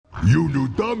You do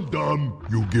dum-dum,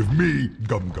 you give me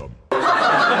gum-gum.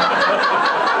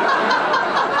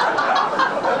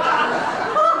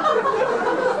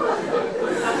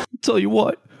 Tell you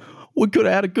what, we could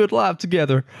have had a good life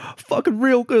together. Fucking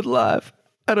real good life.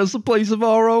 Had us a place of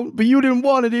our own, but you didn't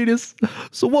want it, Edith.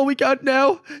 So what we got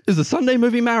now is a Sunday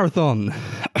movie marathon.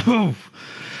 I'm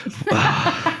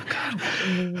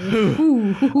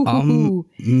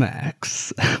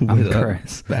Max with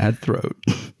a bad throat.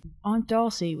 I'm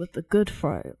Darcy with the good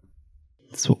throat.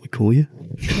 That's what we call you?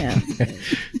 Yeah.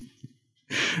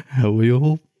 How we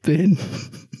all been?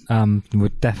 We're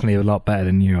definitely a lot better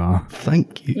than you are.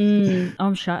 Thank you.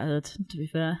 I'm shattered, to be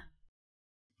fair.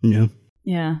 Yeah.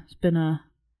 Yeah, it's been a...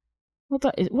 What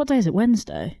day is it?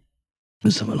 Wednesday?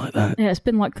 Something like that. Yeah, it's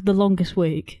been like the longest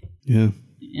week. Yeah.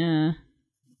 Yeah.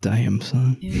 Damn,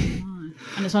 son. Yeah,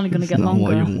 and it's only going to get longer.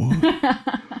 What you want.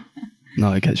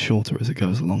 No, it gets shorter as it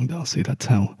goes along, Darcy. That's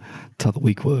how the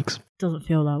week works. Doesn't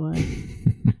feel that way.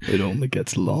 It only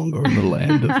gets longer in the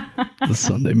land of the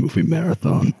Sunday movie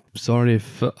marathon. Sorry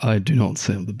if I do not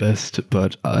sound the best,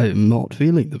 but I'm not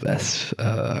feeling the best.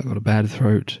 I've got a bad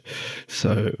throat,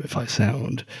 so if I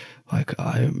sound like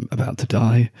I'm about to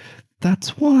die,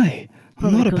 that's why.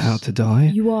 I'm not about to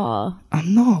die. You are.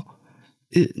 I'm not.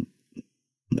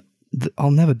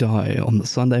 I'll never die on the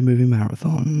Sunday movie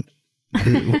marathon.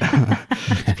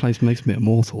 This place makes me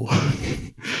immortal.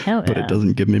 Hell yeah. But it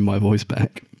doesn't give me my voice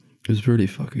back. It's really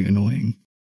fucking annoying.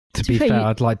 To be fair,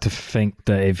 I'd like to think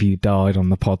that if you died on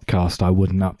the podcast, I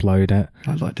wouldn't upload it.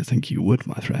 I'd like to think you would,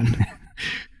 my friend.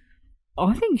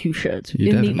 I think you should.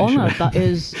 You in the honour should. that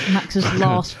is Max's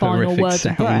last final words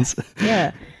of breath.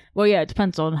 Yeah. Well, yeah, it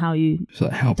depends on how you So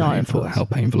how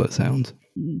painful it sounds.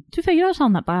 To be fair, you don't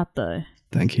sound that bad, though.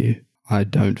 Thank you. I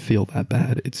don't feel that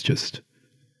bad. It's just...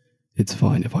 It's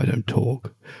fine if I don't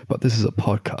talk, but this is a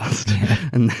podcast,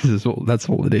 and that's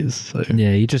all it is. So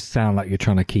yeah, you just sound like you're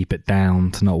trying to keep it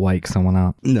down to not wake someone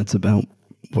up. That's about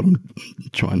what I'm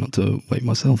trying not to wake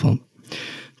myself up.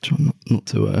 Trying not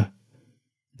to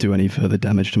do any further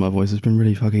damage to my voice. It's been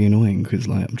really fucking annoying because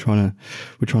we're trying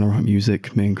to write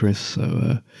music, me and Chris,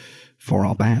 for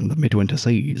our band, the Midwinter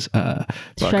Seas. But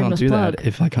I can't do that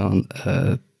if I can't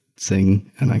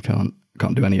sing and I can't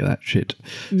do any of that shit.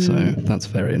 So that's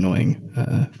very annoying.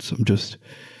 So I'm just...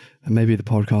 Maybe the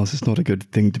podcast is not a good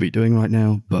thing to be doing right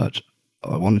now, but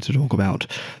I wanted to talk about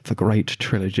the great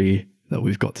trilogy that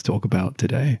we've got to talk about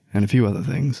today, and a few other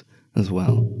things as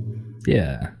well.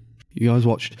 Yeah. You guys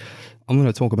watched... I'm going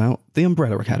to talk about The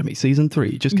Umbrella Academy, Season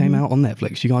 3. Just came out on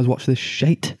Netflix. You guys watched this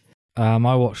shit? I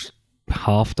watched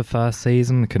half the first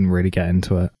season. Couldn't really get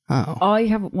into it. Oh. I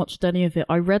haven't watched any of it.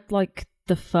 I read,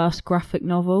 the first graphic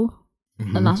novel.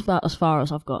 And that's about as far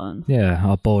as I've gotten. Yeah,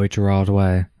 our boy Gerard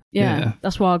Way. Yeah,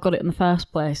 that's why I got it in the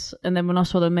first place. And then when I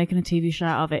saw them making a TV show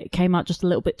out of it, it came out just a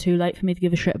little bit too late for me to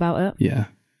give a shit about it. Yeah.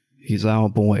 He's our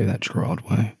boy, that Gerard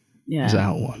Way. Yeah. He's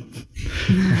our one.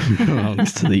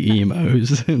 Belongs to the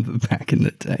emos back in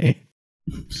the day.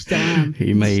 Stan.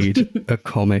 He made a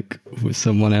comic with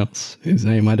someone else whose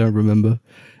name I don't remember.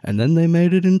 And then they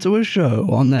made it into a show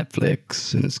on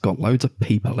Netflix, and it's got loads of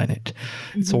people in it.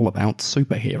 It's all about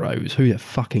superheroes. Who you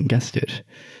fucking guessed it?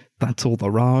 That's all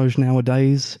the rage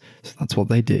nowadays. So that's what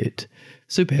they did.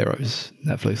 Superheroes.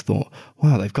 Netflix thought,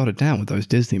 wow, they've got it down with those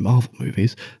Disney Marvel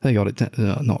movies. They got it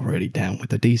not really down with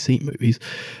the DC movies.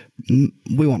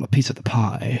 We want a piece of the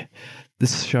pie.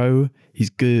 This show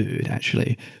is good,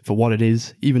 actually, for what it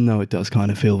is, even though it does kind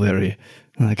of feel very...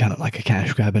 kind of like a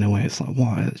cash grab in a way. It's like,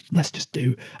 why? Let's just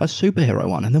do a superhero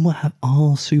one, and then we'll have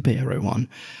our superhero one.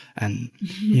 And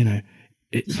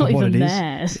it's not even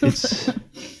theirs.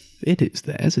 It is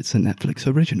theirs. It's a Netflix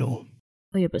original.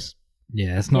 Oh, yeah, but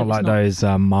it's not like those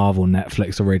Marvel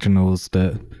Netflix originals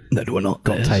that were not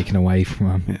got taken away from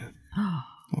them. Yeah.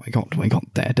 We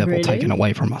got Daredevil taken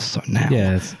away from us, so now we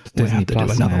have to do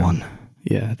another one.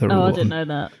 Yeah, I didn't know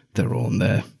that. They're all on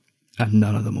there, and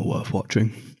none of them are worth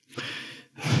watching.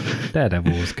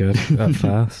 Daredevil was good at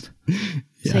first.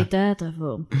 Yeah. Say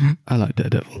Daredevil. I like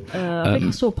Daredevil. I think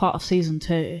I saw part of season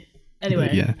 2.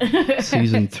 Anyway. Yeah.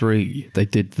 Season 3. They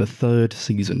did the 3rd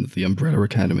season of The Umbrella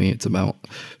Academy. It's about,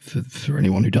 for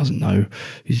anyone who doesn't know,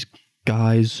 these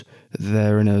guys,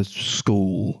 they're in a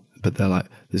school, but they're like,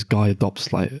 this guy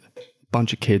adopts a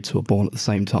bunch of kids who are born at the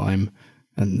same time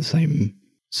and the same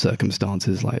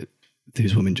circumstances.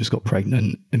 These women just got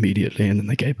pregnant immediately and then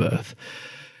they gave birth.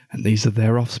 And these are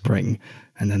their offspring.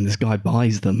 And then this guy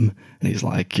buys them, and he's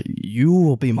like, you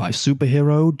will be my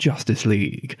superhero Justice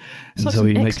League. And so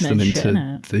he makes them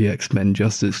into the X-Men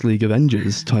Justice League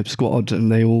Avengers type squad,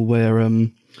 and they all wear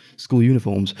school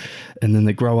uniforms. And then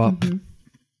they grow up,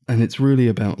 and it's really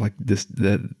about this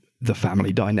the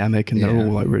family dynamic, and they're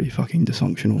all like really fucking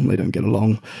dysfunctional and they don't get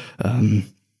along.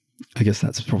 I guess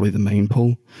that's probably the main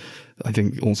pull. I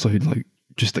think also like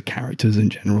just the characters in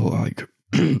general are like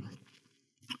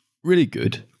really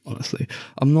good, honestly.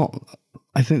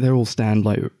 I think they all stand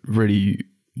like really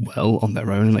well on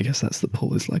their own, and I guess that's the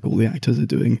pull, is like all the actors are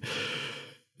doing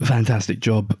a fantastic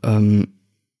job.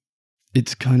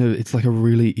 It's like a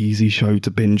really easy show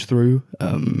to binge through,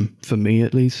 for me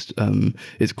at least.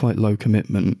 It's quite low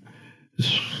commitment.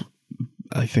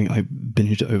 I think I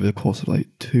binged it over the course of like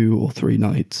 2 or 3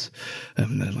 nights.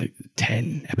 There's like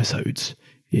 10 episodes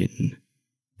in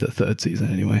the 3rd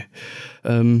season anyway.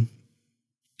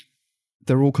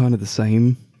 They're all kind of the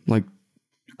same, like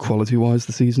quality-wise,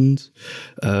 the seasons.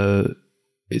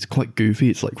 It's quite goofy.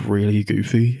 It's like really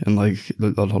goofy, and like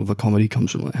a lot of the comedy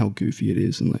comes from like how goofy it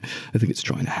is, and like I think it's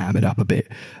trying to ham it up a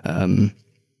bit.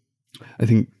 I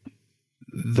think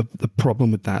the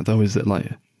problem with that though is that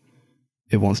like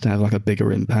it wants to have like a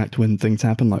bigger impact when things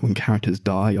happen, like when characters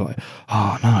die. You're like,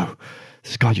 oh no,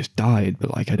 this guy just died,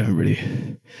 but like I don't really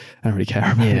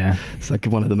care about it. It's like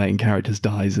one of the main characters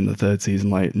dies in the 3rd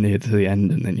season, like near to the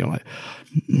end, and then you're like,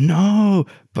 no.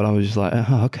 But I was just like,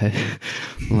 oh, okay.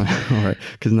 I'm like, all right,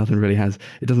 because nothing really has.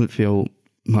 It doesn't feel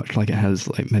much like it has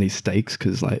like many stakes,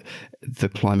 because like the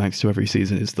climax to every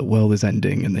season is the world is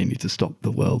ending and they need to stop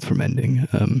the world from ending.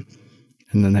 And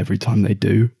then every time they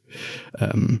do,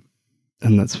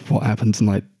 and that's what happens in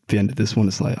like the end of this one.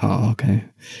 It's like, oh, okay,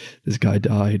 this guy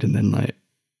died, and then like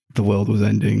the world was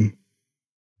ending,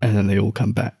 and then they all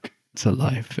come back to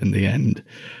life in the end.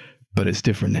 But it's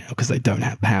different now because they don't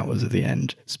have powers at the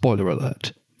end. Spoiler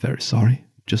alert. Very sorry.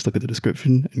 Just look at the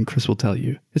description and Chris will tell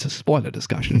you. It's a spoiler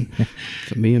discussion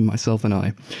for me and myself and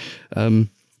I.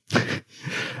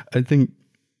 I think,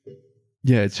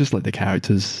 yeah, it's just like the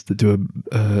characters that do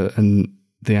and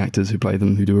the actors who play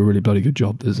them who do a really bloody good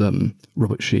job. There's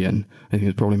Robert Sheehan. I think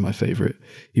he's probably my favourite.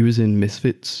 He was in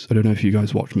Misfits. I don't know if you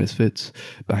guys watched Misfits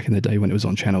back in the day when it was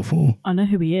on Channel 4. I know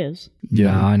who he is.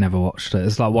 Yeah, no, I never watched it.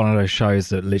 It's like one of those shows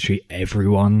that literally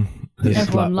everyone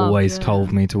has like always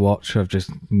told me to watch. I've just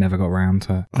never got around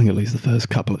to it. I think at least the first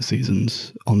couple of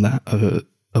seasons on that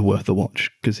are worth a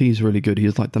watch, because he's really good.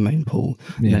 He's like the main pull.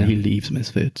 And then he leaves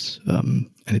Misfits,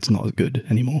 and it's not as good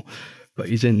anymore. But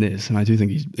he's in this, and I do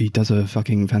think he does a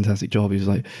fucking fantastic job. He's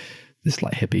like this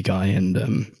like hippie guy,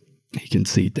 and he can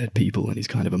see dead people, and he's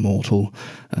kind of immortal.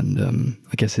 And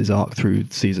I guess his arc through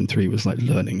season 3 was like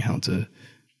learning how to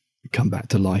come back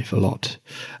to life a lot,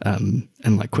 and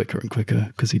like quicker and quicker,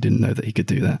 because he didn't know that he could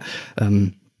do that.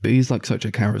 But he's like such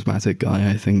a charismatic guy.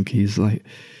 I think he's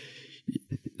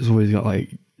always got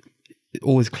like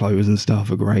all his clothes and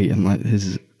stuff are great, and like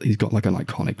he's got like an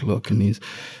iconic look, and he's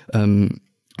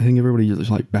I think everybody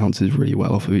just like bounces really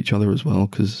well off of each other as well,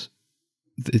 because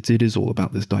it is all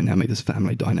about this dynamic, this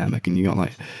family dynamic, and you got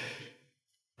like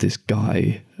this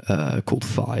guy called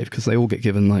Five, because they all get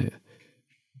given like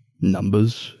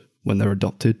numbers when they're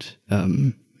adopted,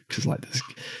 because like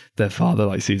their father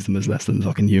like sees them as less than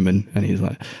fucking human, and he's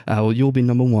like, oh, well, you'll be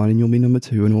number 1 and you'll be number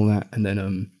 2 and all that, and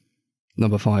then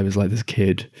number 5 is like this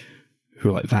kid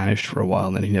who like vanished for a while,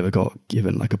 and then he never got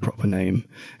given like a proper name,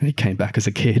 and he came back as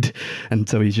a kid, and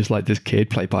so he's just like this kid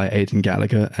played by Aidan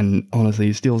Gallagher, and honestly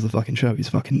he steals the fucking show. He's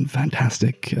fucking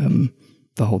fantastic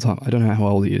the whole time. I don't know how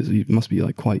old he is. He must be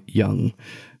like quite young.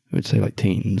 I would say like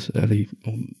teens, early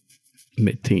or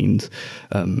mid-teens,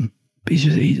 but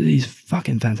he's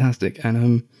fucking fantastic,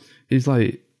 and he's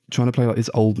like trying to play like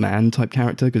this old man type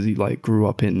character, because he like grew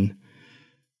up in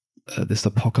this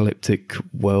apocalyptic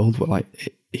world where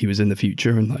like he was in the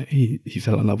future, and like he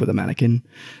fell in love with a mannequin,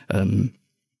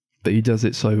 but he does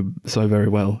it so very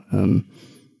well,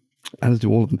 as do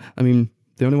all of them. I mean,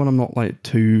 the only one I'm not like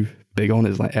too big on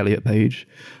is like Elliot Page.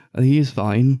 I think he is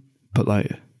fine, but like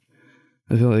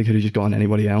I feel like they could have just gone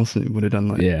anybody else and it would have done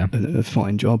like a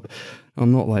fine job.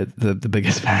 I'm not like the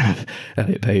biggest fan of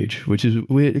Elliot Page, which is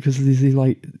weird, because he's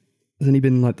like, hasn't he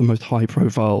been like the most high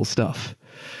profile stuff?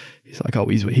 He's like, oh,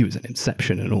 he was in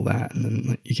Inception and all that, and then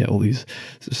like, you get all these,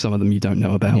 some of them you don't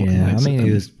know about. Yeah, like, I mean,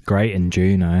 he was great in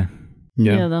Juno.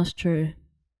 Yeah, that's true.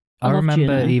 I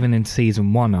remember Juno. even in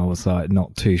season 1, I was like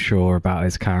not too sure about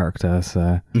his character.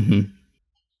 So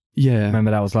yeah, I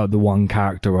remember that was like the one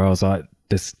character where I was like,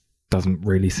 this doesn't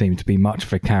really seem to be much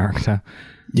for character.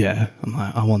 Yeah, I'm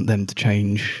like, I want them to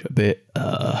change a bit.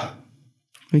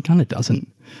 It kind of doesn't.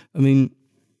 I mean,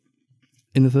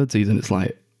 in the 3rd season, it's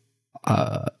like,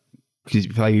 because he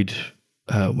played,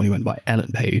 when he went by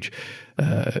Ellen Page,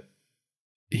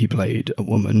 he played a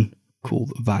woman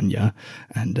called Vanya,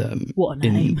 and what a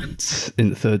name. in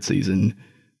the 3rd season,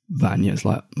 Vanya's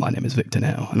like, my name is Victor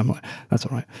now, and I'm like, that's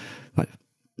all right. Like,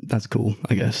 that's cool,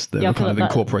 I guess. They're I kind of that,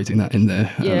 incorporating that in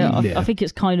there. Yeah, I think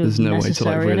it's kind of there's no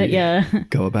necessary, way to like really yeah.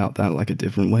 go about that like a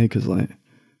different way, because like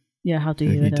how do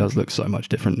you? He does look so much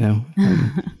different now.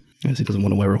 As he doesn't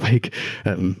want to wear a wig,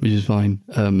 which is fine.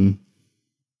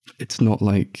 It's not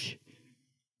like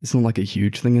a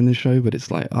huge thing in the show, but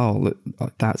it's like, oh, look,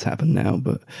 that's happened now.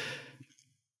 But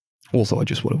also, I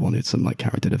just would have wanted some like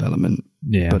character development.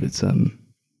 Yeah. But it's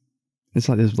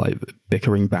like this like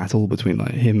bickering battle between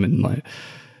like him and like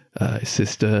his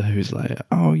sister, who's like,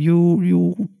 oh,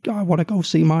 I want to go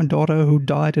see my daughter who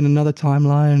died in another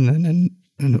timeline,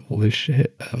 and all this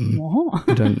shit. What?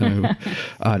 I don't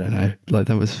know. Like,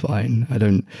 that was fine.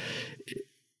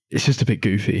 It's just a bit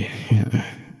goofy.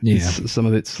 Yeah. Some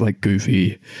of it's like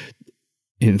goofy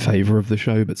in favor of the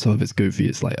show, but some of it's goofy.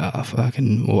 It's like,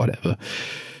 fucking whatever.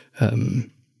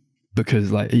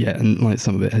 Because like, and like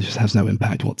some of it just has no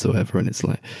impact whatsoever. And it's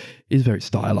very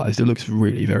stylized. It looks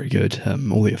really very good.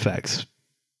 All the effects,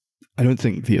 I don't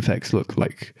think the effects look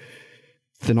like,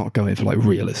 they're not going for like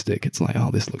realistic. It's like,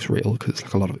 oh, this looks real, because it's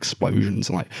like a lot of explosions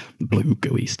and like blue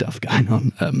gooey stuff going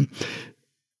on.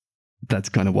 That's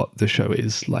kind of what the show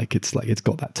is like. It's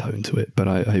got that tone to it, but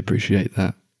I appreciate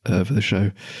that for the show.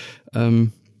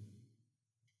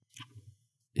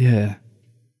 Yeah,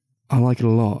 I like it a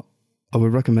lot. I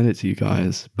would recommend it to you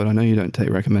guys, but I know you don't take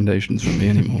recommendations from me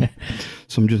anymore,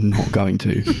 so I'm just not going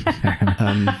to.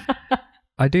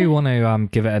 I do want to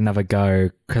give it another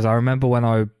go, because I remember when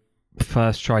I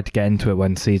first tried to get into it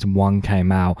when season 1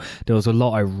 came out, there was a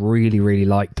lot I really, really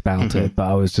liked about it, but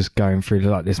I was just going through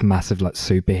like this massive like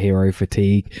superhero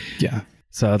fatigue. Yeah.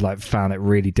 So I'd like found it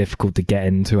really difficult to get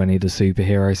into any of the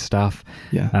superhero stuff.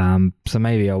 Yeah. So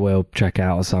maybe I will check it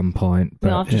out at some point.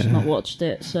 But I've just not watched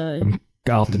it, so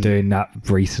after doing that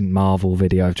recent Marvel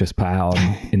video I've just put out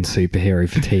on in superhero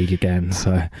fatigue again,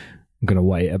 so I'm gonna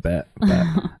wait a bit. But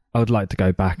I would like to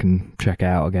go back and check it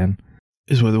out again.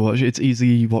 It's worth a watch. It's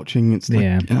easy watching. It's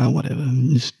like, whatever.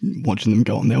 Just watching them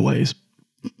go on their ways.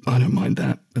 I don't mind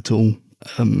that at all.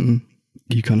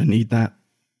 You kind of need that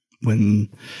when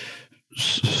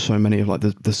so many of like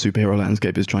the superhero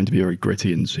landscape is trying to be very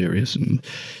gritty and serious, and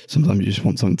sometimes you just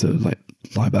want something to like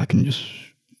lie back and just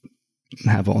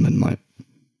have on and like,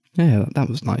 that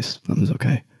was nice. That was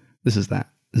okay. This is that.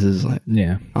 This is like,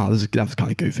 that was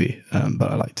kind of goofy,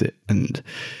 but I liked it. And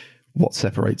what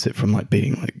separates it from like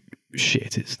being like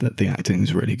shit is that the acting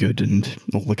is really good and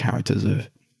all the characters are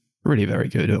really very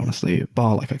good, honestly,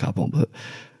 bar like a couple, but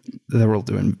they're all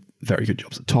doing very good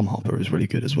jobs. Tom Hopper is really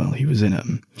good as well. He was in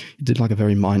he did like a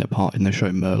very minor part in the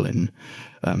show Merlin,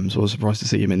 so I was surprised to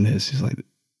see him in this. He's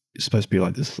supposed to be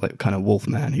like this like kind of wolf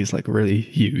man. He's like really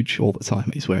huge all the time.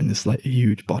 He's wearing this like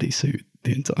huge bodysuit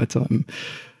the entire time.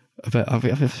 I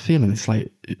have a feeling it's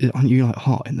like, aren't you like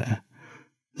hot in there?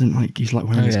 Isn't like he's like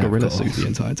wearing this gorilla suit the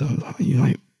entire time? You're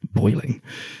like boiling.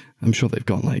 I'm sure they've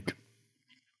got like,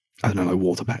 I don't know,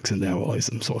 water packs in there or like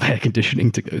some sort of air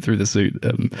conditioning to go through the suit.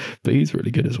 But he's really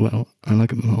good as well. I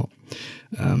like him a lot.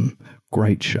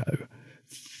 Great show.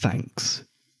 Thanks.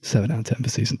 7 out of 10 for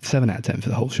season. 7 out of 10 for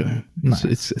the whole show. Nice.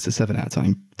 It's a 7 out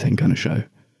of 10 kind of show.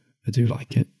 I do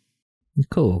like it.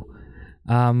 Cool.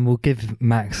 We'll give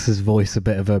Max's voice a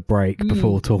bit of a break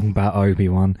before talking about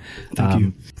Obi-Wan. Thank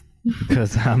you.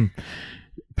 Because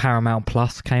Paramount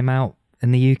Plus came out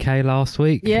in the UK last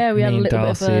week. Yeah, we had a little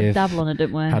bit of a dabble on it,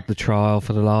 didn't we? Had the trial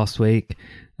for the last week.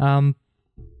 I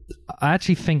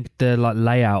actually think the like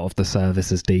layout of the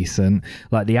service is decent.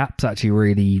 Like the app's actually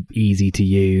really easy to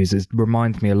use. It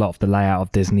reminds me a lot of the layout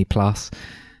of Disney Plus.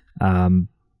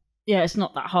 Yeah, it's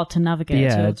not that hard to navigate.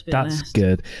 Yeah, to be that's honest.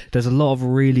 good. There's a lot of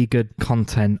really good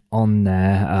content on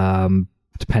there,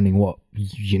 depending what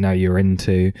you're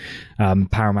into.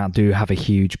 Paramount do have a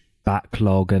huge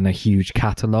backlog and a huge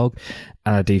catalogue,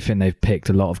 and I do think they've picked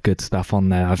a lot of good stuff on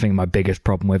there. I think my biggest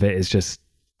problem with it is just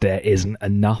there isn't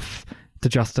enough to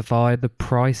justify the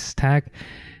price tag.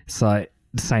 It's like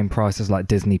the same price as like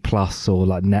Disney Plus or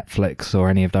like Netflix or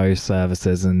any of those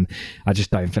services, and I just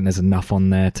don't think there's enough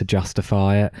on there to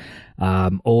justify it.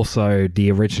 Also,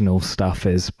 the original stuff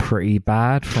is pretty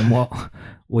bad from what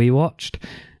we watched.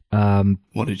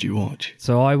 What did you watch?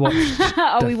 So I watched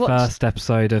the first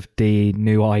episode of the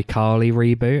new iCarly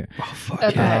reboot. Oh,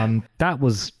 fuck yeah. That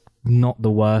was not the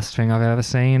worst thing I've ever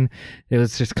seen. It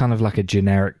was just kind of like a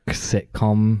generic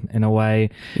sitcom in a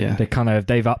way. Yeah. They've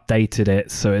updated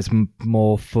it so it's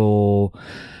more for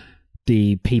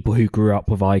the people who grew up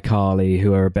with iCarly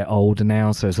who are a bit older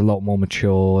now, so it's a lot more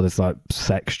mature. There's like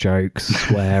sex jokes,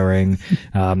 swearing.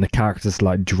 The characters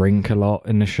like drink a lot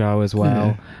in the show as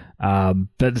well. Yeah.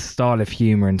 But the style of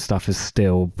humor and stuff is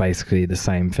still basically the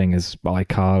same thing as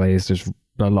iCarly. It's just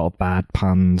a lot of bad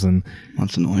puns and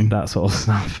That's annoying. that sort of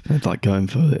stuff. It's like going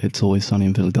for It's Always Sunny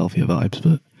in Philadelphia vibes,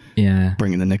 but Yeah.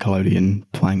 bringing the Nickelodeon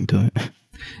twang to it.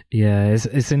 Yeah,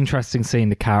 it's interesting seeing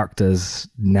the characters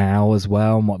now as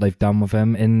well and what they've done with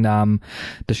them. In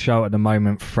the show at the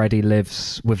moment, Freddie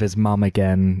lives with his mum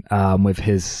again, with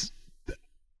his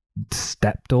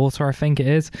stepdaughter, I think it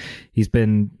is. He's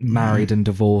been married and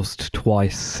divorced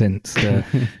twice since the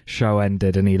show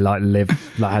ended, and he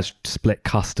has split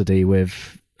custody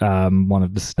with one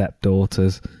of the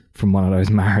stepdaughters from one of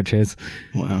those marriages.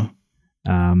 Wow.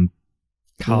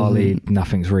 Carly,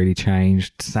 nothing's really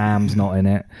changed. Sam's not in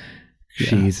it. Yeah.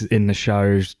 She's in the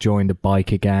show, joined a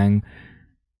biker gang.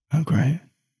 Oh, great.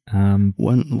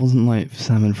 Wasn't like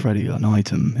Sam and Freddie an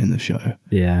item in the show?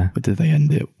 Yeah. But did they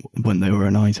end it when they were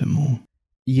an item? Or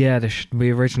Yeah,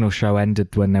 the original show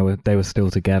ended when they were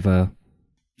still together.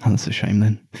 oh, that's a shame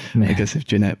then. Yeah. I guess if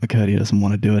Jeanette McCurdy doesn't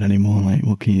want to do it anymore, like,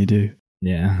 what can you do?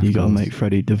 Yeah. You of got to course. make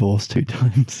Freddie divorce 2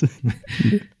 times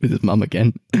with his mum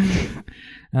again.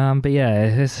 But yeah,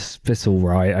 it's all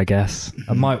right, I guess.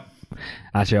 I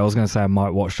was going to say I might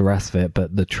watch the rest of it,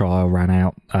 but the trial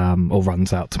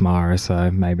runs out tomorrow, so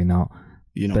maybe not.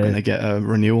 You're not going to get a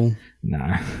renewal?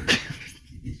 No.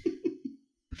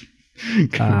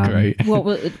 Great.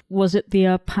 What was it?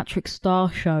 The Patrick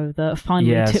Star show that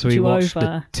finally tipped so we you watched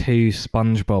over? the 2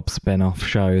 SpongeBob spin-off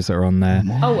shows that are on there.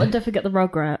 Oh, and don't forget the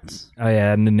Rugrats. Oh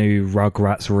yeah, and the new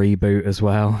Rugrats reboot as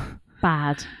well.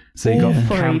 Bad. So you got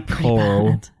Awfully Camp pretty Coral,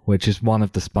 bad. which is one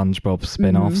of the SpongeBob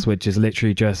spin-offs, which is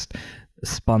literally just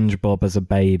SpongeBob as a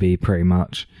baby, pretty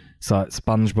much. So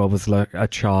SpongeBob was like a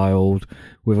child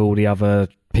with all the other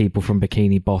people from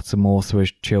Bikini Bottom also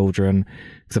as children,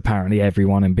 because apparently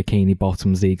everyone in Bikini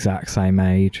Bottom's the exact same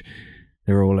age.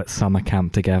 They're all at summer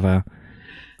camp together,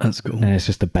 That's cool. and it's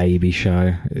just a baby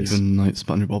show. Even like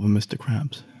SpongeBob and Mr.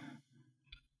 Krabs.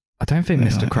 I don't think Yeah.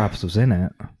 Mr. Krabs was in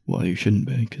it. Well, you shouldn't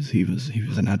be, because he was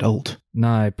an adult.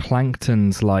 No,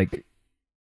 Plankton's like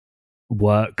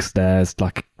works there as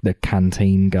like the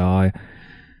canteen guy.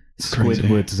 Crazy.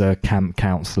 Squidward's a camp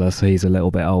counselor, so he's a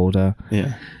little bit older.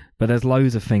 Yeah. But there's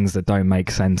loads of things that don't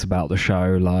make sense about the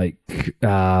show, like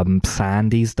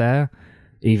Sandy's there.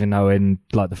 Even though in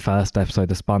like the first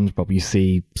episode of SpongeBob, you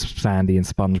see Sandy and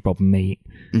SpongeBob meet,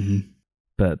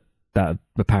 but that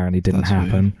apparently didn't That's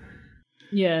happen.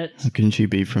 Yeah. How can she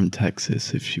be from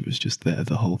Texas if she was just there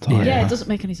the whole time? Yeah, it doesn't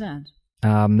make any sense.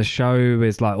 The show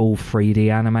is like all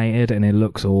 3D animated and it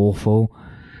looks awful.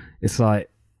 It's like,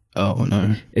 Oh,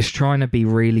 no. it's trying to be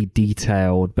really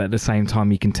detailed, but at the same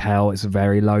time you can tell it's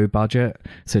very low budget,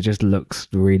 so it just looks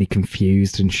really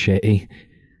confused and shitty.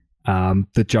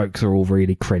 The jokes are all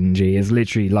really cringy. It's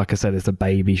literally, like I said, it's a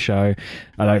baby show.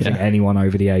 I don't think anyone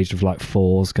over the age of like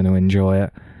 4 is going to enjoy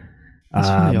it. That's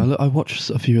funny. I watched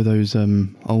a few of those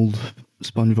old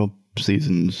SpongeBob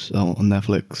seasons on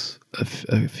Netflix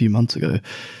a few months ago.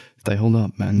 They hold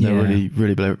up, man. They're really,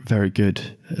 really very good.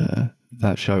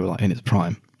 That show, like in its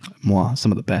prime,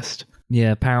 some of the best.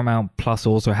 Yeah, Paramount Plus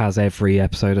also has every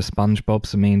episode of SpongeBob,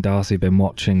 so me and Darcy have been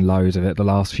watching loads of it the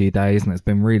last few days, and it's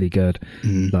been really good.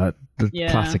 Like the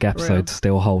classic episodes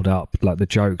still hold up. Like the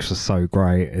jokes are so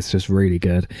great. It's just really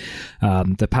good.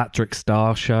 The Patrick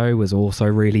Star show was also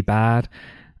really bad.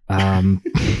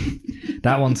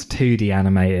 That one's 2D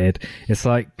animated. It's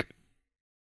like,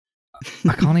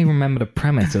 I can't even remember the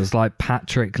premise. It was like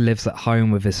Patrick lives at home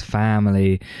with his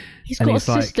family. He's got a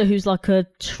sister who's like a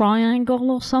triangle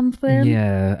or something.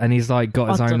 Yeah, and he's like got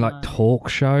his own like talk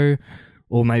show,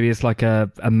 or maybe it's like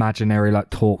a imaginary like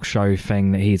talk show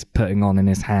thing that he's putting on in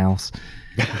his house.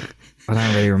 I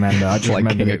don't really remember. I just like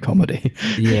remember King of Comedy.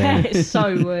 Yeah, it's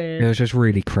so weird. It was just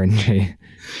really cringy.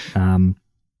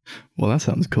 Well, that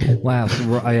sounds cool. Wow. So,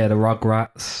 the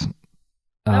Rugrats.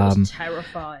 That was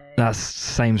terrifying. That's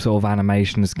same sort of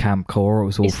animation as Camp Coral. It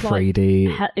was all It's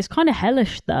 3D. It's kind of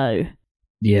hellish though.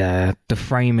 Yeah, the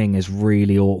framing is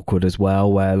really awkward as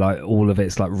well, where like all of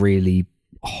it's like really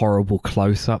horrible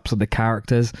close-ups of the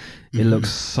characters. It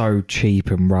looks so cheap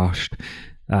and rushed.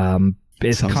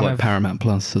 It sounds kind like of Paramount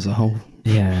Plus as a whole.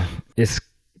 Yeah, it's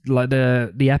like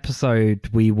the episode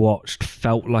we watched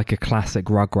felt like a classic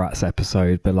Rugrats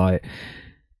episode, but like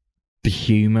the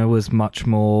humor was much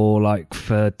more like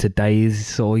for today's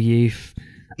sort of youth.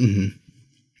 So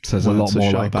there's a lot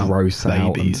more like gross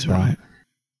out and stuff. Right?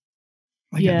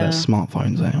 They get their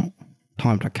smartphones out.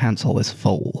 Time to cancel this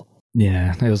fool.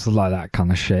 Yeah, it was like that kind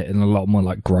of shit, and a lot more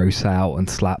like gross out and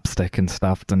slapstick and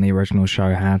stuff than the original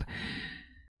show had.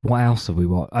 What else have we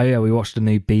watched? Oh yeah, we watched the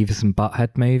new Beavis and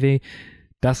Butthead movie.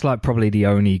 That's like probably the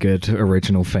only good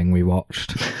original thing we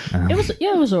watched.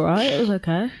 It was alright. It was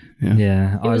okay.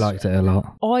 Yeah, I liked it a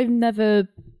lot. I've never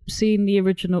seen the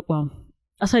original. Well,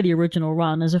 I say the original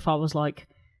run as if I was like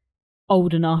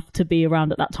old enough to be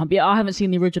around at that time. But yeah, I haven't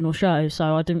seen the original show,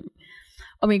 so I didn't.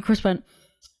 I mean, Chris went.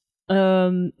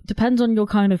 Depends on your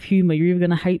kind of humour. You're either going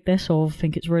to hate this or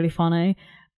think it's really funny.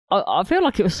 I feel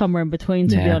like it was somewhere in between,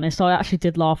 to be honest. I actually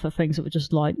did laugh at things that were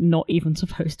just like not even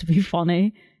supposed to be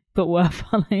funny, but were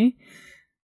funny.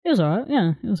 It was alright,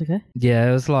 yeah, it was okay. Yeah,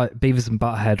 it was like Beavis and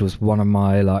Butthead was one of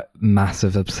my like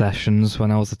massive obsessions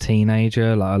when I was a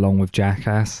teenager, like along with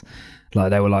Jackass.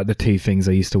 Like they were like the two things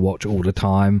I used to watch all the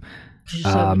time.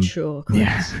 So mature, Chris.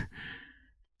 Yeah.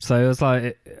 So it was like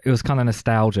it was kind of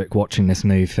nostalgic watching this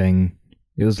new thing.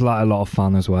 It was like a lot of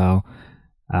fun as well.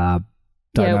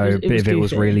 Don't know if it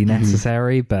was really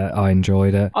necessary, but I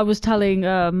enjoyed it. I was telling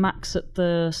Max at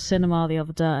the cinema the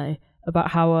other day about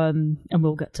how and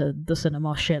we'll get to the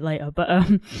cinema shit later, but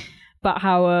about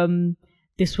how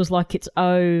this was like its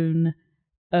own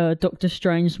Doctor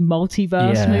Strange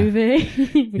multiverse movie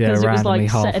because it was like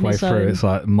set in its own. It's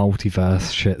like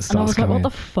multiverse shit starts and I was like, coming. what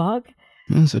the fuck?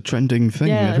 It's a trending thing.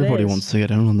 Yeah, everybody wants to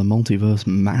get in on the multiverse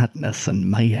madness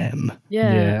and mayhem.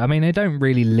 Yeah. I mean, they don't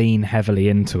really lean heavily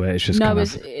into it. It's just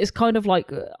it's kind of like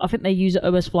I think they use it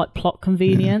almost for like plot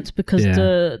convenience because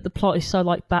the plot is so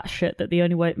like batshit that the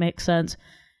only way it makes sense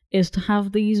is to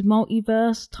have these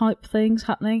multiverse type things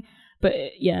happening. But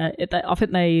I think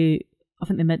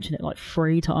they mention it like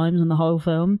 3 times in the whole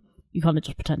film. You kind of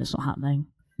just pretend it's not happening.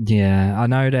 Yeah, I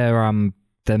know they're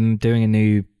them doing a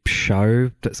new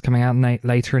show that's coming out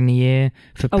later in the year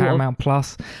for Paramount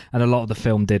Plus, and a lot of the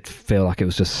film did feel like it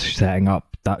was just setting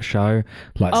up that show,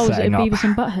 like setting up Beavis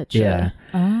and Butthead show? Yeah.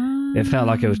 It felt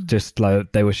like it was just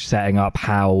like they were setting up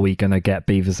how are we going to get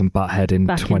Beavis and Butthead in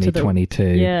 2022.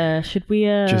 Yeah, should we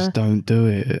just don't do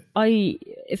it.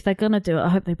 If they're gonna do it, I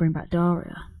hope they bring back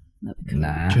Daria. That'd be cool.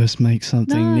 Nah, just make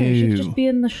something new. She should just be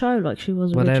in the show like she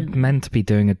was originally. Well, they're meant to be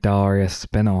doing a Daria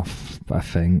spin-off, I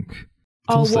think.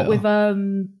 Oh, what with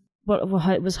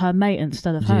it was her mate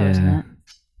instead of her, isn't it?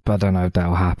 But I don't know if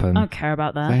that'll happen. I don't care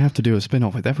about that. They have to do a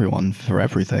spin-off with everyone for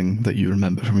everything that you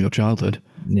remember from your childhood.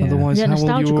 Yeah. Otherwise, how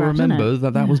will you remember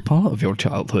that was part of your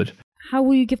childhood? How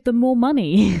will you give them more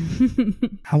money?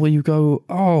 How will you go,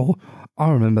 oh, I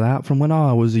remember that from when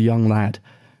I was a young lad?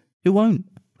 You won't,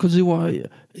 because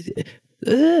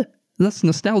that's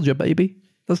nostalgia, baby.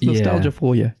 That's nostalgia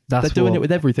for you. They're doing it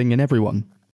with everything and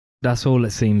everyone. That's all it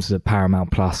seems that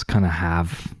Paramount Plus kind of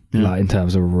have, like in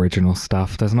terms of original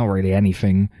stuff. There's not really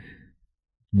anything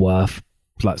worth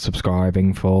like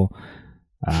subscribing for.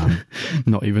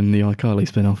 Not even the iCarly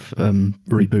spin-off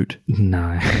reboot.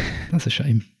 No, that's a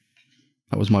shame.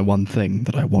 That was my one thing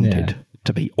that I wanted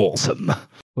to be awesome.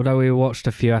 Although we watched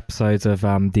a few episodes of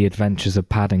The Adventures of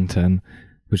Paddington,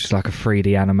 which is like a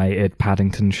 3D animated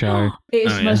Paddington show. It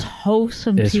is the most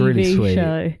wholesome it's TV really sweet.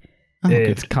 Show.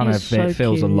 It's kind of so it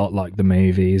feels cute. a lot like the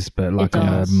movies, but like on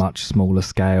a much smaller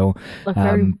scale. Like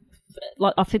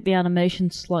I think the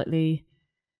animation's slightly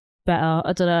better.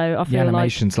 I don't know. I feel the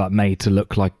animation's like made to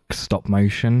look like stop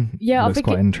motion. Yeah, I think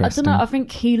quite interesting. I don't know. I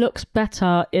think he looks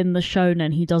better in the show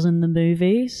than he does in the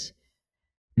movies.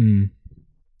 He's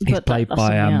played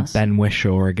by Ben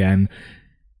Whishaw again,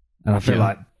 and I feel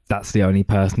like that's the only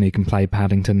person who can play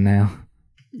Paddington now.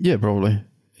 Yeah, probably.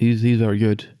 He's very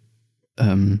good.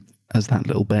 As that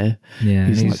little bear. Yeah,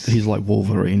 he's like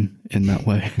Wolverine in that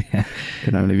way.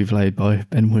 Can only be played by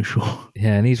Ben Whishaw.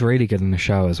 Yeah, and he's really good in the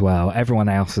show as well. Everyone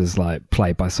else is like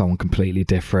played by someone completely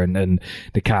different, and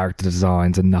the character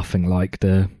designs are nothing like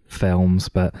the films,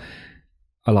 but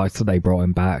I liked that they brought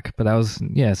him back. But that was,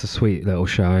 it's a sweet little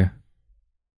show.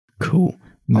 Cool.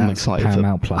 I'm excited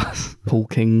Paramount for Plus. Paul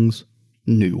King's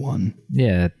new one.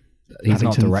 Yeah, he's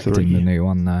Paddington not directing 3. the new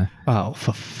one though. Oh,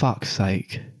 for fuck's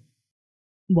sake.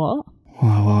 What?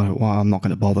 Well, I'm not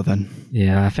going to bother then.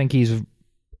 Yeah, I think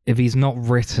if he's not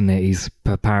written it, he's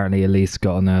apparently at least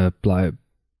gotten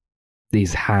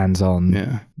these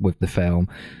hands-on with the film.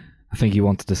 I think he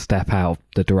wanted to step out of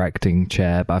the directing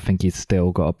chair, but I think he's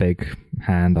still got a big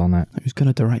hand on it. Who's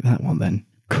going to direct that one then?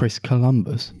 Chris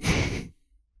Columbus?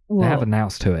 They have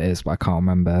announced who it is, but I can't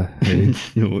remember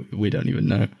who. We don't even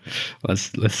know.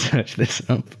 Let's search this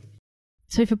up.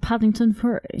 So for Paddington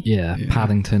 3? Yeah,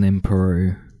 Paddington in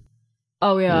Peru.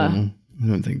 Oh, yeah. I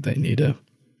don't think they need a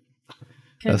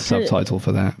subtitle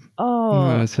for that. Oh.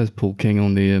 No, it says Paul King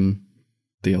on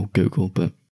the old Google,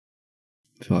 but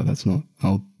I feel like that's not...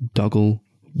 Oh, Dougal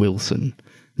Wilson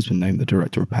has been named the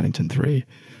director of Paddington 3.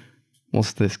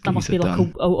 What's this That must be like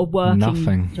done? a working...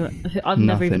 Nothing. I've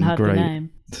never even heard the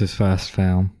name. It's his first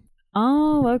film.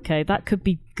 Oh, okay. That could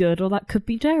be good or that could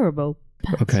be terrible.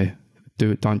 Okay.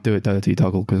 Don't do it dirty,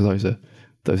 Dougal, because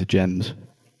those are gems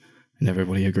and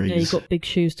everybody agrees. Yeah, you've got big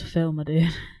shoes to fill, my dude.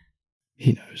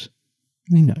 He knows.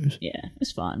 He knows. Yeah,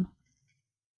 it's fine.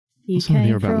 He Also, I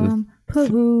hear came about from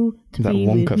Peru to that be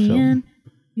Wonka with me film. and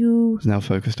you. He's now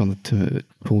focused on the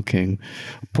Paul King.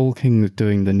 Paul King is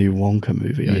doing the new Wonka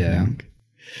movie, I Yeah. think.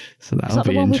 So Is that'll that the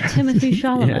be one with interesting. Timothy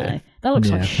Chalamet? Yeah. That looks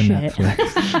like for shit.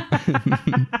 Netflix.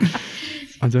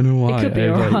 I don't know why. It could be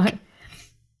alright.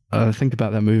 I think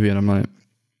about that movie and I'm like,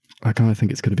 I kind of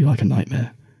think it's going to be like a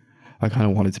nightmare. I kind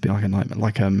of want it to be like a nightmare,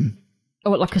 like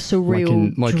Oh, like a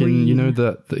surreal like dream. in you know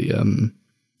the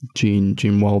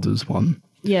Gene Wilder's one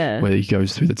Yeah, where he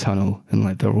goes through the tunnel and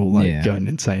like they're all like Yeah. going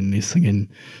insane and he's singing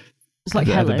it's like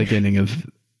at the hellish. beginning of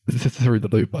Through the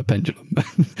Loop by Pendulum.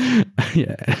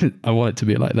 Yeah, I want it to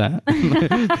be like that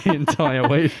the entire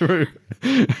way through.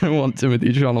 I want Timothy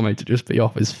Chalamet to just be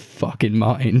off his fucking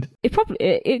mind.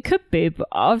 It could be, but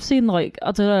I've seen like,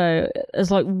 I don't know,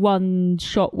 there's like one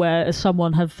shot where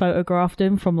someone had photographed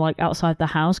him from like outside the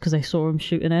house because they saw him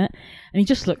shooting it, and he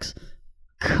just looks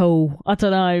cool. I don't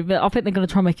know, but I think they're going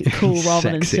to try and make it cool rather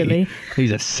than Sexy. silly.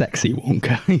 He's a sexy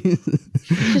Wonka.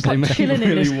 Just They like make chilling in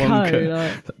really his Wonka coat.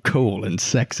 Like, cool and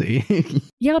sexy.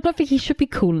 yeah, I don't think he should be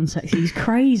cool and sexy. He's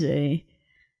crazy.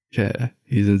 Yeah,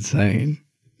 he's insane.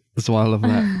 That's why I love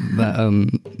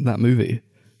that movie.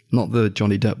 Not the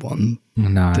Johnny Depp one,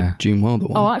 No. the Gene Wilder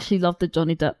one. Oh, I actually love the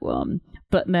Johnny Depp one,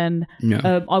 but then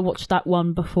Yeah. I watched that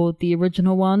one before the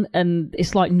original one, and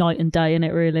it's like night and day in it,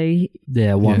 really.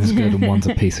 Yeah, one's good and one's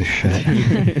a piece of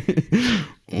shit.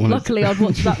 Luckily, I'd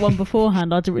watched that one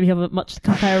beforehand. I didn't really have much to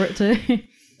compare it to.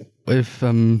 If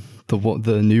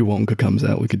the new Wonka comes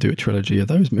out, we could do a trilogy of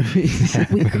those movies.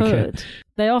 We could.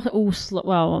 They are all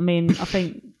well. I mean, I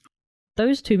think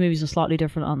those two movies are slightly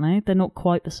different, aren't they? They're not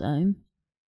quite the same.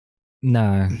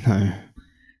 No. No.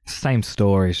 Same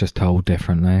story, it's just told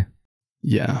differently.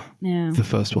 Yeah. Yeah, The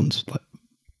first one's like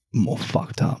more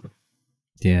fucked up.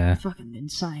 Yeah. fucking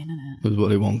insane, isn't It was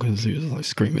Willy Wonka, because he was like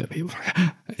screaming at people,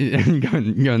 and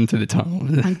going to the tunnel,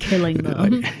 it? And killing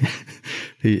them. Like,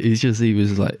 he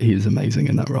was amazing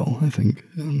in that role. I think.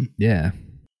 Yeah.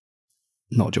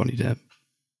 Not Johnny Depp,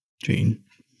 Gene.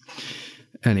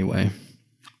 Anyway,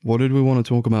 what did we want to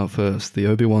talk about first? The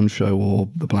Obi-Wan show or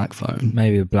the Black Phone?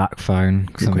 Maybe a black phone,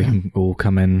 so we Okay. can all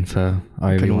come in for We can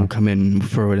all Obi-Wan. come in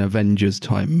for an Avengers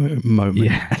type moment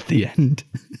Yeah. at the end.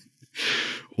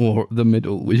 Or the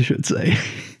middle, we should say.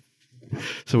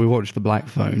 So we watched the Black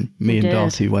Phone. Me and did.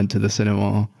 Darcy went to the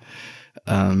cinema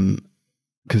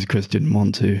because Chris didn't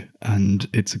want to, and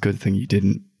it's a good thing you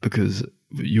didn't, because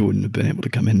you wouldn't have been able to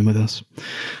come in with us.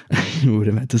 You would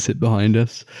have had to sit behind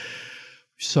us.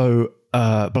 So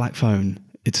Black Phone,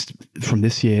 it's from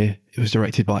this year. It was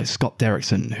directed by Scott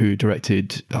Derrickson, who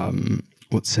directed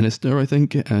Sinister, I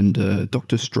think, and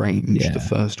Doctor Strange, Yeah. the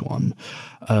first one.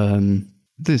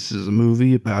 This is a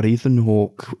movie about Ethan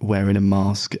Hawke wearing a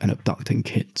mask and abducting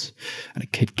kids. And a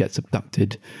kid gets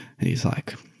abducted, and he's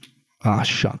like,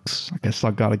 shucks, I guess I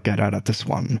gotta get out of this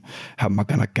one. How am I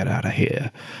gonna get out of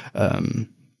here? And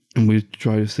we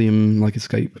try to see him like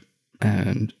escape,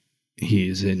 and he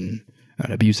is in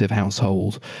an abusive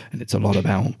household, and it's a lot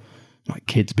about like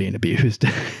kids being abused.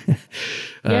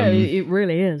 Yeah, it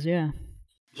really is. Yeah.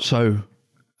 So,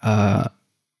 I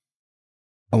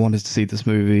wanted to see this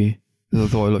movie. I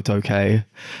thought it looked okay,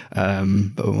 but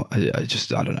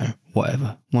I don't know,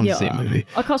 whatever. Wanted to see a movie.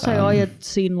 I can't say I had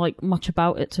seen like much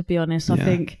about it, to be honest. I Yeah.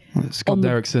 think Scott on the-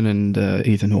 Derrickson and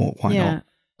Ethan Hawke. Why yeah, not?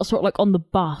 I saw it like on the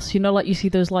bus. You know, like you see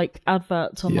those like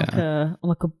adverts on like a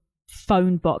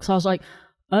phone box. I was like,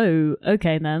 oh,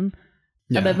 okay then.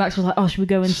 Yeah. And then Max was like, oh, should we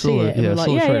go and see it? And Yeah, we're saw like,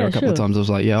 the yeah, trailer yeah, a couple sure. of times. I was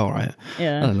like, yeah, all right.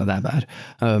 Yeah. Not that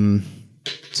bad.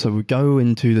 So we go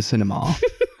into the cinema.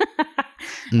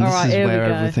 And All this right, is here we where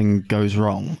go. everything goes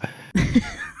wrong.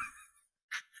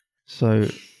 So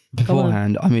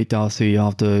beforehand, I meet Darcy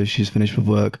after she's finished with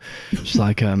work. She's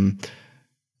like,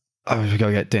 I should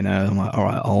go get dinner. I'm like, all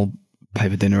right, I'll pay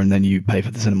for dinner and then you pay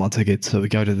for the cinema ticket. So we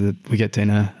get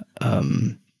dinner,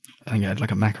 and get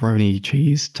like a macaroni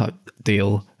cheese type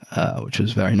deal, which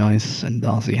was very nice. And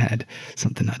Darcy had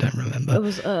something I don't remember. It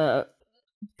was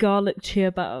garlic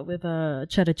ciabatta with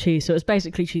cheddar cheese. So it was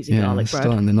basically cheesy garlic bread.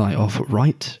 Starting the night off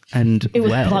right, and It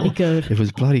was bloody good. It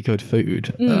was bloody good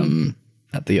food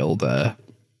at the old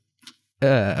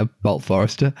Bolt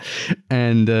Forester,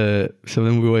 and so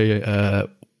then we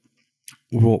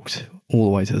walked all the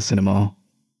way to the cinema,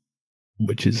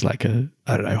 which is like a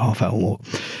half-hour walk.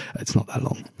 It's not that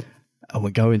long, and we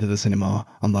go into the cinema.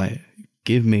 I'm like,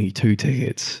 give me 2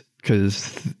 tickets,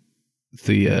 because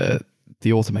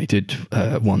the automated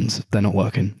ones, they're not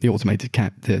working. The automated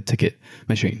the ticket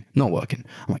machine, not working.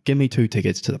 I'm like, give me 2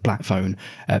 tickets to the Black Phone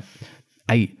at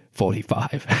 8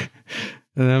 45.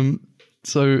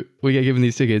 So we get given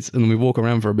these tickets, and then we walk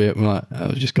around for a bit. And we're like,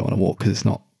 oh, just go on a walk because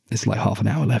it's like half an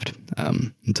hour left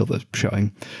until the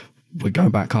showing. We go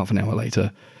back half an hour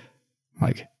later.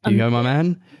 Like, here you go, my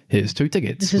man. Here's 2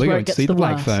 tickets. We're going to see the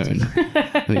Black Phone.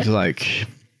 And he's like,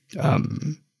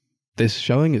 this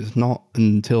showing is not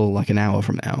until like an hour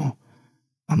from now.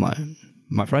 I'm like,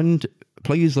 my friend,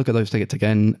 please look at those tickets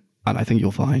again, and I think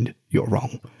you'll find you're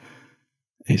wrong. And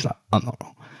he's like, I'm not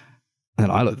wrong. And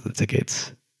then I looked at the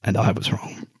tickets, and I was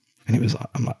wrong. And he was like,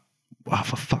 I'm like, wow,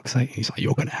 for fuck's sake. He's like,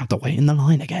 you're going to have to wait in the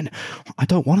line again. I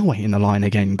don't want to wait in the line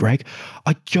again, Greg.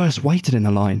 I just waited in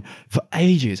the line for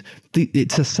ages.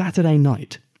 It's a Saturday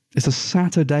night. It's a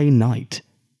Saturday night.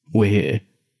 We're here.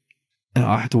 And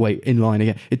I have to wait in line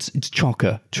again. It's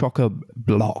chocker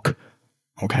block.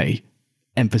 Okay.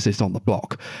 Emphasis on the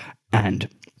block. And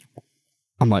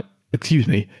I'm like, excuse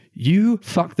me, you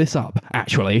fucked this up,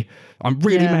 actually. I'm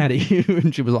really mad at you.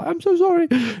 And she was like, I'm so sorry.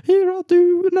 Here, I'll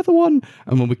do another one.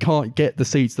 And when we can't get the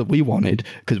seats that we wanted,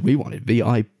 because we wanted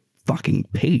VI fucking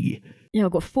P. Yeah, I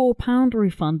got £4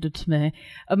 refunded to me.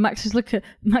 And Max is looking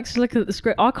at the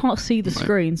screen. I can't see the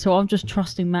screen, so I'm just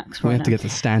trusting Max right now. We have to get the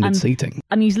standard seating.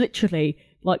 And he's literally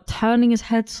like turning his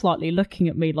head slightly, looking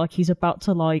at me like he's about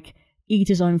to like eat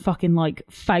his own fucking like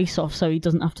face off so he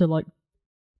doesn't have to like,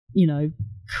 you know,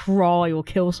 cry or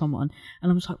kill someone.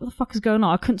 And I'm just like, what the fuck is going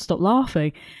on? I couldn't stop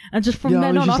laughing. And just from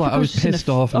then on, I was pissed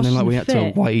off, and then like we had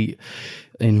to wait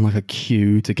in like a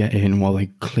queue to get in while they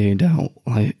cleared out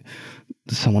like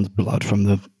someone's blood from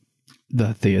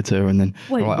the theatre, and then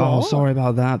wait, like, oh, sorry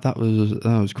about that. That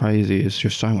was crazy. It's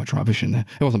just so much rubbish in there.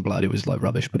 It wasn't blood. It was like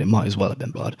rubbish, but it might as well have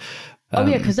been blood. Oh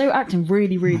yeah, because they were acting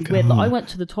really, really weird. Like, I went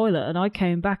to the toilet and I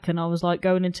came back and I was like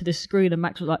going into this screen, and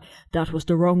Max was like, "That was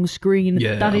the wrong screen.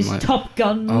 Yeah, that is like, Top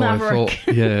Gun Maverick."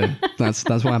 I thought,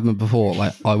 that's what happened before.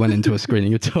 Like, I went into a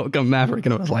screening of Top Gun Maverick,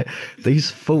 and I was like, "These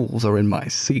fools are in my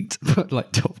seat." But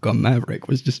like, Top Gun Maverick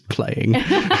was just playing.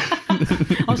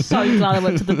 I'm so glad I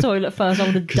went to the toilet first. I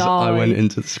would have died. I went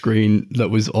into the screen that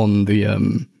was on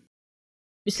the.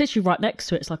 It's literally right next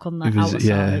to it. It's like on the outside.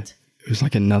 Yeah, it was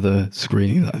like another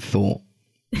screening that I thought.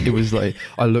 It was like,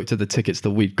 I looked at the tickets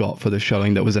that we'd got for the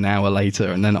showing that was an hour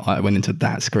later, and then I went into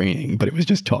that screening, but it was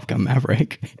just Top Gun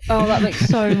Maverick. Oh, that makes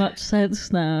so much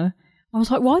sense now. I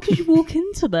was like, why did you walk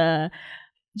into there?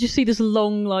 Did you see this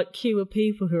long like queue of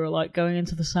people who are like going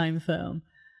into the same film?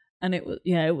 And it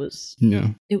was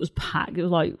packed. It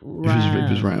was like rammed.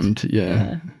 It was rammed,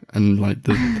 yeah. And like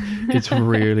it's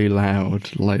really loud.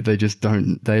 Like they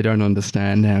don't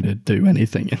understand how to do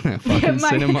anything in that fucking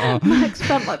cinema. Max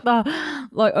spent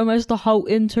like almost the whole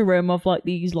interim of like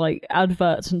these like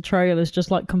adverts and trailers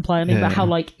just like complaining about how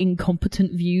like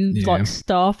incompetent like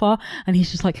staff are, and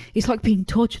he's just like, it's like being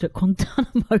tortured at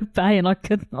Guantanamo Bay, and I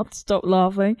could not stop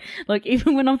laughing. Like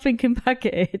even when I'm thinking back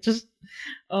at it just.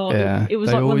 Oh, yeah. It was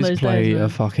they like one of those days. They always play a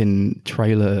fucking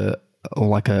trailer or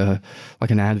like an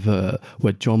advert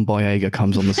where John Boyega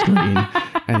comes on the screen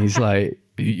and he's like,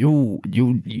 you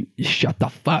shut the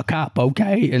fuck up,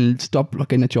 okay, and stop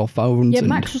looking at your phones. Yeah,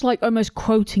 Max was like almost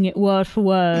quoting it word for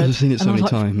word. I've seen it so many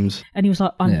times. And he was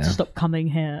like, I need to stop coming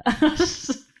here.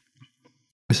 It's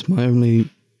my only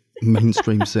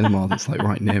mainstream cinema that's like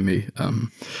right near me.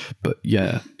 But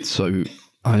yeah, so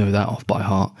I know that off by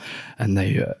heart, and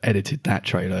they edited that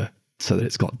trailer so that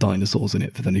it's got dinosaurs in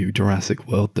it for the new Jurassic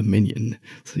World Dominion.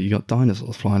 So you got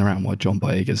dinosaurs flying around while John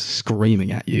Boyega's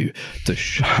screaming at you to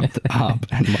shut up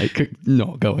and like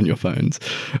not go on your phones.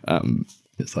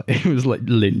 It was like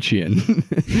Lynchian.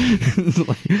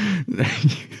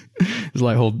 It's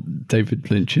like whole David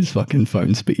Lynch's fucking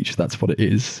phone speech. That's what it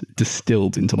is,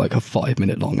 distilled into like a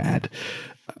 5-minute long ad.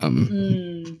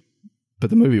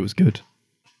 But the movie was good.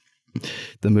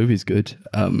 The movie's good.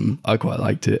 I quite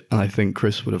liked it, and I think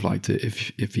Chris would have liked it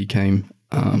if he came,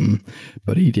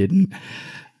 but he didn't.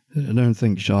 I don't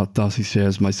think Darcy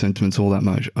shares my sentiments all that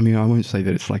much. I mean, I won't say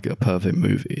that it's like a perfect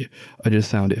movie. I just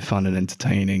found it fun and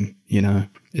entertaining, you know?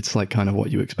 It's like kind of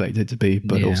what you expect it to be,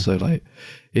 but also like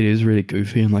it is really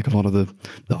goofy, and like a lot of the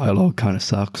dialogue kind of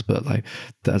sucks, but like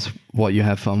that's what you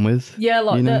have fun with. Yeah,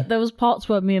 like you know? there was parts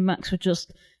where me and Max were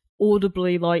just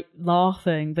audibly like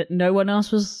laughing, but no one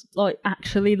else was like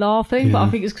actually laughing. But I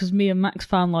think it's because me and Max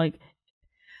found like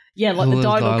the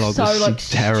dialogue so like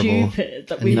terrible, stupid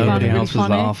that we found it really else was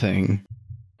funny. Laughing.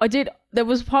 There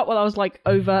was a part where I was like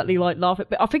overtly like laughing,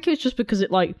 but I think it was just because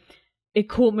it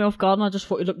caught me off guard, and I just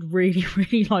thought it looked really,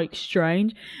 really like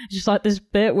strange. It's just like this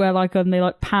bit where like they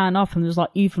like pan up and there's like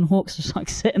Ethan Hawke's just like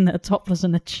sitting there topless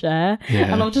in a chair,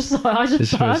 and I'm just like, I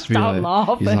just burst out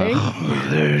laughing.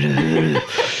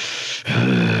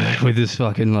 with this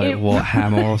fucking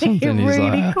hammer or something. It He's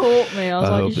really like, caught me. I was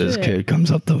I like, hope this shit. kid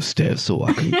comes up those stairs so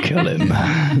I can kill him.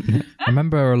 I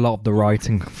remember a lot of the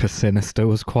writing for Sinister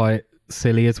was quite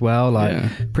silly as well.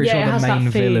 Pretty Yeah, it sure has the that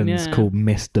main theme, villain's called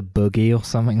Mr. Boogie or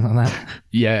something like that.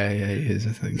 Yeah, it is,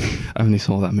 I think. I only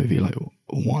saw that movie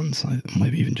once,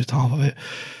 maybe even just half of it.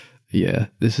 Yeah,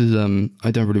 this is,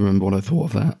 I don't really remember what I thought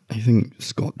of that. I think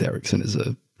Scott Derrickson is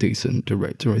a decent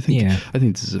director. I think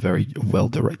this is a very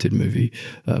well-directed movie.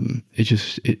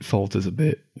 It falters a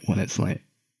bit when it's like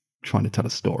trying to tell a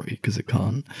story, because it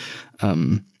can't.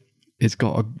 It's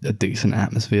got a decent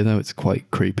atmosphere though. It's quite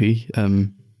creepy.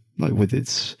 With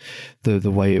its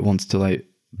the way it wants to like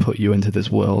put you into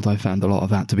this world. I found a lot of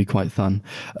that to be quite fun.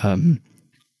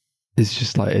 It's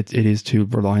just like it is too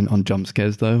reliant on jump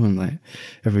scares though, and like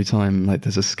every time like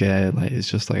there's a scare, like it's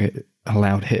just like a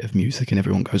loud hit of music and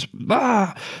everyone goes,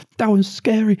 that was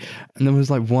scary. And there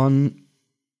was like one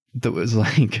that was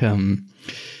like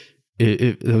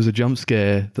there was a jump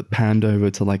scare that panned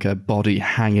over to like a body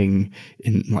hanging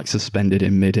in like suspended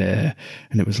in midair,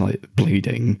 and it was like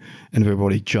bleeding, and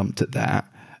everybody jumped at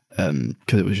that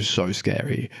because it was just so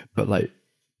scary. But like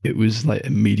it was like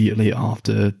immediately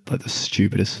after like the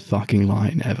stupidest fucking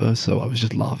line ever, so I was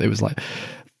just laughing. It was like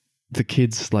the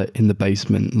kid's like in the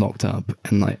basement locked up,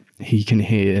 and like he can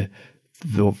hear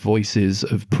the voices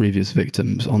of previous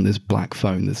victims on this black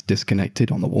phone that's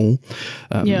disconnected on the wall.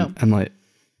 And like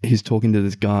he's talking to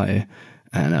this guy,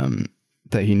 and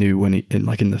that he knew when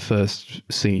in the first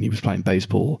scene he was playing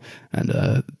baseball, and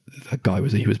that guy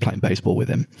he was playing baseball with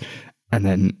him, and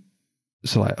then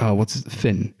so like, oh, what's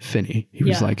Finney? He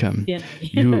was like,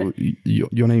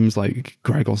 your name's like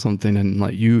Greg or something, and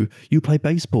like you play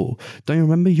baseball. Don't you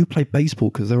remember you played baseball?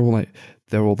 Because they're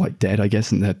all like dead, I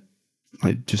guess, and they're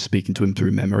like just speaking to him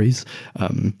through memories.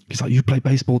 He's like, you play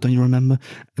baseball, don't you remember?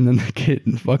 And then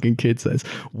the fucking kid says,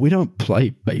 we don't play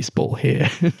baseball here.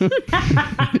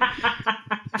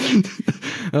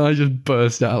 And I just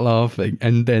burst out laughing,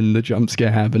 and then the jump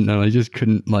scare happened, and I just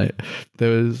couldn't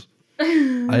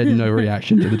I had no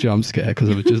reaction to the jump scare because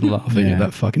I was just laughing at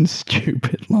that fucking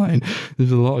stupid line.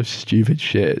 There's a lot of stupid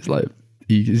shit. It's like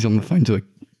he's on the phone to a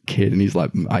kid and he's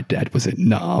like, my dad was in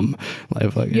Nam.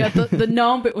 The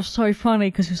Nam bit was so funny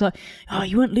because he was like, oh,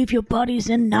 you won't leave your bodies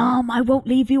in Nam. I won't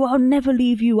leave you. I'll never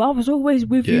leave you. I was always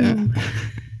with you.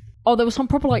 Oh, there was some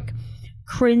proper like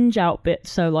cringe out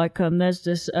bits. So like there's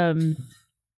this I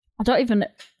don't even.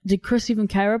 Did Chris even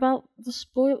care about the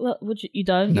spoiler? You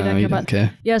don't? No, you don't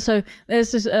care. Yeah, so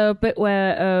there's this bit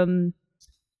where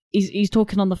he's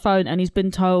talking on the phone and he's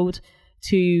been told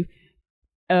to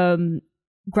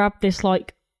grab this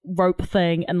like rope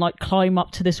thing and like climb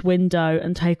up to this window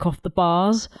and take off the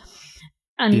bars.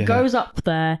 And he goes up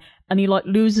there and he like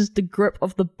loses the grip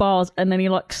of the bars, and then he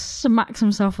like smacks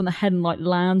himself on the head and like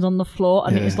lands on the floor,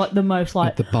 and it's like the most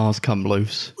like the bars come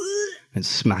loose and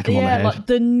smack him on the head. Like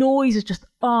the noise is just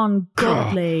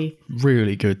ungodly.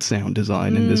 Really good sound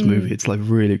design in this movie. It's like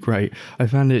really great. I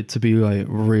found it to be like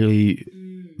really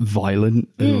violent,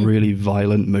 a really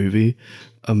violent movie,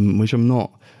 which I'm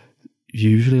not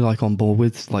usually like on board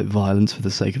with, like violence for the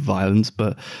sake of violence,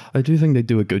 but I do think they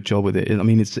do a good job with it. I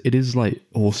mean, it is like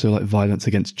also like violence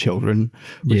against children,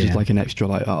 which is like an extra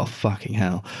like, oh fucking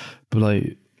hell. But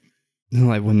like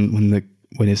when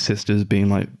his sister's being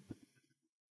like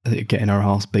getting her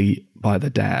ass beat by the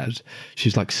dad,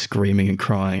 she's like screaming and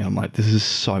crying. I'm like, this is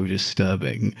so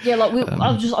disturbing. Yeah, like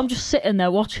I'm just sitting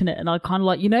there watching it, and I kind of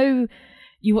like, you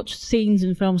watch scenes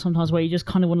in films sometimes where you just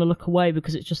kind of want to look away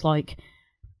because it's just like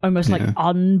almost like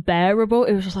unbearable.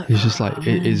 It was just like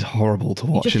it is horrible to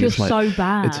watch. It just feels so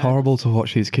bad. It's horrible to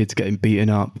watch these kids getting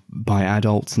beaten up by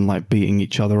adults and like beating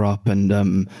each other up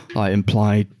and like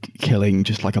implied killing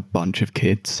just like a bunch of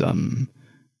kids.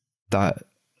 That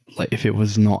like if it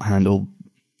was not handled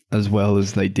as well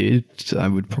as they did, I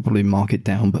would probably mark it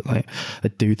down. But like I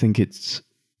do think it's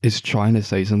trying to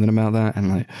say something about that, and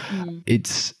like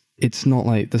it's not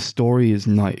like the story is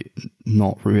not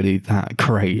really that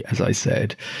great, as I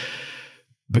said,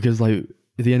 because like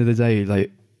at the end of the day,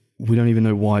 like we don't even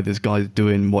know why this guy's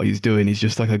doing what he's doing. He's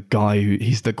just like a guy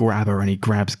he's the grabber and he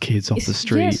grabs kids off the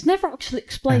street. Yeah, it's never actually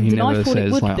explained. And he never I thought says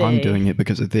it would like, be. I'm doing it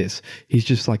because of this. He's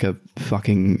just like a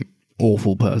fucking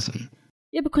awful person.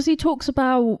 Yeah, because he talks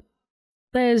about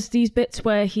there's these bits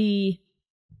where he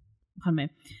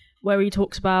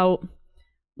talks about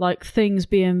like things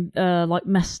being like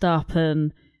messed up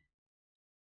and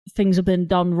things have been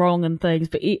done wrong and things,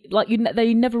 but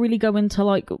they never really go into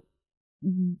like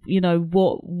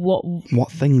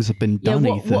what things have been done.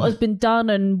 What has been done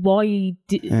and why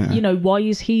why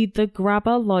is he the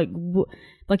grabber? Like,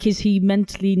 Like, is he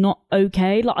mentally not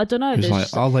okay? Like, I don't know. He's like,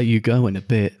 just I'll let you go in a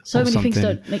bit. so or many things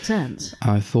something. don't make sense.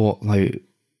 I thought like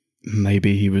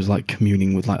maybe he was like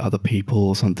communing with like other people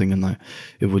or something, and like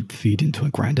it would feed into a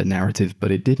grander narrative,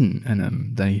 but it didn't.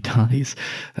 And then he dies.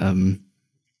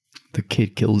 The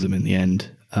kid kills him in the end,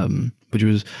 which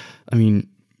was, I mean,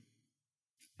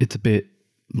 it's a bit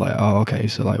like, oh, okay,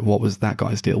 so like what was that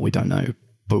guy's deal? We don't know.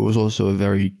 But it was also a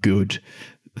very good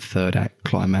third act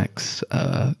climax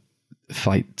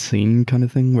fight scene kind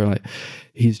of thing, where like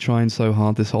he's trying so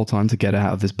hard this whole time to get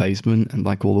out of this basement, and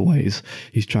like all the ways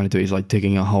he's trying to do, he's like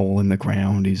digging a hole in the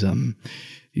ground.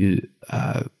 He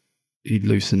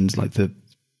loosens like the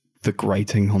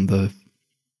grating on the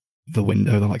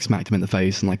window that like smacked him in the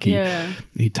face, and like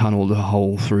he tunneled a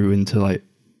hole through into like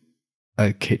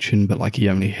a kitchen, but like he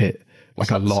only hit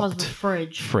like a locked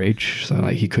fridge, so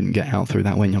like he couldn't get out through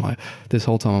that way. And you're like, this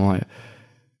whole time I'm like,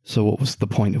 so what was the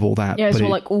point of all that? Yeah, it's but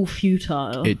all like all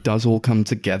futile. It does all come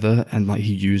together, and like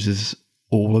he uses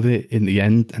all of it in the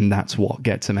end, and that's what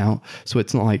gets him out. So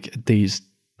it's not like these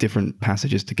different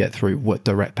passages to get through were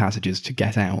direct passages to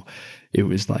get out. It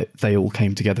was like they all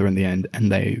came together in the end,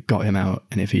 and they got him out.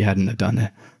 And if he hadn't have done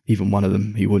it, even one of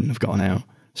them, he wouldn't have gotten out.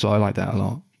 So I like that a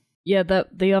lot. Yeah,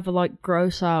 the other like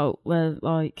gross out where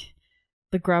like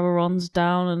the grabber runs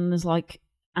down and there's like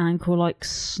ankle like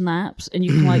snaps, and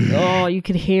you can like you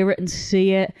can hear it and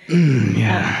see it.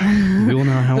 Yeah, we all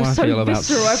know how I feel about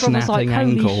snapping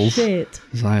ankles. Shit.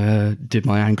 As I did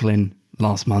my ankle in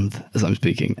last month as I'm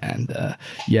speaking, and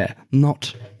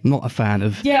not a fan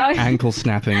of ankle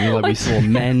snapping. Like we saw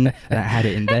men that had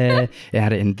it in there, it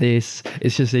had it in this.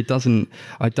 It's just I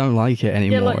don't like it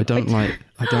anymore. Like,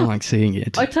 I don't like seeing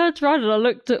it. I turned around and I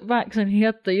looked at Max, and he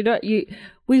had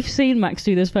we've seen Max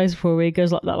do this face before, where he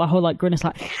goes like that, like whole like grin, it's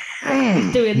like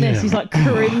he's doing this. Yeah. He's like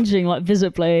cringing like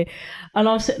visibly, and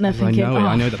I'm sitting there thinking,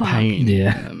 I know the pain.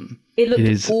 Yeah. It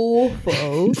looked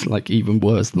awful. It's like even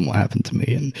worse than what happened to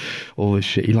me and all this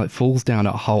shit. He like falls down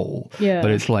a hole,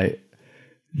 but it's like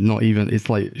not even, it's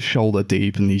like shoulder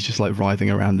deep, and he's just like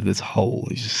writhing around in this hole.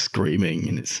 He's just screaming,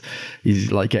 and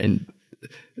he's like getting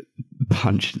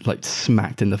punched, like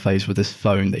smacked in the face with this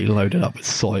phone that he loaded up with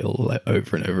soil like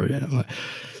over and over again. I'm like,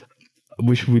 I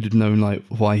wish we'd have known like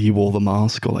why he wore the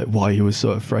mask, or like why he was so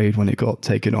afraid when it got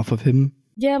taken off of him.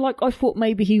 Yeah, like I thought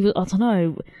maybe he was, I don't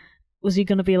know, was he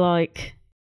going to be like...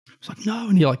 It's like, no,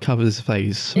 and he like covers his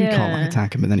face so he can't like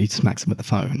attack him, and then he smacks him with the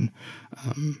phone.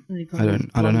 I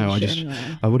don't know.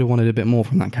 I would have wanted a bit more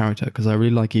from that character, because I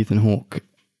really like Ethan Hawke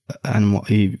and what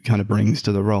he kind of brings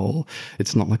to the role.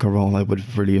 It's not like a role I would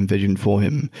have really envisioned for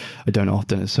him. I don't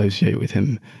often associate with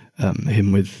him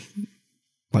with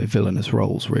like villainous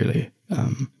roles, really.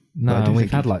 No,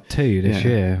 we've had like two this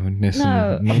year.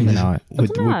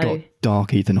 We've got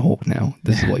dark Ethan Hawke now.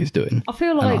 This is what he's doing. I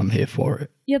feel like I'm here for it.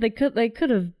 Yeah, they could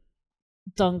have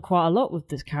done quite a lot with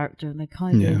this character, and they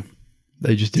kind of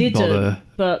they just didn't bother.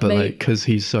 But maybe, like, because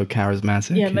he's so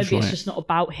charismatic. Yeah, maybe it's just not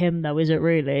about him though, is it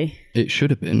really? It should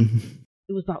have been.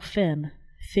 It was about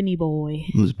Finny boy.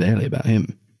 It was barely about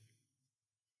him.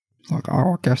 It's like,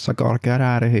 I guess I gotta get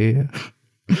out of here.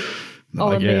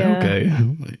 Okay.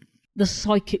 The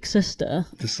psychic sister.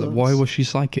 Why was she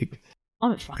psychic? I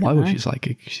don't fucking know. Why was she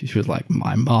psychic? She was like,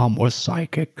 my mom was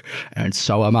psychic, and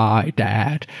so am I,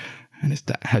 Dad. And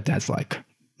her dad's like,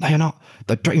 no, you're not.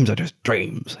 The dreams are just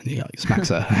dreams. And he like smacks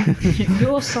her.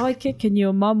 You're psychic, and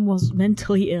your mum was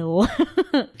mentally ill.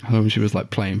 She was like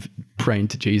praying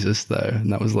to Jesus though,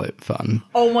 and that was like fun.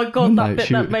 Oh my god, that bit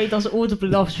that made us audibly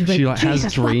laugh. She like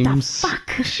has dreams. What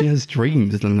the fuck? She has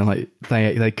dreams, and like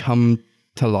they come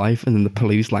to life, and then the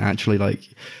police like actually like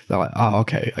they're like, oh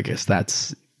okay, I guess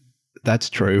that's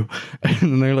true. And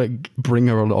then they like bring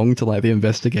her along to like the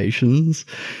investigations.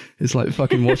 It's like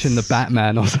fucking watching the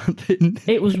Batman or something.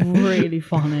 It was really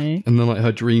funny. And then like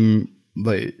her dream,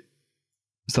 like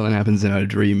something happens in her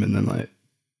dream, and then like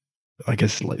I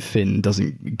guess like Finn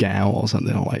doesn't get out or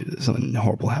something, or like something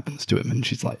horrible happens to him, and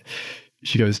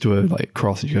she goes to a like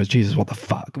cross, and she goes, Jesus, what the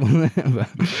fuck?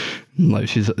 Like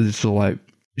she's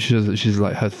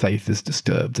like her faith is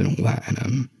disturbed and all that,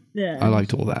 and I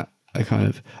liked all that. I kind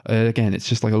of again, it's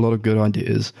just like a lot of good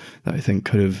ideas that I think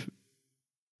could have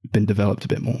been developed a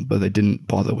bit more, but they didn't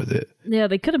bother with it. Yeah,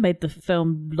 they could have made the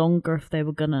film longer if they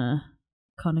were gonna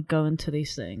kind of go into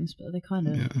these things, but they kind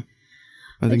of. Yeah.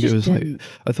 I think it was like,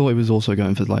 I thought it was also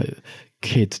going for like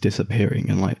kids disappearing,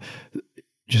 and like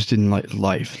just in like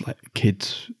life, like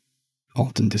kids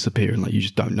often disappear, and like you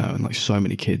just don't know, and like so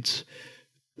many kids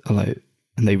are like,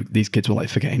 and these kids were like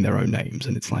forgetting their own names,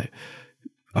 and it's like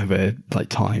over like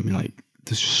time, like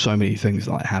there's so many things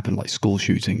that like, happen, like school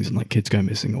shootings and like kids go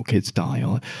missing or kids die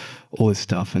or all this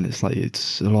stuff, and it's like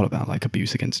it's a lot about like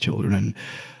abuse against children, and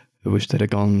I wish they'd have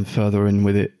gone further in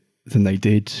with it than they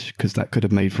did, because that could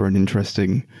have made for an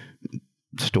interesting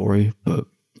story, but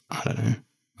I don't know.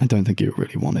 I don't think it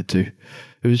really wanted to.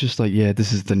 It was just like, yeah,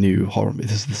 this is the new horror,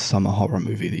 this is the summer horror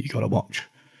movie that you got to watch.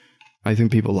 I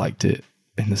think people liked it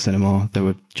in the cinema. They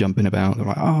were jumping about. They're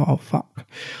like, oh, fuck.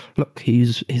 Look,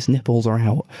 his nipples are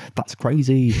out. That's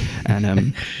crazy.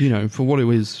 And, you know, for what it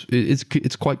is,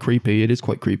 it's quite creepy. It is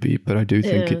quite creepy, but I do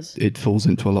think it falls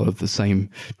into a lot of the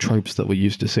same tropes that we're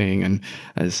used to seeing. And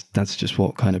that's just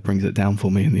what kind of brings it down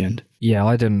for me in the end. Yeah,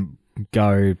 I didn't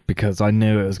go because I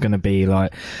knew it was going to be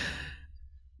like...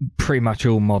 Pretty much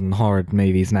all modern horror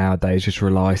movies nowadays just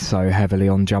rely so heavily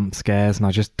on jump scares, and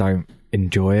I just don't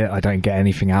enjoy it. I don't get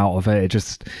anything out of it. It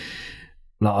just,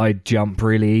 like, I jump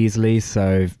really easily,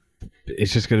 so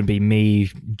it's just going to be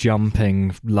me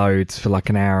jumping loads for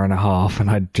like an hour and a half, and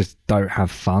I just don't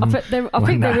have fun. I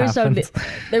think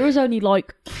there is only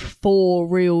like 4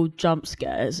 real jump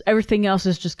scares. Everything else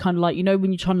is just kind of like, you know,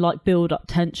 when you're trying to like build up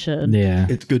tension. Yeah,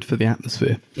 it's good for the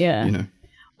atmosphere. Yeah, you know.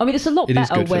 I mean, it's a lot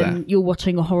better when you're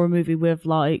watching a horror movie with,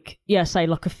 like, say,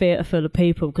 like a theatre full of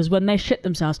people, because when they shit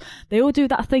themselves, they all do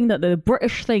that thing that the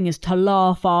British thing is to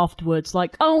laugh afterwards,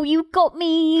 like, oh, you got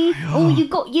me, oh, you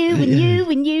got you, and you,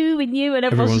 and you, and you, and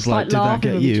everyone's just like laughing.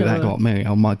 Did that get you? That got me.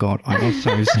 Oh my God, I was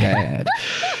so scared.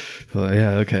 But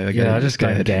yeah, okay, I get it. I just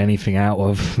don't get anything out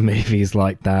of movies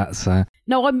like that, so...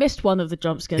 No, I missed one of the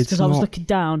jump scares because I was looking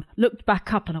down, looked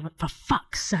back up, and I went, for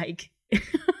fuck's sake.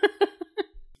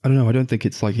 I don't know. I don't think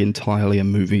it's like entirely a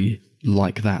movie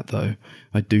like that, though.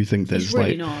 I do think there's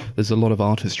really there's a lot of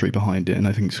artistry behind it, and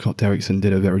I think Scott Derrickson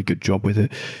did a very good job with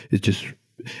it. It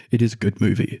is a good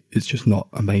movie. It's just not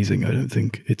amazing. I don't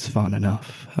think it's fun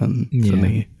enough for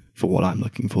me, for what I'm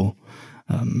looking for.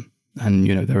 And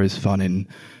you know, there is fun in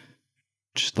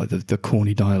just like the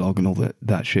corny dialogue and all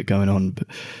that shit going on. But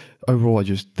overall, I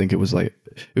just think it was an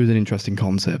interesting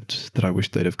concept that I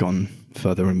wish they'd have gone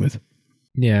further in with.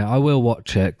 Yeah, I will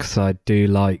watch it because I do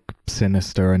like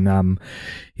Sinister, and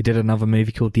he did another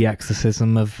movie called The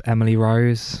Exorcism of Emily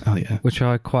Rose. Oh yeah, which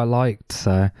I quite liked. So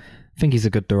I think he's a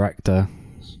good director.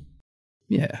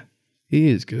 Yeah, he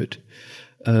is good.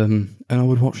 And I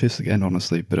would watch this again,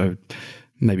 honestly, but I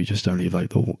maybe just only like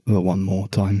the one more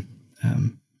time.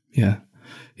 Yeah,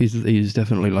 he's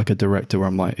definitely like a director where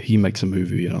I'm like, he makes a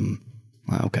movie and I'm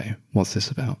like, okay, what's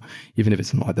this about? Even if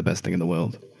it's not like the best thing in the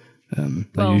world.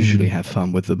 I usually have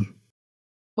fun with them.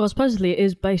 Well, supposedly it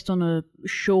is based on a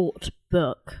short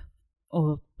book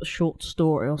or a short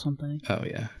story or something. Oh,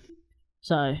 yeah.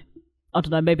 So, I don't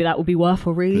know, maybe that would be worth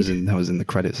a read. That was in the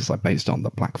credits. It's like based on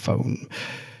the Black Phone.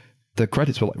 The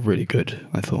credits were like really good,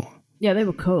 I thought. Yeah, they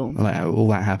were cool. Like all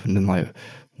that happened in like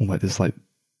all like this like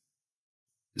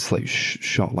it's like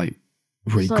shot like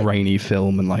really grainy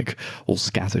film and like all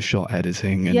scattershot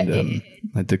editing and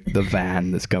like the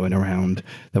van that's going around.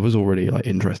 That was already like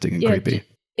interesting and creepy.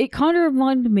 It kind of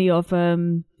reminded me of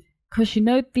because you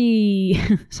know the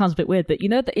sounds a bit weird, but you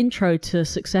know the intro to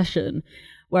Succession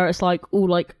where it's like all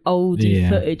like oldie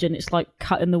footage and it's like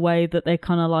cut in the way that they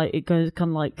kind of like it goes kind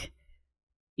of like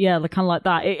they're kind of like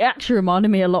that. It actually reminded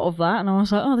me a lot of that, and I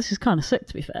was like, oh, this is kind of sick,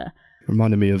 to be fair. It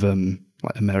reminded me of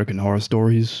like American Horror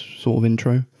Stories sort of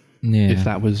intro. Yeah. If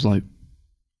that was like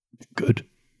good.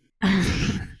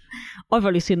 I've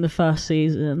only seen the first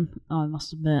season, I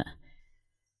must admit.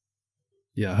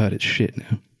 Yeah, I heard it's shit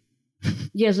now.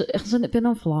 Yeah, hasn't it been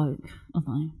on for like, I don't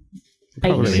know,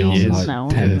 probably 8 seasons like now?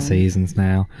 10 seasons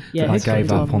now. Yeah, I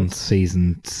gave up on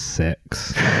season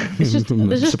 6. It's just, I'm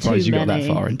there's just surprised too you got many,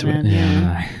 that far into it.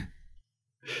 Yeah.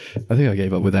 I think I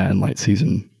gave up with that in like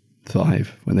season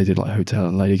 5 when they did like Hotel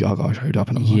and Lady Gaga showed up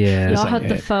and I was like, I had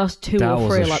the first 2 or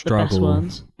 3 like the best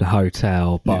ones. The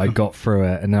Hotel, but I got through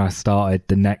it and then I started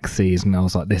the next season. I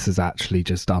was like, this is actually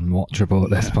just unwatchable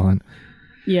at this point.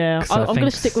 Yeah, I'm going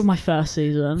to stick with my first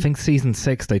season. I think season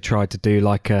 6 they tried to do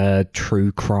like a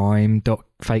true crime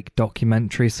fake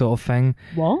documentary sort of thing.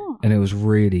 What? And it was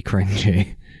really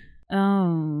cringy.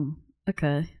 Oh,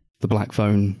 okay. The Black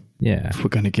Phone. Yeah. If we're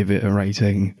going to give it a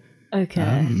rating.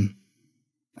 Okay.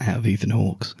 Out of Ethan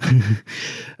Hawke's.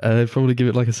 I'd probably give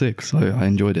it like a 6. I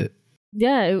enjoyed it.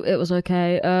 Yeah, it was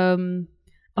okay.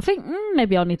 I think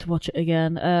maybe I'll need to watch it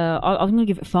again. I'm going to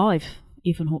give it 5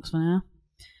 Ethan Hawke's for now.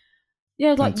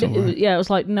 Yeah, like it was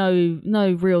like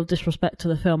no real disrespect to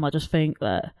the film. I just think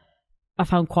that I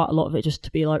found quite a lot of it just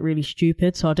to be like really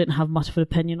stupid, so I didn't have much of an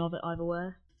opinion of it either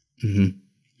way. Mm-hmm.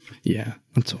 Yeah,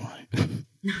 that's all right.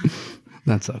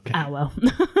 That's okay. Ah, well.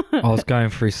 I was going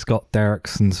through Scott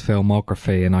Derrickson's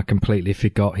filmography and I completely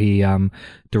forgot he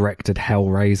directed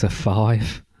Hellraiser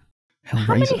 5. How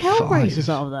many Hellraisers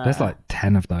are there? There's like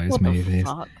 10 of those What movies. the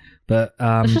fuck? But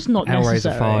It's just not Hellraiser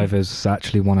necessary. 5 is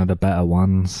actually one of the better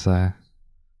ones. So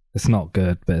it's not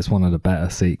good, but it's one of the better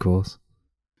sequels.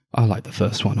 I like the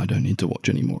first one. I don't need to watch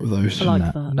any more of those. I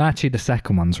like No, that. actually, the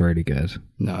second one's really good.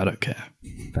 No, I don't care.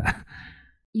 But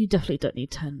You definitely don't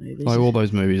need 10 movies. Like all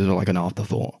those movies are like an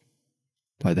afterthought.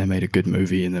 Like they made a good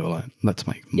movie and they were like, let's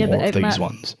make Yeah, more but of these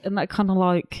ones. And that kind of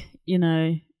like,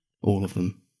 All of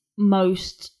them.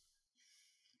 most...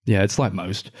 Yeah, it's like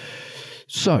most.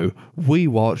 So we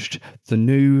watched the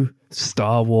new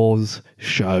Star Wars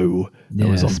show that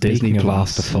was on Disney speaking of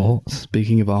Plus. afterthoughts.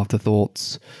 Speaking of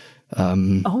afterthoughts, Oh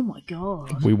my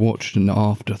god. we watched an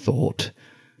afterthought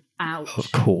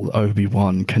Ouch. called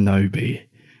Obi-Wan Kenobi.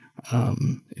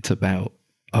 It's about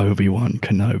Obi-Wan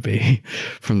Kenobi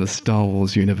from the Star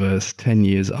Wars universe 10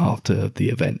 years after the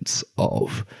events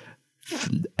of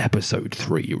Episode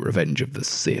 3, Revenge of the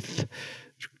Sith.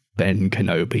 Ben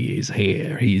Kenobi is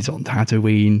here. He's on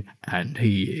Tatooine, and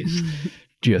he is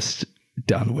just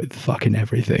done with fucking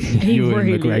everything. He Ewan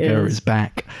really McGregor is. is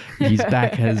back. He's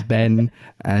back as Ben,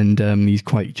 and he's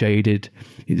quite jaded.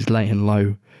 He's laying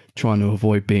low, trying to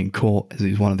avoid being caught, as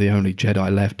he's one of the only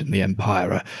Jedi left, and the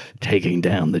Empire are taking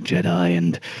down the Jedi.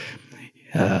 And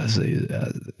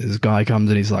this guy comes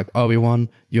and he's like, Obi-Wan,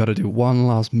 you got to do one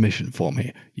last mission for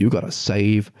me. You got to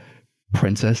save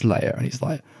Princess Leia. And he's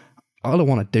like, I don't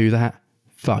want to do that.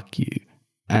 Fuck you.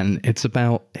 And it's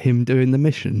about him doing the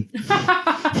mission.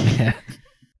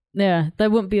 Yeah, there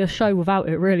wouldn't be a show without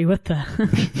it, really, would there?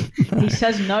 He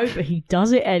says no, but he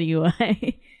does it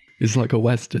anyway. It's like a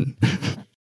Western.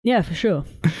 Yeah, for sure.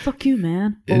 Fuck you,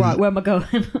 man. All Is- right, where am I going?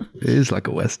 It is like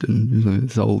a Western. He's like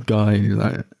this old guy. He's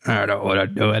like, I don't want to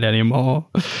do it anymore.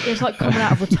 It's like coming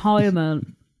out of retirement.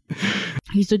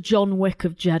 He's the John Wick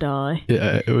of Jedi.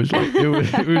 Yeah, it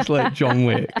was like John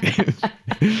Wick.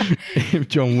 If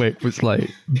John Wick was like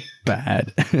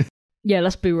bad. Yeah,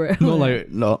 let's be real.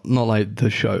 not like the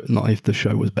show, not if the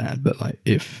show was bad, but like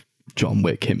if John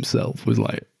Wick himself was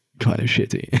like kind of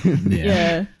shitty.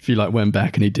 Yeah. If he like went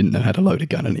back and he didn't know how to load a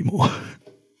gun anymore.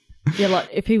 Yeah, like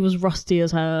if he was rusty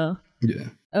as hell. Yeah.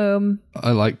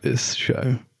 I like this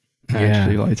show. I Yeah.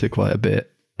 actually liked it quite a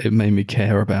bit. It made me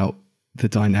care about the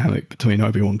dynamic between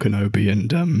Obi-Wan Kenobi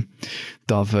and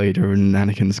Darth Vader and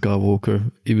Anakin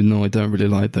Skywalker, even though I don't really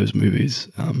like those movies.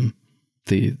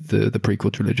 The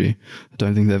prequel trilogy. I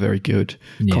don't think they're very good.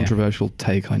 Yeah. Controversial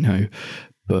take, I know.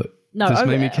 But No, this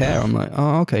made me care. I'm like,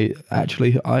 oh, okay,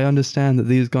 actually, I understand that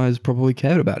these guys probably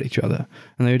cared about each other.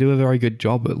 And they do a very good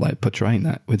job at like portraying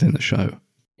that within the show.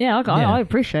 Yeah, I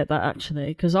appreciate that actually,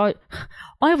 because I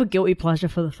have a guilty pleasure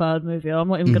for the third movie. I'm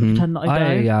not even going to pretend that I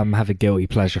don't. I have a guilty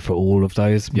pleasure for all of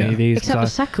those Yeah. movies. Except the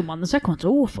 'cause second one. The second one's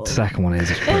awful. the second one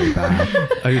is pretty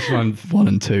bad. I just find 1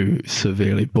 and 2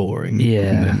 severely boring. Yeah.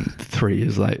 And then 3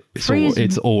 is like,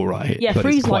 it's all right, Yeah, but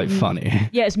 3's it's quite like- funny.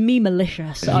 Yeah, it's me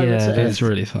malicious. I would Yeah, say. It's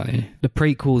really funny. The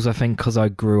prequels, I think, because I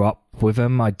grew up with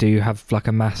them, I do have like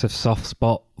a massive soft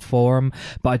spot for them.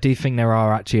 But I do think there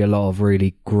are actually a lot of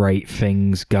really great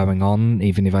things going on,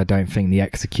 even if I don't think the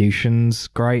execution's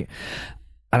great.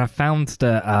 And I found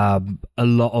that a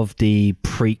lot of the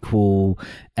prequel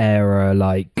era,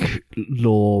 like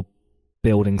lore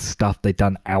building stuff they've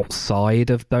done outside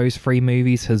of those 3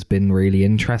 movies has been really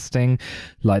interesting.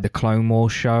 Like the Clone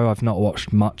Wars show, I've not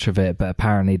watched much of it, but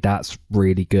apparently that's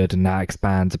really good and that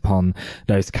expands upon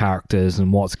those characters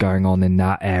and what's going on in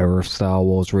that era of Star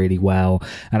Wars really well.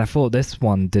 And I thought this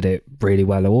one did it really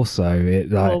well also.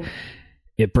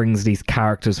 It brings these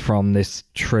characters from this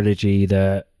trilogy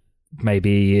that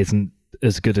maybe isn't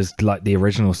as good as like the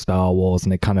original Star Wars,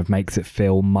 and it kind of makes it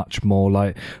feel much more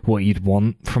like what you'd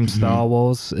want from Star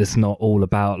Wars. It's not all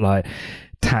about like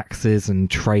taxes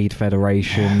and trade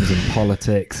federations and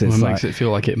politics. It's It like, makes it feel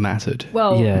like it mattered.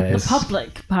 Well, Yeah, the it's-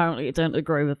 public apparently don't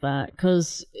agree with that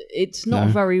because it's not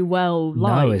No. very well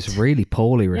liked. no, it's really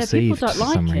poorly Yeah, received people don't for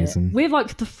like some it. reason. We're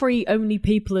like the 3 only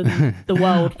people in the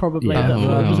world probably Yeah. that Oh,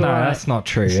 thought it was no, alright. that's not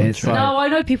true. That's not It's true. like, No, I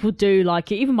know people do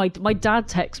like it. Even my dad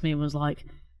texted me and was like,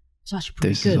 "It's actually pretty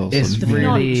This is good." awesome. it's The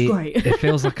finale was really, great. it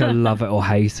feels like a love it or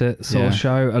hate it sort of Yeah.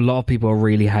 show. A lot of people are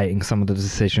really hating some of the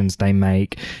decisions they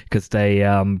make because they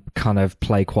kind of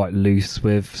play quite loose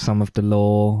with some of the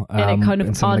lore And it kind of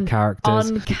and some of the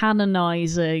characters.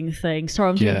 uncanonizing things. Sorry,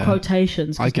 I'm doing Yeah.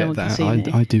 quotations I because no get one can that.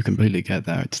 see me. I do completely get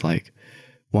that. It's like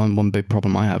one big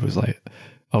problem I have was like,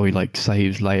 oh, he like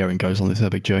saves Leia and goes on this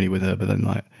epic journey with her, but then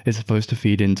like it's supposed to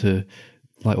feed into,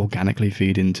 like organically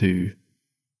feed into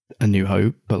A New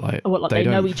Hope, but like, What, like they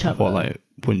know each other? What, like,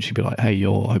 wouldn't she be like, "Hey,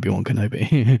 you're Obi-Wan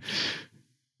Kenobi"?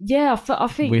 Yeah, I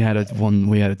think we had a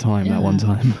time that one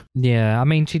time. Yeah, I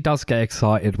mean, she does get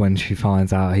excited when she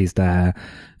finds out he's there.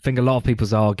 I think a lot of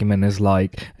people's argument is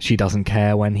like she doesn't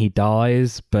care when he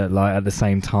dies, but like at the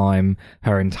same time,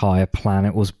 her entire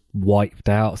planet was wiped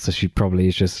out, so she probably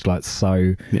is just like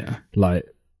so like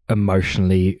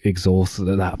emotionally exhausted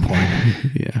at that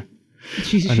point. Yeah.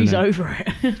 She's over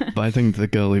it. But I think the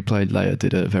girl who played Leia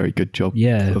did a very good job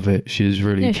of it. She's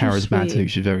really charismatic.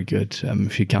 She's very good.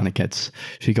 She kind of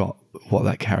she got what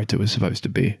that character was supposed to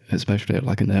be, especially at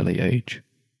like an early age.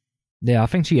 Yeah, I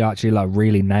think she actually like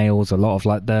really nails a lot of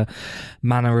like the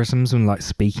mannerisms and like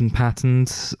speaking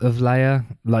patterns of Leia.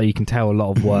 Like you can tell a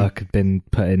lot of work had been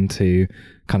put into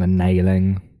kind of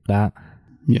nailing that.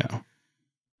 Yeah.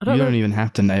 You don't even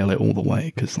have to nail it all the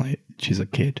way because like she's a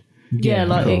kid. Yeah,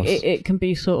 like it can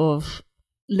be sort of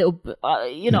little bit,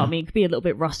 you know what I mean? It can be a little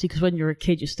bit rusty because when you're a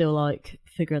kid, you're still like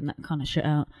figuring that kind of shit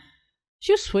out.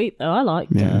 She was sweet though. I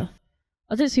liked her.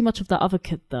 I didn't see much of that other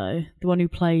kid though. The one who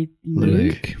played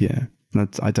Luke. Yeah.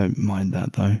 I don't mind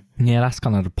that though. Yeah, that's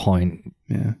kind of the point.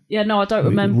 Yeah. Yeah, no, I don't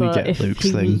remember we get if Luke's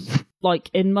he thing. was like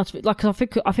in much of it. Like I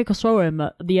think I saw him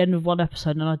at the end of one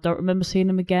episode and I don't remember seeing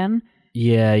him again.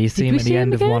 Yeah, you see him at the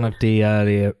end of one of the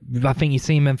earlier... I think you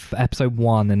see him in episode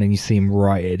 1 and then you see him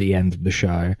right at the end of the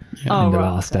show. Yeah. In the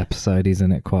last episode, he's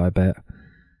in it quite a bit.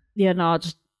 Yeah, no,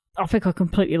 I think I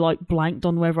completely like blanked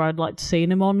on whether I'd like to see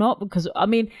him or not because, I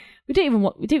mean, we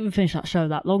didn't even finish that show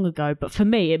that long ago, but for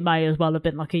me, it may as well have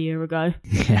been like a year ago.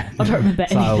 Yeah. I don't remember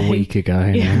anything. Like a week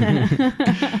ago. Yeah.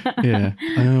 Yeah.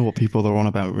 I don't know what people are on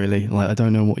about, really. Like, I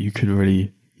don't know what you could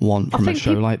really... want from a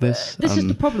show like this. This is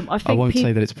the problem. I won't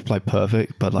say that it's like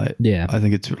perfect, but like I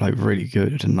think it's like really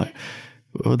good and like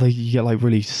you get like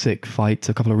really sick fights,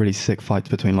 a couple of really sick fights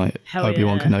between like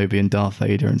Obi-Wan Kenobi and Darth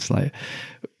Vader, and it's like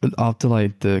after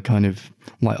like the kind of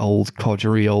like old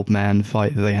codgery old man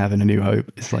fight that they have in A New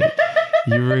Hope, it's like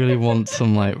you really want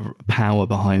some like power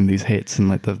behind these hits and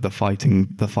like the fight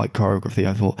choreography.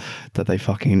 I thought that they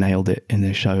fucking nailed it in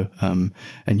this show, and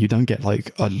you don't get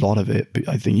like a lot of it, but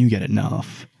I think you get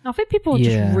enough. I think people are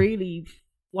just really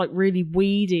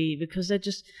weedy because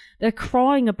they're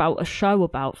crying about a show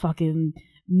about fucking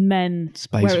men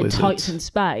wearing tights in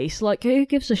space. Like, who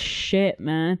gives a shit,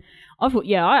 man? I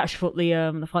actually thought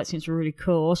the fight scenes were really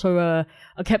cool. So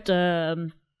I kept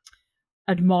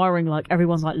admiring like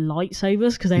everyone's like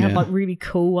lightsabers because they had like really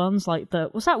cool ones. Like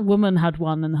that woman had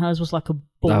one and hers was like a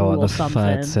ball or something.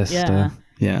 Third sister.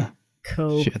 Yeah.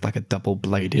 Cool. She had like a double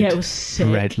bladed it was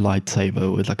sick. red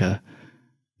lightsaber with like a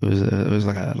it was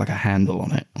like a handle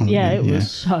on it. It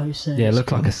was so sick. Yeah, it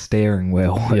looked like a steering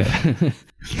wheel with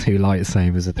two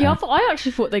lightsabers attached. Yeah, I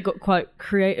actually thought they got quite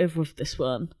creative with this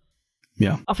one.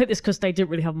 Yeah. I think it's because they didn't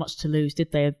really have much to lose,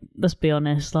 did they? Let's be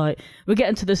honest. Like, we're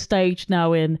getting to the stage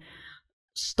now in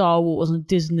Star Wars and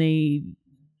Disney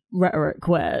rhetoric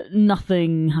where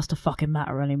nothing has to fucking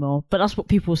matter anymore. But that's what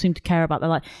people seem to care about. They're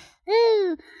like,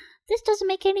 oh, this doesn't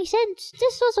make any sense.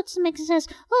 This also doesn't make sense.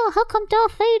 Oh, how come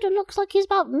Darth Vader looks like he's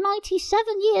about 97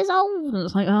 years old? And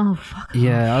it's like, oh, fuck.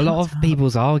 Yeah, a lot of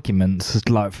people's arguments,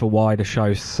 like, for why the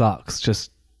show sucks,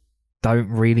 just don't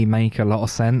really make a lot of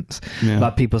sense. Yeah.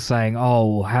 Like people saying,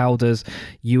 oh, how does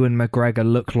Ewan McGregor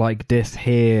look like this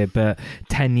here, but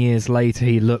 10 years later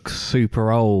he looks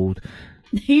super old?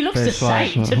 He looks the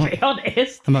same, to be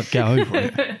honest. I might get over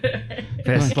it.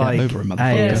 It's like,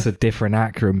 A, it's a different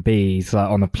actor, and B, he's like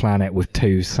on a planet with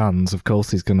two suns. Of course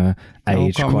he's going to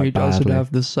age quite badly. He doesn't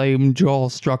have the same jaw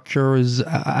structure as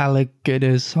Alec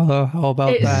Guinness. How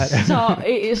about that?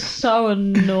 It is so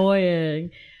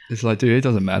annoying. It's like, dude, it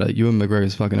doesn't matter. Ewan McGregor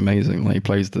is fucking amazing. Like, he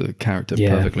plays the character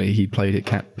perfectly. He played it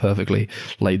perfectly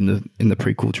late in the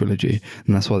prequel trilogy,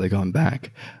 and that's why they're going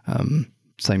back.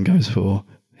 Same goes for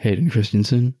Hayden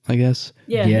Christensen, I guess.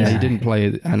 Yeah. He didn't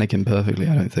play Anakin perfectly,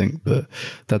 I don't think, but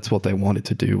that's what they wanted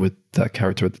to do with that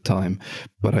character at the time.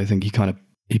 But I think he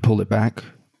pulled it back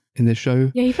in this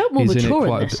show. Yeah, he felt more mature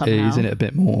in this somehow. He's in it a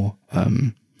bit more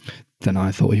than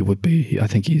I thought he would be. I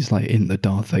think he's like in the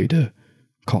Darth Vader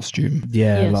costume.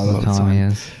 A lot of the time he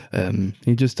is.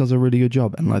 He just does a really good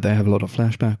job, and like they have a lot of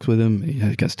flashbacks with him.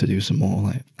 He gets to do some more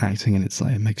like acting, and it's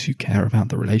like it makes you care about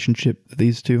the relationship that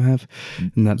these two have,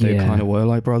 and that they kind of were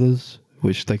like brothers,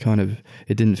 which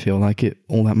it didn't feel like it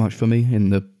all that much for me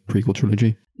in the prequel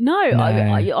trilogy. No.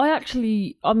 I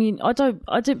actually, I mean, I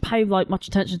didn't pay like much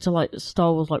attention to like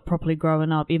Star Wars like properly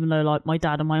growing up, even though like my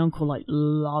dad and my uncle like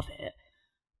love it.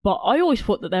 But I always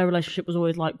thought that their relationship was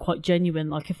always like quite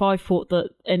genuine. Like if I thought that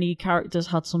any characters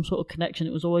had some sort of connection,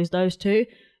 it was always those two.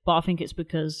 but I think it's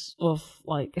because of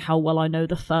like how well I know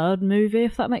the third movie,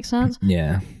 if that makes sense.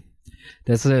 Yeah.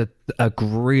 There's a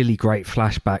really great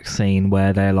flashback scene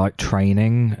where they're like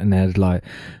training and they're like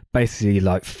basically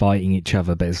like fighting each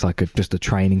other, but it's like just a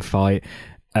training fight.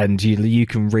 And you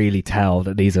can really tell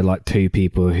that these are like two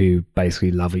people who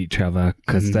basically love each other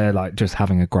because they're like just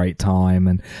having a great time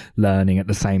and learning at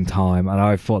the same time. And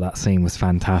I thought that scene was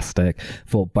fantastic.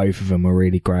 Thought both of them were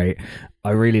really great.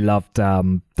 I really loved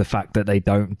the fact that they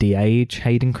don't de-age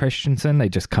Hayden Christensen. They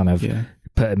just kind of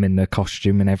put him in the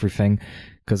costume and everything.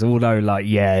 Because although like,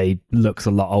 yeah, he looks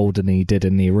a lot older than he did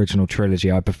in the original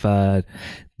trilogy, I preferred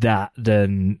that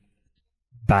than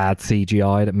bad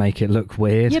CGI that make it look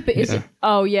weird. Yeah, but is it?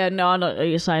 Oh, yeah, no, I know what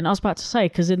you're saying. I was about to say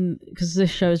because this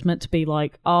show is meant to be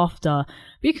like after,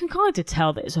 but you can kind of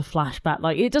tell that it's a flashback.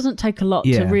 Like it doesn't take a lot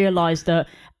to realize that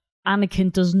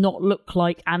Anakin does not look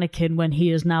like Anakin when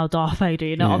he is now Darth Vader.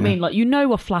 You know what I mean? Like a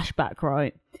flashback,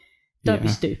 right? Don't be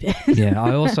stupid. Yeah,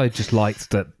 I also just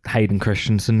liked that Hayden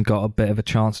Christensen got a bit of a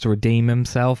chance to redeem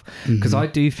himself because I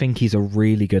do think he's a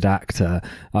really good actor.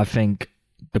 I think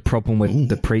the problem with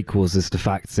the prequels is the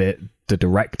fact that the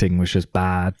directing was just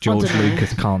bad. George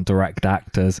Lucas can't direct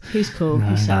actors. He's cool.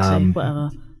 He's sexy. Whatever.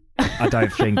 I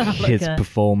don't think his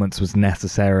performance was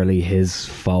necessarily his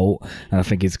fault, and I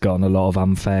think he's gotten a lot of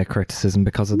unfair criticism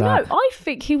because of that. No, I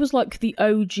think he was like the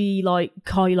OG, like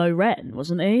Kylo Ren,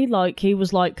 wasn't he? Like he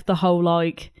was like the whole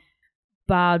like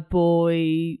bad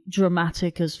boy,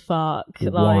 dramatic as fuck,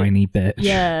 like, whiny bitch.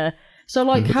 Yeah. So,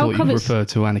 like, how come it's refer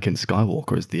to Anakin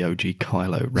Skywalker as the OG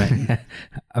Kylo Ren?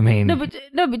 I mean, no,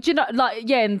 but you know, like,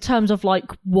 yeah, in terms of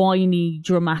like whiny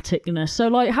dramaticness. So,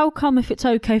 like, how come if it's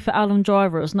okay for Adam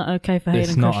Driver, it's not okay for Hayden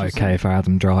Christensen? It's not okay for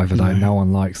Adam Driver, though. No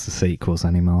one likes the sequels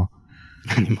anymore.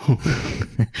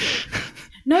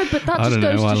 No, but that just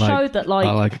goes to show that, like,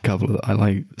 I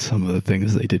like some of the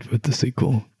things they did with the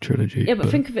sequel trilogy. Yeah, but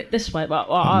think of it this way.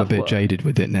 Well, I'm a bit jaded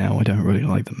with it now. I don't really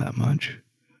like them that much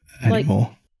anymore.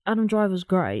 Like, Adam Driver's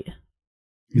great.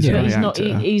 Yeah, but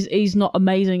he's not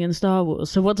amazing in Star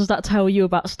Wars. So what does that tell you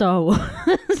about Star Wars?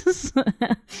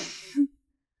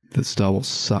 That Star Wars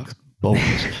sucks balls.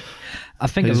 I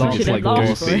think a lot of like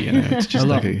goofy, you know, it's just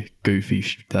like a goofy.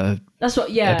 That's what,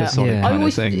 episodic kind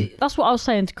of thing. That's what I was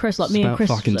saying to Chris. Like, me and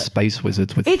Chris, fucking space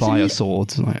wizards with fire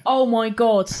swords. Like, oh my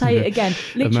god, say it again.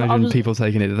 Imagine people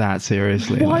taking it that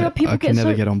seriously. Why are people? I can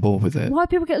never get on board with it. Why are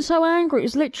people getting so angry?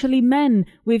 It's literally men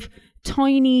with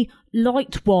tiny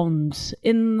light wands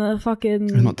in the fucking.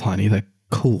 They're not tiny. They're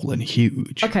cool and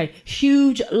huge. Okay,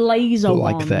 huge laser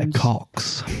wands. Like their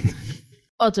cocks.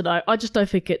 I don't know. I just don't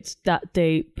think it's that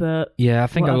deep. But yeah, I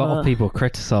think a lot of people are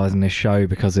criticising this show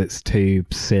because it's too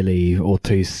silly or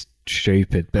too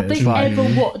stupid. But have they ever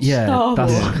watched Star Wars?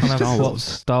 That's kind of what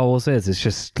Star Wars is. It's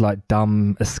just like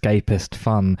dumb escapist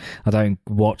fun. I don't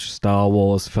watch Star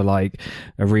Wars for like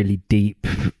a really deep,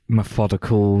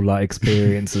 methodical like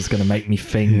experience that's going to make me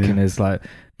think and is like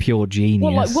pure genius.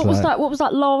 Well, like, what was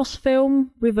that last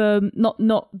film with not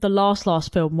the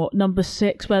last film, what, number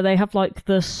 6, where they have like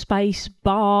the space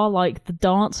bar, like the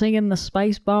dancing in the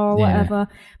space bar or whatever.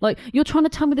 Like, you're trying to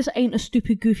tell me this ain't a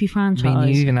stupid goofy franchise. I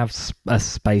mean, you can have a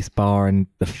space bar in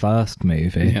the first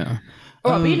movie. Yeah.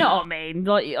 All right, but you know what I mean?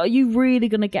 Like, are you really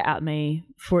going to get at me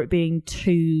for it being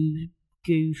too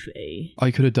goofy? I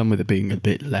could have done with it being a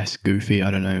bit less goofy, I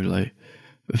don't know, like,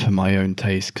 for my own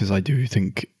taste, because I do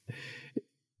think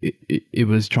it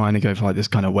was trying to go for like this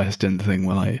kind of Western thing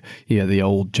where like, yeah, the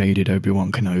old jaded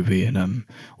Obi-Wan Kenobi and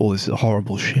all this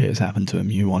horrible shit has happened to him.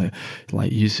 You want to,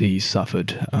 like, you see he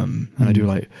suffered. And I do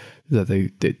like that they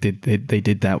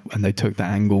did that and they took that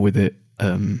angle with it.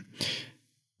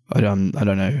 I don't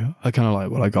know. I kind of like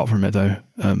what I got from it though.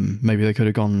 Maybe they could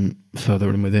have gone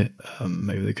further in with it.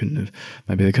 Maybe they couldn't have.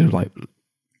 Maybe they could have like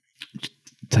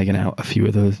taken out a few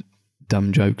of the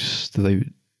dumb jokes that they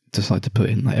decide to put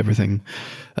in, like everything,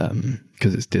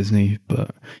 because it's Disney.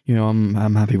 But you know,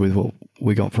 I'm happy with what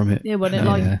we got from it. Yeah, when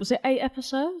it was it 8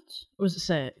 episodes or was it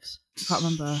 6? I can't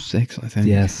remember. 6, I think.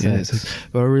 Yeah, 6.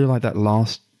 But I really like that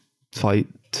last fight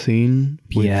scene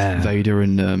with Vader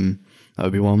and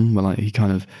Obi-Wan, where like he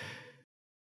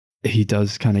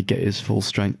does kind of get his full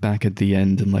strength back at the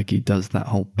end, and like he does that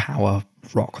whole power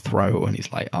rock throw, and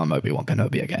he's like, I'm Obi-Wan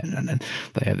Kenobi again, and then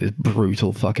they have this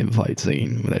brutal fucking fight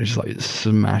scene where they're just like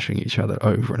smashing each other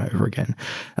over and over again,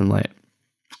 and like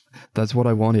that's what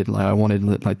I wanted. Like I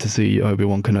wanted like to see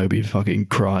Obi-Wan Kenobi fucking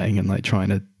crying and like trying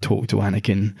to talk to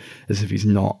Anakin as if he's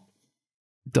not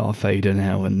Darth Vader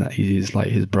now, and that he's like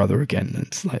his brother again.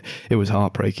 It's like, it was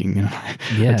heartbreaking. You know?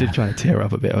 Yeah. I did try to tear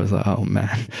up a bit. I was like, oh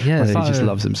man, Yeah, he just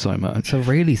loves him so much. It's a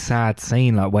really sad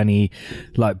scene, like when he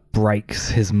like breaks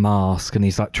his mask and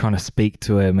he's like trying to speak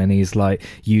to him, and he's like,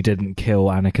 "You didn't kill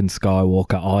Anakin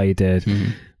Skywalker, I did."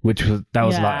 Which was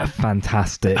like a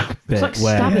fantastic bit. It's like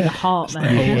where stabbing the heart,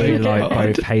 man. you hear like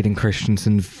both Hayden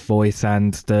Christensen's voice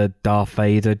and the Darth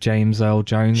Vader James Earl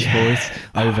Jones voice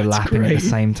overlapping at the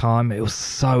same time. It was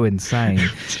so insane.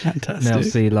 It's fantastic. And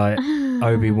obviously, like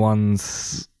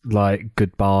Obi-Wan's like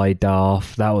goodbye,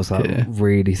 Darth. That was like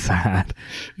really sad.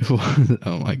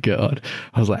 Oh my god!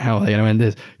 I was like, how are they going to end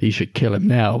this? He should kill him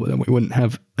now, but then we wouldn't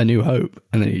have A New Hope.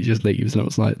 And then he just leaves, and I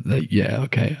was like, yeah,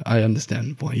 okay, I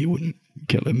understand why he wouldn't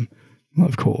kill him. Well,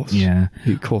 of course, yeah,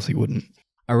 of course he wouldn't.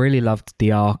 I really loved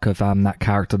the arc of that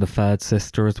character, the third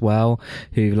sister, as well,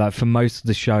 who, like, for most of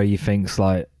the show you think's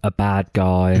like a bad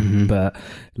guy, but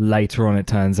later on it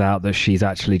turns out that she's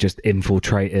actually just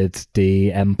infiltrated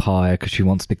the Empire because she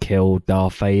wants to kill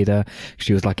Darth Vader.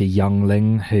 She was like a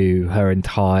youngling who her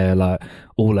entire, like,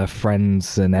 all her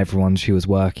friends and everyone she was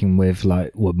working with,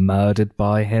 like, were murdered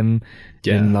by him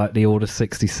in, like, the Order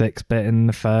 66 bit in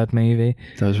the third movie.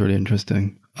 That was really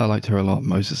interesting. I liked her a lot,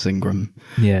 Moses Ingram.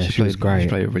 Yeah, she was great. She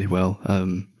played it really well.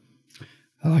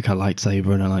 I like her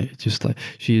lightsaber, and I like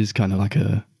she is kind of like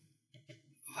that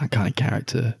kind of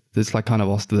character that's like kind of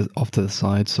off to the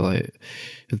side. So like,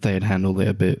 if they had handled it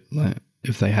a bit, like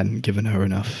if they hadn't given her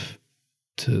enough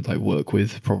to like work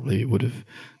with, probably it would have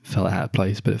felt out of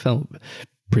place. But it felt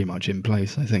pretty much in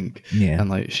place, I think. Yeah. And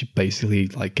like, she basically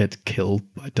like gets killed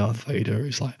by Darth Vader.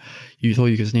 He's like, "You thought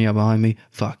you could sneak up behind me?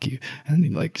 Fuck you!" And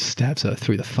he like stabs her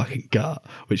through the fucking gut,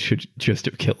 which should just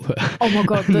have killed her. Oh my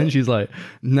god! And then she's like,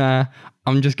 "Nah,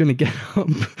 I'm just gonna get up."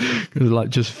 Like,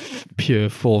 just pure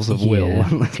force of will.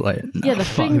 It's like, nah, the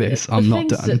fuck thing, this. I'm not done.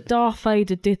 The things that Darth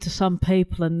Vader did to some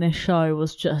people in this show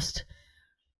was just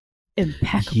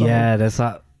impeccable. Yeah, there's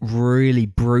that really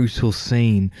brutal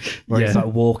scene where he's like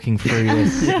walking through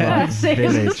this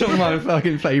village. It's one of my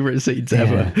fucking favourite scenes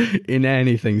ever in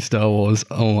anything Star Wars.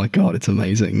 Oh my god, it's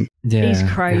amazing. Yeah, he's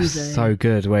crazy. It's so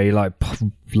good, where he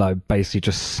like basically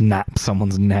just snaps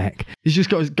someone's neck. He just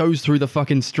goes through the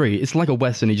fucking street. It's like a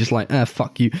western. He just like,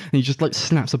 fuck you, and he just like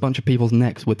snaps a bunch of people's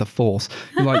necks with the force.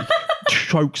 He like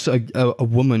chokes a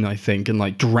woman, I think, and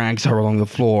like drags her along the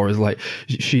floor. Is like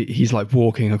he's like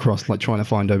walking across, like trying to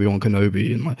find Obi-Wan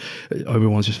Kenobi, and like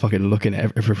Obi-Wan's just fucking looking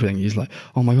at everything. He's like,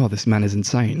 oh my god, this man is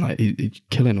insane. Like he's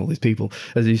killing all these people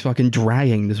as he's fucking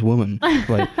dragging this woman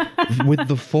like with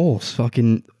the force,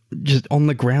 fucking just on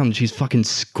the ground. She's fucking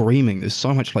screaming. There's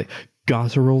so much like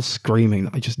guttural screaming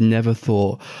that I just never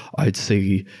thought I'd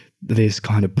see this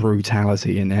kind of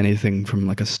brutality in anything from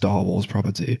like a Star Wars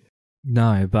property.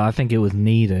 No, but I think it was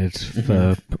needed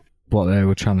for what they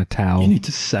were trying to tell. You need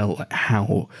to sell like,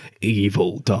 how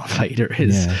evil Darth Vader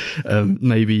is,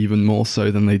 maybe even more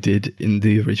so than they did in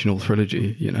the original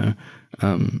trilogy, you know.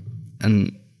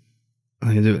 And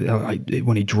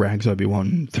when he drags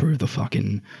Obi-Wan through the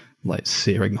fucking like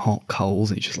searing hot coals,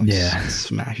 and he's just like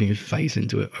smashing his face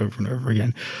into it over and over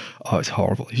again. Oh, it's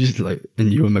horrible. He's just like,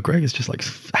 and Ewan McGregor's just like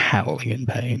howling in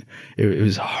pain. It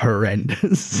was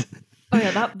horrendous. Oh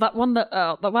yeah,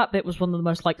 that bit was one of the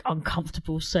most like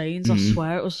uncomfortable scenes. I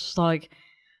swear, it was just like,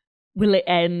 will it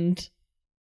end?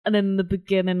 And then the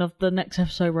beginning of the next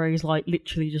episode where he's like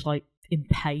literally just like in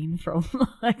pain from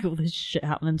like all this shit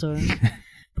happening to him.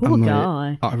 Poor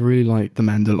guy. I really like The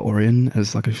Mandalorian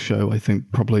as like a show. I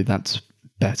think probably that's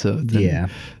better than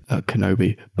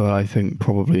Kenobi, but I think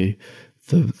probably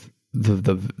the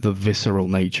visceral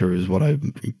nature is what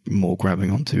I'm more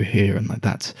grabbing onto here, and like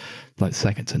that's like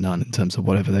second to none in terms of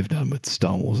whatever they've done with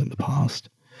Star Wars in the past.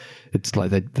 It's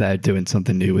like they're doing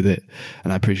something new with it,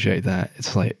 and I appreciate that.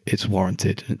 It's like it's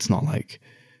warranted. It's not like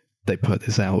they put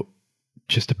this out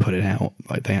just to put it out.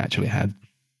 Like they actually had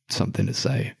something to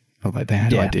say. Or like they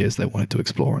had ideas they wanted to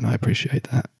explore, and I appreciate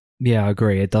that. Yeah, I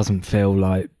agree. It doesn't feel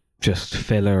like just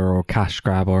filler or cash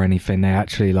grab or anything. They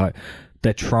actually like,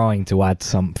 they're trying to add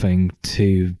something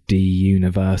to the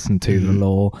universe and to the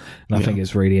lore. And I think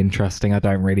it's really interesting. I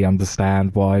don't really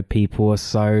understand why people are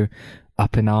so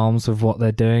up in arms with what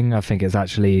they're doing. I think it's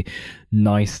actually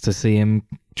nice to see him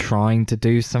trying to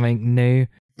do something new.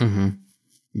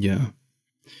 Yeah.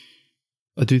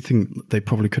 I do think they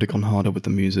probably could have gone harder with the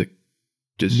music,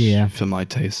 just for my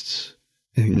tastes.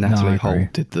 I think Natalie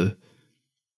Holt did the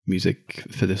music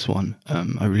for this one.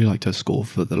 I really liked her score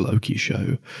for the Loki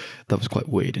show. That was quite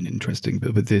weird and interesting.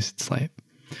 But with this, it's like,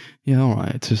 all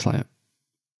right. It's just like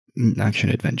action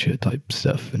adventure type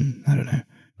stuff. And I don't know,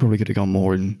 probably could have gone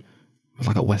more in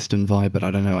like a Western vibe, but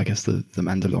I don't know. I guess the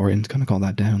Mandalorian's kind of got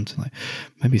that down to like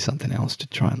maybe something else to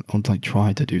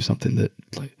try to do something that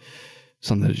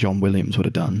John Williams would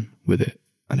have done with it.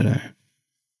 I don't know.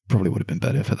 Probably would have been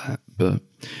better for that, but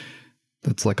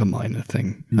that's like a minor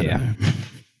thing. I don't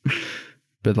know.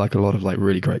 But like a lot of like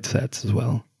really great sets as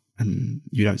well. And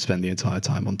you don't spend the entire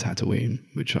time on Tatooine,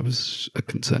 which I was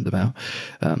concerned about.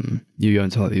 You go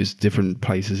into like these different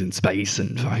places in space,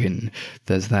 and fucking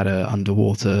there's that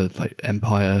underwater like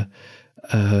Empire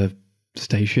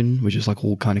station, which is like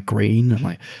all kind of green, and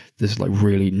like this like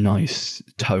really nice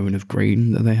tone of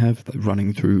green that they have like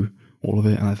running through all of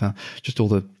it. And I found just all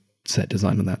the set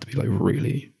design on that to be like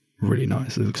really, really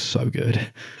nice. It looks so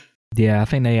good. Yeah, I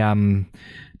think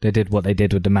they did what they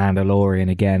did with The Mandalorian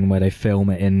again, where they film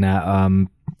it in that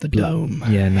the dome.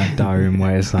 Yeah, in that dome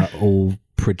where it's like all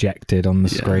projected on the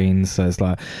screen. So it's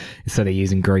like instead of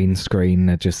using green screen,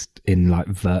 they're just in like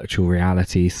virtual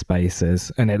reality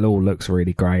spaces, and it all looks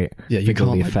really great. Yeah, you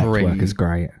can't the effect work is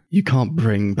great. You can't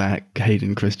bring back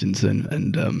Hayden Christensen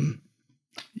and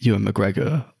Ewan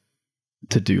McGregor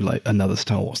to do like another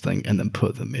Star Wars thing and then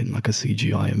put them in like a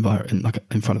CGI environment, like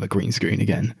in front of a green screen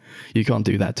again. You can't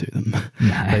do that to them.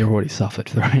 No. They already suffered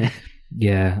through it.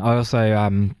 Yeah, I also,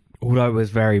 although it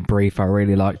was very brief, I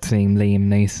really liked seeing Liam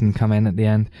Neeson come in at the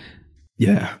end.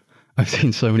 Yeah, I've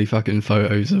seen so many fucking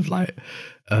photos of like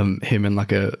him in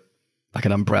like an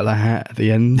umbrella hat at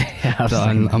the end. Yeah,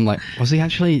 I'm like, was he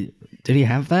actually? Did he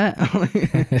have that?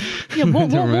 Yeah,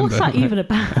 what's that even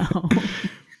about?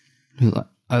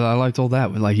 I liked all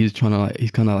that when like he's kind of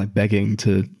like begging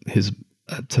to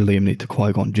Liam Neeson, to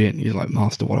Qui-Gon Jinn. He's like,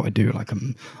 Master, what do I do? Like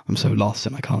I'm so lost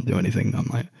and I can't do anything.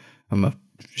 I'm a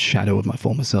shadow of my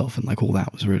former self, and like all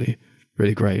that was really,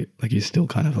 really great. Like he's still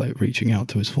kind of like reaching out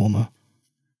to his former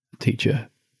teacher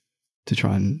to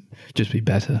try and just be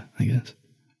better, I guess.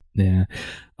 Yeah,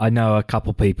 I know a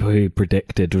couple people who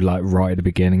predicted like right at the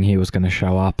beginning he was going to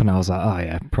show up, and I was like, oh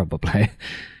yeah, probably.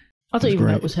 I don't even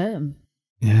know it was him.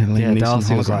 Yeah,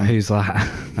 Darcy was like, who's that?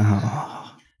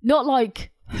 Oh. Not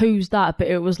like, who's that, but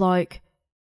it was like,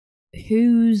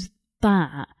 who's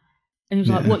that? And he was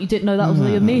like, what, you didn't know that was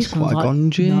Liam Neeson? Qui-Gon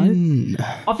Jinn. No.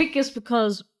 I think it's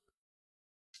because,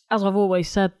 as I've always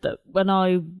said, that when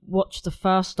I watched the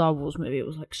first Star Wars movie, it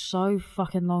was like so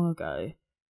fucking long ago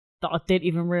that I didn't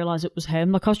even realise it was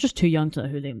him. Like, I was just too young to know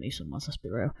who Liam Neeson was, let's be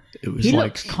real. He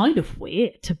looks kind of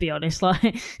weird, to be honest.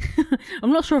 Like,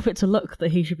 I'm not sure if it's a look that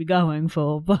he should be going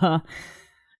for, but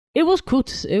it was cool.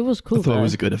 It was cool. I thought it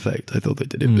was a good effect. I thought they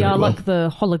did it very well. Yeah, I like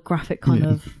the holographic kind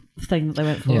of thing that they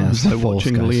went for. Yeah, it's like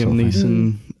watching Liam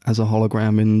Neeson as a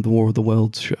hologram in the War of the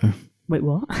Worlds show. Wait,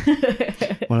 what?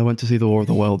 When I went to see the War of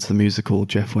the Worlds, the musical,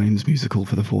 Jeff Wayne's musical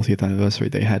for the 40th anniversary,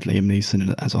 they had Liam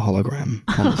Neeson as a hologram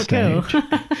on the stage. Cool.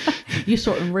 You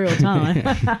saw it in real time.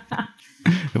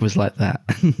 It was like that.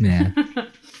 Yeah.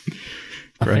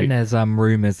 I think there's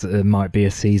rumours that there might be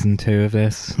a season 2 of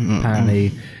this.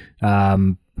 Apparently,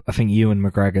 I think Ewan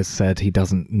McGregor said he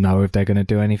doesn't know if they're going to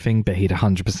do anything, but he'd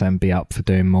 100% be up for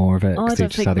doing more of it because he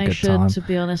just had a good time. To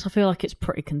be honest. I feel like it's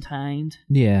pretty contained.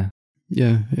 Yeah.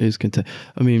 Yeah, it is contained.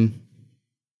 I mean,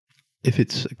 if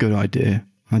it's a good idea,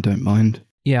 I don't mind.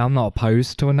 Yeah, I'm not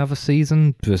opposed to another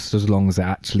season, just as long as it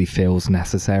actually feels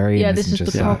necessary. Yeah, this is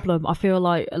the problem. I feel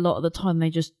like a lot of the time they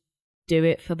just do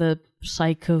it for the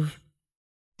sake of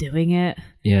doing it.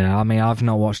 Yeah, I mean, I've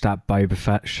not watched that Boba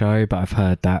Fett show, but I've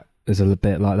heard that there's a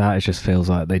bit like that. It just feels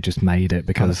like they just made it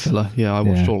because... Kind of filler. Yeah, I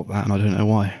watched all of that and I don't know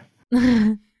why.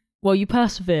 Well, you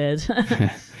persevered.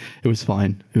 It was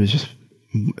fine. It was just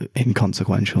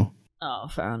inconsequential. Oh,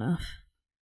 fair enough.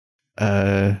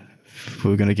 If we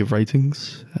were going to give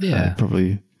ratings, yeah, I'd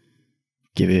probably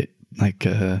give it like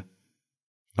an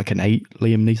 8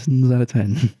 Liam Neesons out of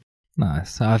 10.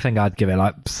 Nice. I think I'd give it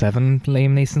like 7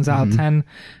 Liam Neesons out of 10.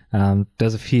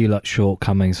 There's a few like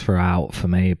shortcomings throughout for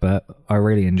me, but I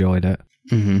really enjoyed it.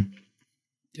 Mm-hmm.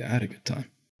 Yeah, I had a good time.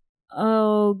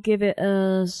 I'll give it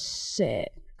a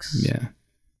 6. Yeah,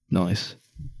 nice.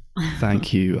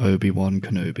 Thank you, Obi-Wan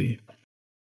Kenobi.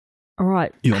 All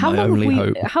right. You're my only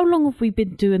hope. How long have we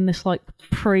been doing this like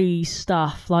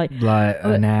pre-stuff? Like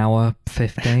an hour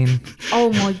 15.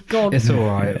 Oh my god! It's all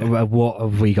right. What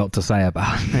have we got to say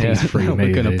about these 3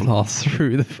 movies? We're gonna blast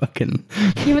through the fucking.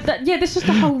 Yeah, this is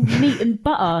the whole meat and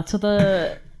butter to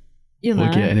the. You know,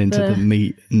 we're getting into the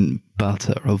meat and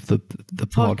butter of the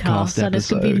podcast episode. And it's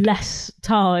gonna be less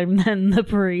time than the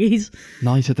pre's.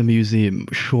 Night at the Museum.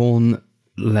 Sean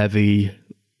Levy's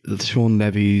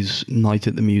Night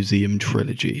at the Museum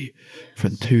trilogy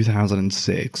from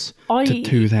 2006 to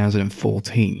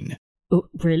 2014. Oh,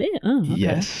 really? Oh, okay.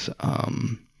 Yes.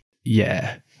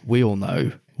 Yeah, we all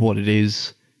know what it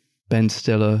is. Ben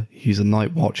Stiller, he's a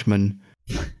night watchman.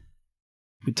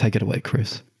 Take it away,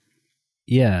 Chris.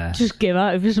 Yeah. Just give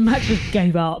up. If Max just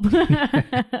gave up.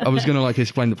 I was going to like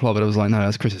explain the plot, but I was like, no,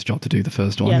 that's Chris's job to do the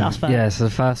first one. Yeah, that's fair. Yeah, so the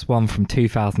first one from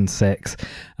 2006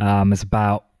 is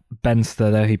about Ben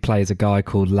Stiller. He plays a guy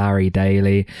called Larry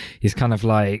Daly. He's kind of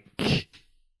like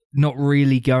not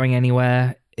really going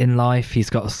anywhere in life. He's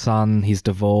got a son. He's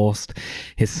divorced.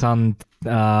 His son,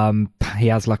 he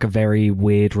has like a very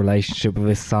weird relationship with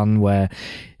his son where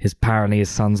apparently his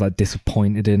son's like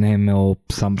disappointed in him or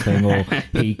something, or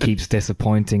he keeps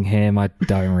disappointing him. I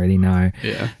don't really know.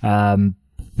 Yeah.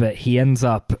 But he ends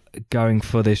up going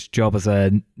for this job as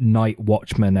a night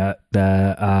watchman at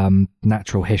the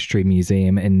Natural History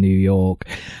Museum in New York.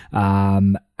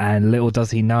 And little does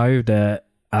he know that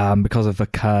because of a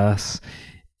curse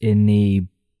in the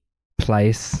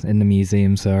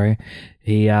museum,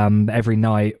 he every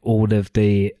night all of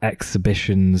the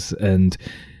exhibitions and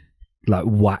like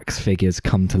wax figures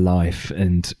come to life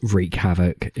and wreak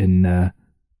havoc in the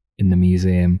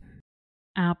museum.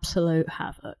 Absolute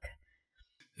havoc.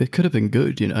 It could have been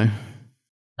good, you know.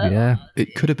 Yeah.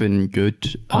 It could have been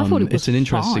good. I thought it was it's an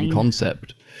interesting fine.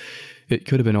 concept. It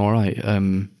could have been all right.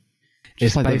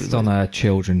 It's like based on a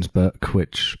children's book,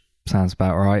 which sounds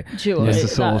about right. Sure, It's the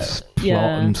sort of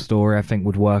plot and story I think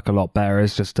would work a lot better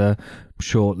as just a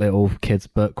short little kids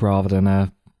book rather than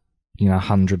a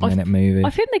 100-minute movie. I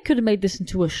think they could have made this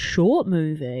into a short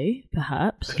movie,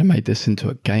 perhaps. Could have made this into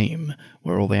a game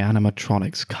where all the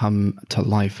animatronics come to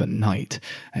life at night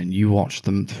and you watch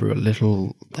them through a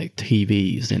little like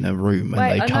TVs in a room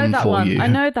and they come for you. I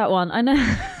know that one. I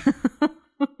know.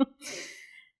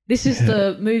 This is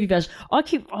the movie version.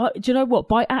 Do you know what?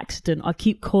 By accident, I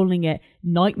keep calling it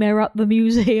Nightmare at the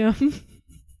Museum.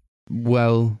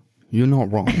 Well, you're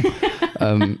not wrong.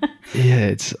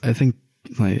 Yeah, I think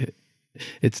like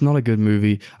it's not a good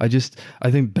movie. I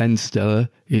think Ben Stiller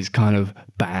is kind of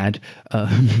bad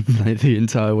like the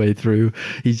entire way through.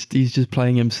 He's just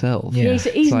playing himself. Yeah,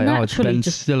 he's like, naturally it's Ben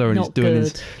just Stiller and he's not doing good.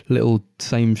 his little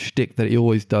same shtick that he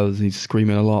always does. He's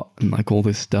screaming a lot and like all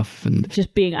this stuff and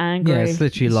Just being angry. Yeah, it's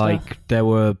literally and like stuff. they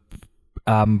were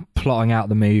plotting out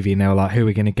the movie and they were like, who are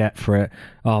we going to get for it?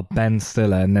 Oh, Ben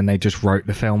Stiller. And then they just wrote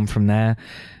the film from there.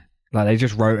 Like they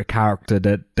just wrote a character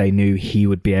that they knew he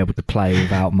would be able to play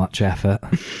without much effort.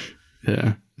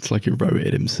 yeah, it's like he wrote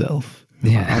it himself.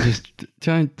 Yeah. I'll just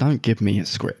don't give me a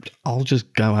script. I'll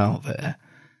just go out there.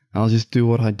 I'll just do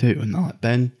what I do. And they're like,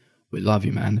 Ben, we love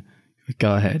you, man.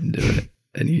 Go ahead and do it.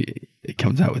 And he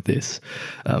comes out with this.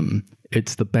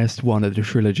 It's the best one of the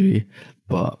trilogy,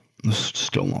 but it's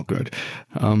still not good.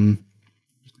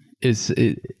 It's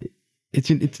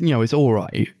it's all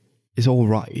right. It's all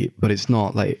right, but it's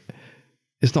not like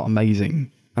it's not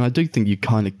amazing. And I do think you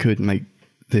kind of could make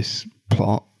this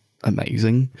plot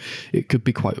amazing. It could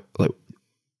be quite like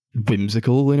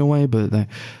whimsical in a way, but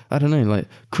I don't know. Like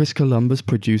Chris Columbus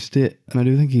produced it, and I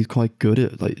do think he's quite good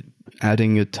at like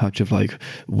adding a touch of like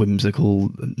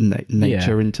whimsical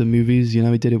nature into movies. You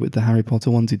know, he did it with the Harry Potter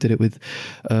ones. He did it with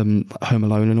Home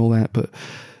Alone and all that. But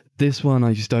this one,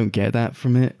 I just don't get that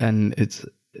from it, and it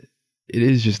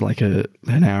is just like an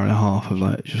hour and a half of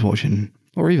like just watching,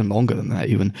 or even longer than that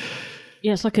even.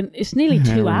 Yeah, it's nearly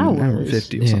 2 hours. An hour and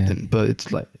 50 or something. But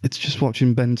it's just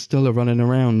watching Ben Stiller running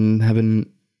around and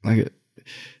having like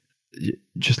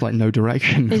just like no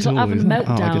direction. It's like having a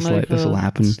meltdown I guess like this will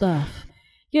happen. Stuff.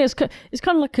 Yeah, it's kind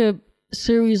of like a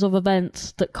series of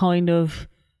events that kind of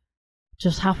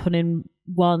just happen in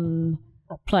one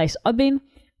place. I mean,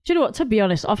 do you know what? To be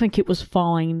honest, I think it was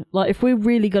fine. Like, if we're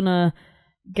really gonna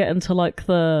get into like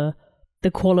the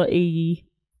quality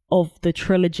of the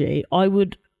trilogy, I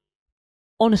would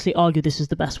honestly argue this is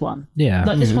the best one. Yeah.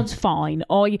 Like, this one's fine.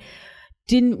 I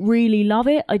didn't really love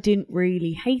it. I didn't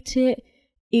really hate it.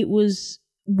 It was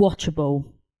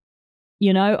watchable.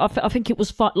 You know, I think it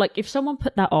was fun. Like, if someone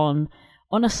put that on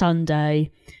a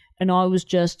Sunday and I was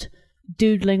just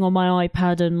doodling on my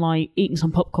iPad and like eating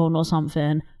some popcorn or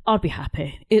something, I'd be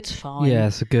happy. It's fine. Yeah,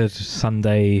 it's a good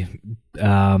Sunday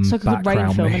it's like a good rain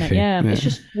background film, movie. innit? Yeah, it's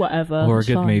just whatever. Or a It's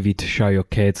good fine. movie to show your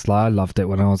kids. Like, I loved it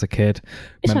when I was a kid.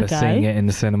 It's Remember okay. seeing it in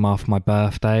the cinema for my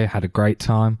birthday. Had a great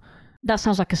time. That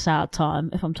sounds like a sad time,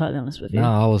 if I'm totally honest with you. No,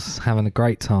 I was having a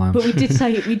great time. But we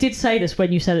did say this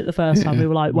when you said it the first time. We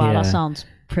were like, wow, Yeah. that sounds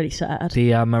pretty sad.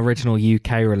 The original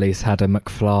UK release had a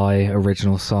McFly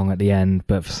original song at the end,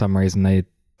 but for some reason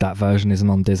that version isn't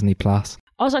on Disney Plus.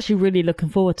 I was actually really looking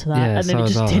forward to that, Yeah, and then so it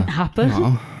was just I. didn't happen.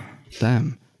 Oh,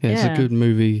 damn. Yeah, it's Yeah. a good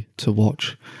movie to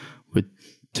watch with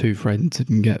two friends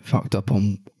and get fucked up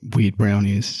on weed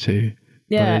brownies too.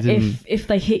 Yeah, But it didn't- if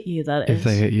they hit you, that is. if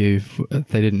they hit you,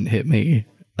 they didn't hit me.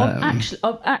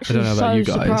 I'm actually know about so you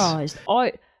guys. surprised.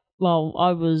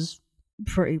 I was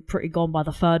pretty gone by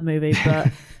the third movie,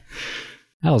 but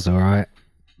That was alright.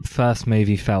 First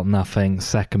movie felt nothing.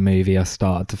 Second movie I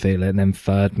started to feel it, and then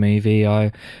third movie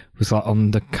I was like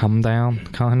on the come down,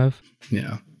 kind of.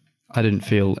 Yeah. I didn't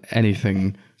feel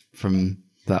anything from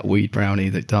that weed brownie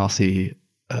that Darcy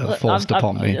forced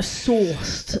upon me.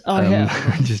 Sourced.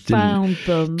 I just found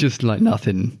them. Just like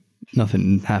nothing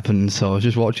happened, so I was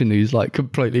just watching these like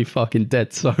completely fucking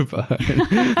dead sober.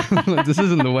 Like, this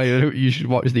isn't the way that you should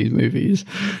watch these movies,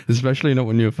 especially not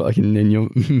when you're fucking in your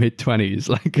mid-20s.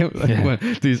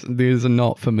 These are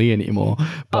not for me anymore.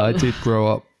 But I did grow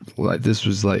up like this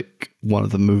was like one of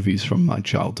the movies from my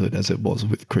childhood, as it was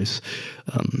with Chris.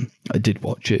 I did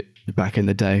watch it back in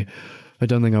the day. I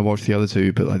don't think I watched the other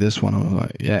two, but like this one, I was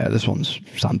like, yeah, this one's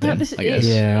something. I guess.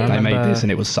 Yeah, they made this,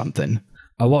 and it was something.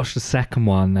 I watched the second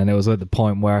one, and it was at the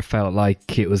point where I felt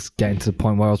like it was getting to the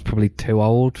point where I was probably too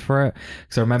old for it.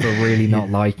 Because I remember really not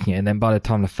liking it. And then by the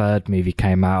time the third movie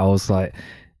came out, I was like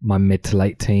my mid to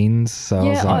late teens. So I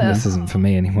was like, this isn't for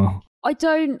me anymore. I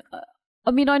know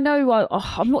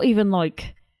I'm not even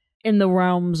like in the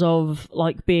realms of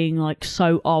like being like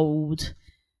so old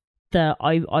that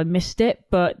I missed it,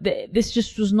 but this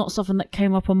just was not something that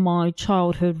came up on my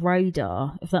childhood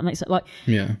radar, if that makes sense. Like,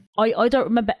 yeah, I don't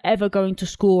remember ever going to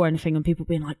school or anything and people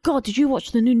being like, God, did you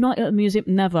watch the new Night at the Museum?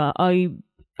 Never. I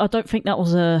don't think that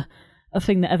was a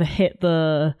thing that ever hit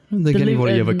the I don't think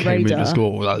anybody ever radar. came into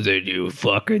school like, did you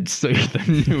fucking see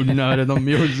the new Night at the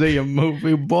Museum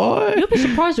movie, boy? You'll be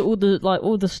surprised at all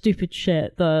the stupid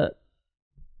shit that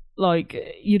like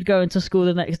you'd go into school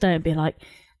the next day and be like,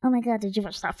 oh my God, did you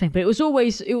watch that thing? But it was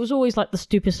always like the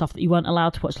stupid stuff that you weren't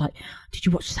allowed to watch. Like, did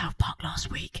you watch South Park last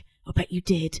week? I bet you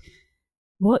did.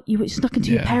 What? You snuck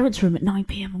into your parents' room at 9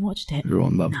 p.m. and watched it?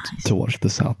 Everyone loved to watch the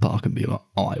South Park and be like,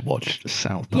 I watched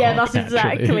South Park. Yeah, that's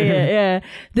exactly it. Yeah,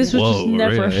 this was just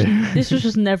never. Really? This was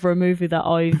just never a movie that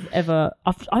I've ever.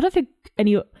 I don't think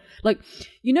any. Like,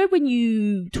 you know, when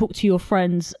you talk to your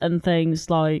friends and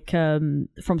things like from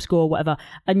school or whatever,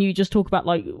 and you just talk about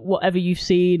like whatever you've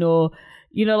seen, or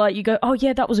you know, like you go, oh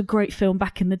yeah, that was a great film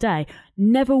back in the day.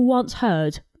 Never once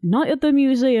heard Night at the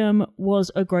Museum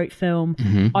was a great film.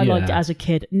 Mm-hmm. I liked it as a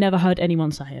kid. Never heard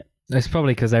anyone say it. It's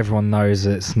probably because everyone knows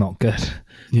it's not good.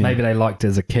 Yeah. Maybe they liked it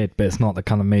as a kid, but it's not the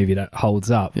kind of movie that holds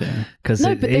up. Yeah.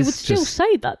 But they would still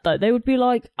say that though. They would be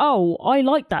like, "Oh, I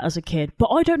liked that as a kid, but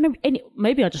I don't know any."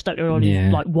 Maybe I just don't know anyone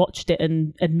who like watched it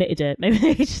and admitted it. Maybe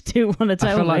they just didn't want to tell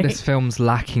me. I feel like this film's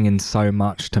lacking in so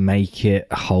much to make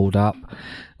it hold up.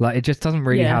 Like it just doesn't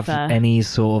really have any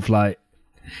sort of like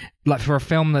for a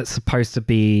film that's supposed to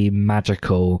be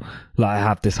magical, like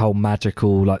have this whole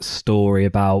magical like story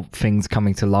about things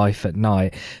coming to life at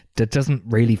night. There doesn't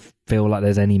really feel like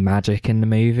there's any magic in the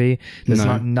movie. There's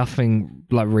like nothing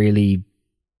like really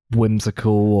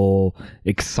whimsical or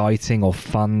exciting or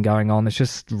fun going on. It's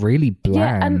just really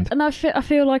bland. Yeah, and I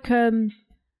feel like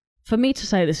for me to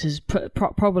say this is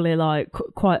probably like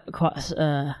quite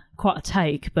a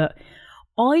take, but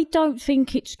I don't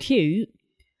think it's cute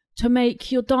to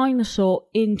make your dinosaur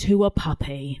into a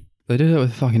puppy. They do that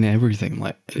with fucking everything.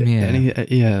 Like,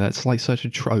 that's like such a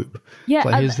trope. Yeah,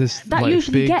 like, here's this that like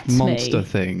usually big gets monster me.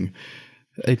 thing.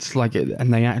 It's like,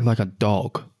 and they act like a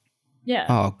dog. Yeah.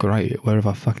 Oh, great. Where have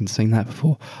I fucking seen that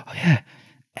before? Oh, yeah.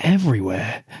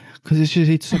 Everywhere. Because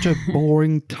it's such a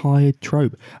boring, tired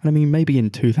trope. And I mean, maybe in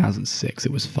 2006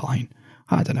 it was fine.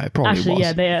 I don't know. It probably Actually,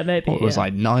 was. maybe. It was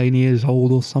like 9 years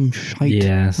old or some shite.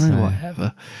 Yeah, so.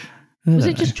 Whatever. Was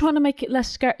it just trying to make it less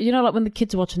scary? You know, like when the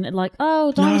kids are watching it, like,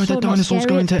 oh, dinosaur, no, the dinosaur's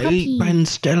going to eat Ben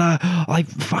Stiller. I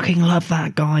fucking love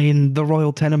that guy in the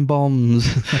Royal Tenenbaums.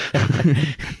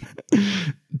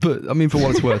 But I mean, for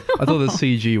what it's worth, I thought the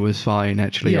CG was fine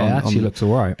actually. Yeah, it actually looks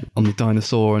alright on the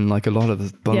dinosaur, and like a lot of the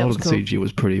cool. CG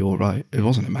was pretty alright. It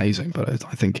wasn't amazing, but I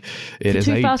think it is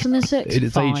 2006. It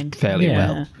is aged fairly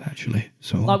well actually.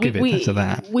 So I'll give it to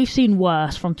that. We've seen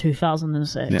worse from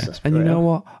 2006. Yeah. And you know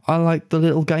what? I like the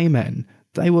little gay men.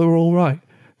 They were all right.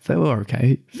 They were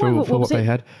okay for what they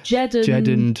had. Jed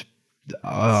and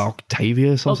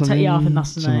Octavius or something. Yeah, I think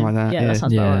that's the something name. like that. Yeah, that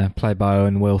sounds about right. Played by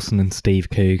Owen Wilson and Steve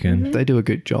Coogan. Mm-hmm. They do a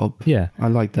good job. Yeah, I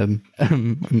like them.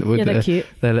 With they're cute.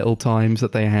 Their little times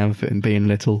that they have in being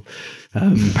little.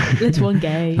 Little and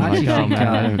gay.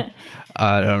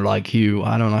 I don't like you.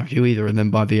 I don't like you either. And then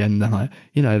by the end, they're like,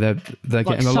 they're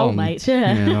getting along. Soulmates,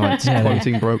 yeah. Like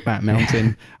quoting Brokeback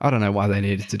Mountain. I don't know why they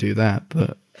needed to do that,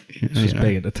 but It's just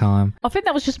big at the time. I think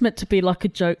that was just meant to be like a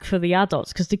joke for the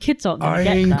adults because the kids aren't going to I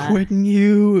get ain't that. quitting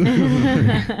you.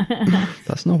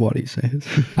 That's not what he says.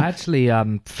 I actually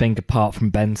think apart from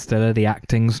Ben Stiller, the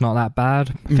acting's not that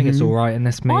bad. I think it's all right in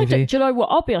this movie. Do you know what?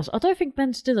 I'll be honest. I don't think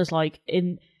Ben Stiller's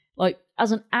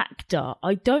as an actor.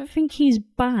 I don't think he's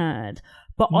bad.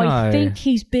 But I think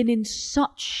he's been in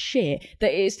such shit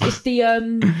that it's the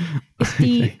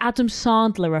Adam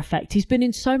Sandler effect. He's been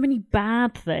in so many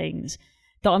bad things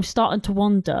that I'm starting to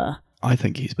wonder. I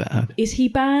think he's bad. Is he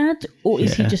bad, or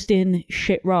is he just in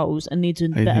shit roles and needs a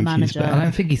better manager? I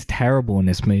don't think he's terrible in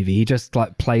this movie. He just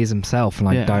like plays himself, and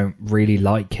I don't really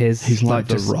like his. He's like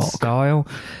the just Rock style.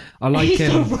 I like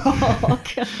him. The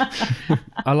Rock.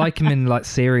 I like him in like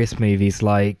serious movies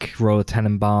like Royal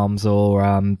Tenenbaums or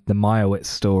the Meyerowitz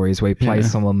stories, where he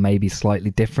plays someone maybe slightly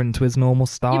different to his normal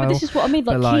style. Yeah, but this is what I mean.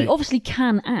 Like he obviously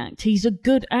can act. He's a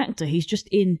good actor. He's just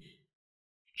in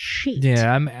shit.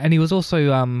 Yeah, and he was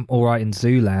also all right in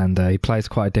Zoolander. He plays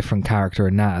quite a different character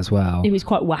in that as well. He was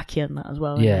quite wacky in that as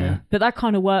well. Yeah. But that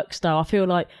kind of works though. I feel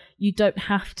like you don't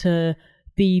have to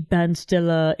be Ben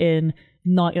Stiller in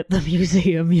Night at the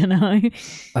Museum, you know?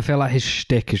 I feel like his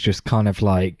shtick is just kind of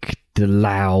like the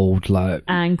loud, like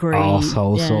angry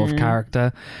arsehole sort of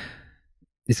character.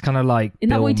 It's kind of like Isn't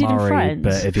that Bill what he did in Murray, Friends?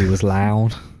 but if he was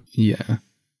loud. Yeah,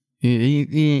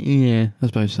 I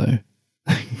suppose so.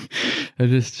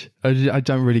 I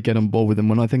don't really get on board with him.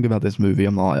 When I think about this movie,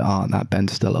 I'm like, that Ben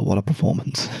Stiller, what a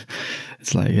performance.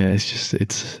 It's like,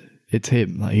 it's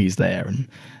him. Like, he's there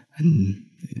and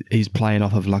he's playing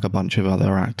off of like a bunch of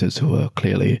other actors who are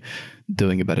clearly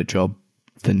doing a better job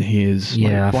than he is.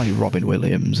 Yeah. Like Robin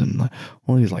Williams and like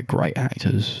all these like great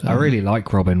actors. I really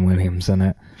like Robin Williams in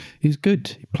it. He's good.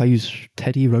 He plays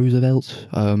Teddy Roosevelt.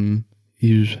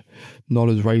 He's not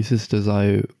as racist as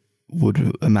I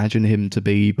would imagine him to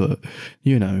be, but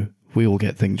you know, we all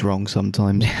get things wrong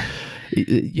sometimes.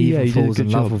 He falls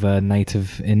in love with a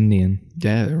native Indian.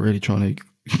 Yeah, they're really trying to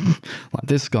like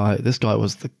this guy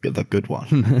was the good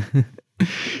one.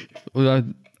 Well,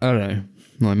 I don't know,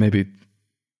 like maybe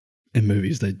in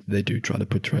movies they do try to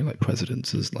portray like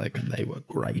presidents as like they were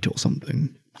great or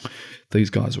something. These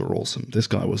guys were awesome. This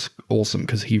guy was awesome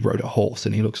because he rode a horse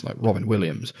and he looks like Robin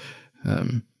Williams.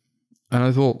 And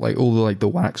I thought like all the like the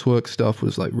waxwork stuff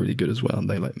was like really good as well. And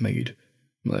they like made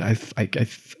like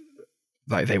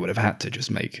like they would have had to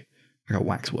just make like a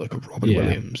waxwork of Robin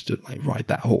Williams to like ride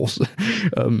that horse.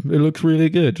 It looks really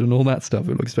good and all that stuff.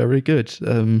 It looks very good.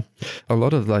 A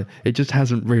lot of like it just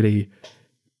hasn't really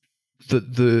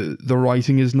the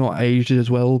writing is not aged as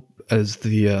well as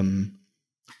the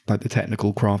like the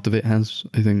technical craft of it has.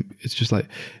 I think it's just like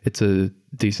it's a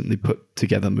decently put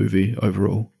together movie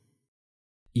overall.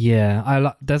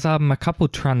 Yeah, there's a couple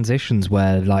transitions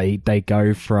where like they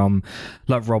go from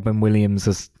like Robin Williams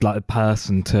as like a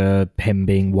person to him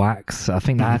being wax. I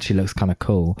think that actually looks kind of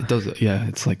cool. It does, yeah.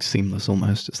 It's like seamless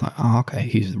almost. It's like, oh, okay,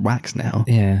 he's wax now.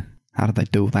 Yeah. How did they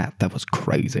do that? That was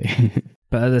crazy.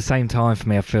 But at the same time, for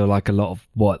me, I feel like a lot of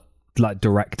what like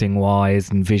directing wise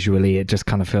and visually, it just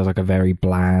kind of feels like a very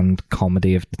bland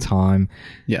comedy of the time.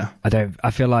 Yeah.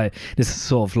 I feel like this is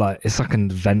sort of like, it's like an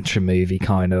adventure movie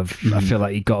kind of. I feel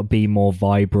like you got to be more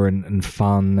vibrant and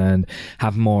fun and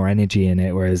have more energy in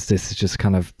it, whereas this is just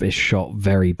kind of, it's shot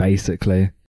very basically.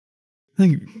 I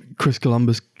think Chris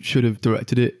Columbus should have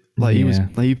directed it. Like he was,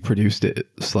 like, he produced it.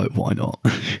 So like, why not?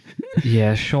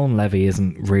 Yeah, Sean Levy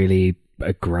isn't really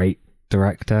a great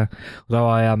director.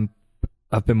 Although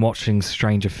I've been watching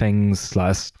Stranger Things,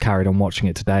 like I carried on watching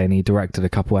it today, and he directed a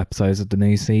couple episodes of the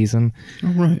new season.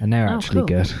 Oh, right. And they're actually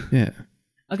good. Yeah.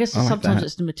 I guess I like sometimes that.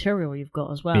 it's the material you've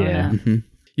got as well. Yeah. Yeah.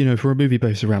 You know, for a movie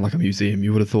based around like a museum,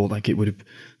 you would have thought like it would have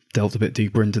delved a bit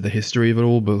deeper into the history of it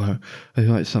all, but I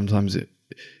feel like sometimes it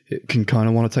can kind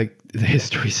of want to take the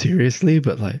history seriously,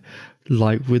 but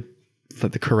like with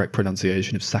like the correct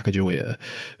pronunciation of Sacagawea,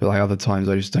 but like other times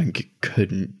I just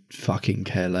couldn't fucking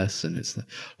care less. And it's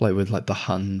like with like the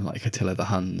Hun, like Attila the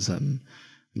Huns,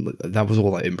 that was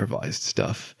all like improvised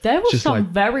stuff. There was Just, some like,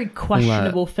 very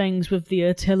questionable things with the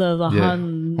Attila the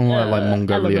Hun all that like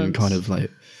Mongolian elements. kind of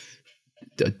like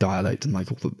dialect and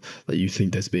like all the that you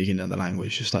think they're speaking in the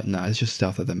language. Just like it's just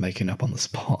stuff that they're making up on the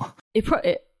spot.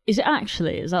 Is it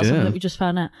actually? Is that Yeah. something that we just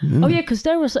found out? Oh yeah, because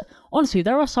there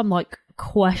are some like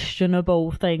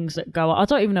questionable things that go on. I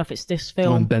don't even know if it's this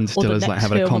film. When Ben or the Stiller's like next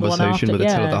having a film or the one conversation after.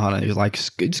 with Attila the Hun, and he's like,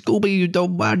 "Scooby, you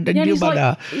don't mind, Yeah, and you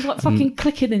he's like fucking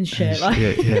clicking and shit. Like.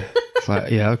 yeah. It's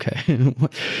like, yeah, okay.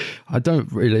 I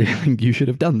don't really think you should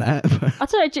have done that. But I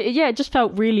don't know. Yeah, it just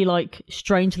felt really like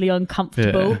strangely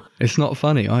uncomfortable. yeah. It's not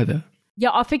funny either. Yeah,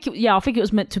 I think it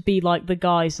was meant to be like the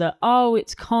guys that, oh,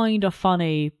 it's kind of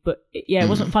funny, but it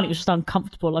wasn't funny. It was just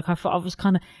uncomfortable. Like I thought I was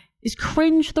kind of, is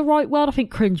cringe the right word? I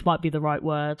think cringe might be the right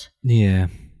word. Yeah.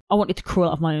 I wanted to crawl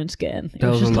out of my own skin. There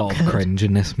was a lot of cringe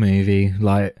in this movie.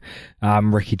 Like,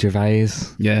 Ricky Gervais.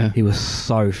 Yeah. He was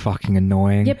so fucking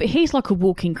annoying. Yeah, but he's like a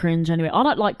walking cringe anyway. I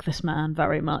don't like this man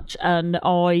very much, and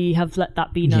I have let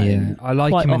that be known. Yeah, I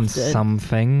like him often. in some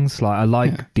things. Like, I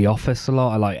like The Office a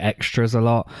lot. I like Extras a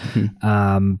lot.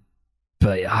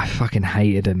 But I fucking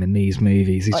hated him in these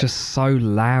movies. He's just so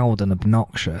loud and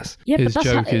obnoxious. Yeah, His but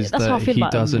joke is that he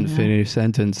doesn't finish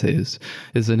sentences.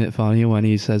 Isn't it funny when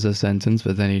he says a sentence,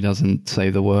 but then he doesn't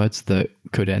say the words that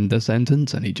could end the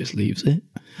sentence and he just leaves it?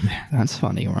 That's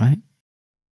funny, right?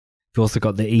 You've also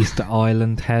got the Easter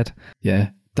Island head.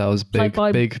 Yeah, that was big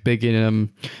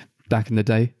in back in the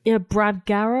day. Yeah, Brad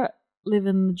Garrett,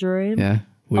 living the dream. Yeah.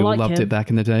 We all loved it back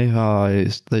in the day. Oh,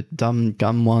 it's the dumb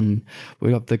gum one.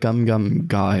 We got the gum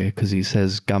guy because he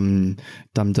says dum,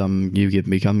 you give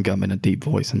me gum in a deep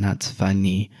voice, and that's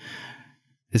funny.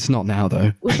 It's not now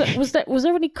though. Was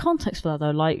there any context for that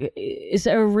though? Like, is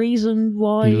there a reason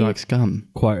why he likes gum?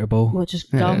 Quotable. Well, just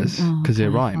gum because it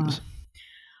rhymes.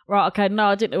 Right. Okay. No,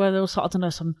 I didn't know whether there was, I don't know,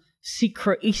 some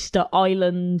secret Easter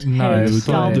Island No,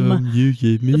 gum. You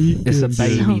give me. It's a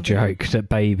baby joke that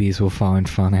babies will find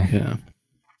funny. Yeah.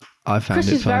 I found Chris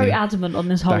it is funny. very adamant on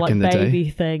this whole Back like in the baby day.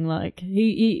 thing. Like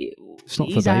It's not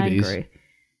for he's babies. angry.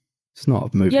 It's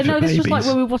not a movie Yeah, for no, this babies. was like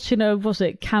when we were watching was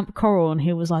it Camp Coral, and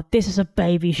he was like, "This is a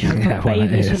baby show Yeah, for well, it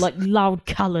babies is. with like loud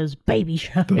colours, baby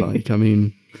show." But like, I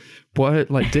mean,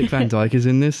 what like Dick Van Dyke is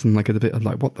in this, and like a bit of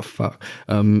like, what the fuck?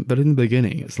 But in the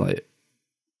beginning, it's like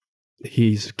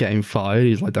he's getting fired.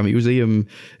 He's like, damn museum,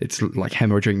 it's like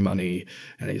hemorrhaging money,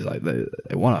 and he's like, they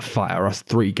want to fire us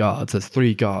 3 guards. There's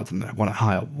 3 guards, and they want to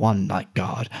hire 1 night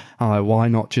guard. I'm like, why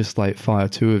not just like fire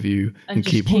 2 of you and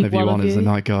just keep one of you on as the you?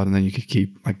 night guard, and then you could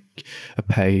keep like a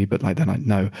pay. But like, they're like,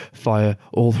 no, fire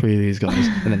all 3 of these guys,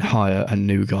 and then hire a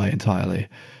new guy entirely.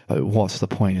 Like, what's the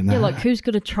point in that? Yeah, like who's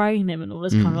going to train him and all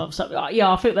this kind of stuff.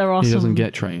 Yeah, I think there are he some. doesn't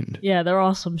get trained. Yeah, there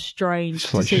are some strange.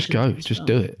 Just like, just go, decisions just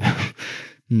done. do it.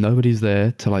 Nobody's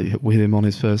there to like with him on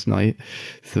his first night.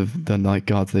 The night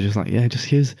guards, they're just like, yeah, just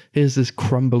here's this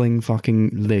crumbling fucking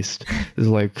list. It's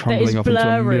like crumbling up into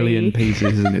a million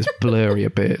pieces, and it's blurry a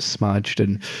bit, smudged,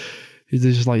 and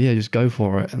they're just like, yeah, just go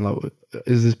for it. And like,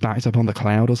 is this backed up on the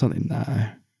cloud or something? No,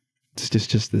 it's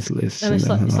just this list. And it's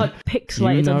like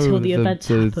pixelated until the events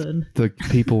happen. The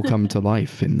people come to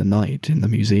life in the night in the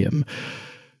museum,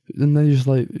 and they're just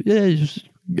like, yeah, just.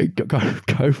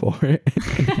 Go for it.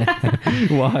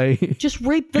 Why? Just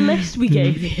read the list we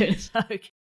gave you. It's okay.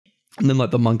 And then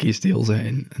like the monkey steals it,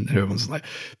 and everyone's like,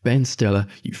 Ben Stiller,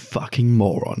 you fucking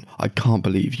moron. I can't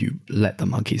believe you let the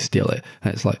monkey steal it.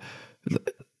 And it's like,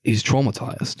 he's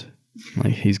traumatized.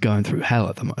 Like, he's going through hell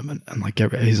at the moment, and like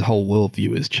his whole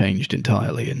worldview has changed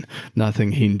entirely, and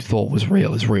nothing he thought was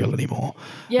real is real anymore.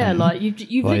 Yeah, like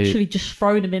you've like, literally just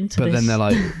thrown him into but this. then they're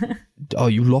like, oh,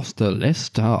 you lost the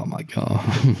list? Oh my god.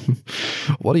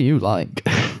 What do you like?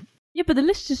 Yeah, but the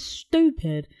list is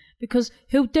stupid because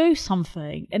he'll do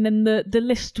something and then the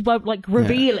list won't like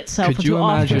reveal itself Could you until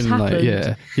after it's imagine, happened.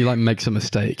 like, he like makes a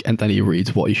mistake and then he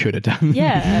reads what he should have done.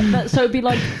 Yeah, so it'd be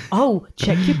like, oh,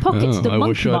 check your pockets. The I monkey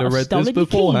wish I'd might have read stolen this your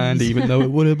beforehand, keys. even though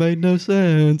it would have made no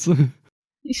sense.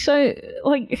 So,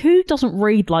 like, who doesn't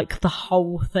read like the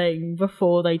whole thing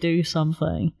before they do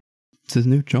something? It's his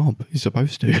new job. He's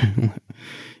supposed to. You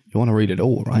want to read it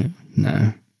all, right?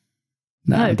 No,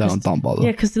 don't bother.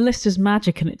 Yeah, because the list is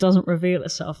magic and it doesn't reveal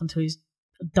itself until he's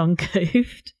done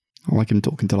goofed. I like him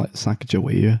talking to like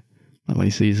Sacagawea. Like when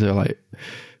he sees her like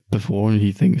before and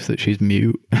he thinks that she's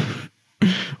mute.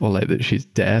 Or like that she's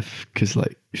deaf because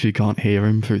like she can't hear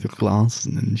him through the glass,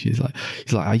 and then he's like,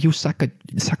 are you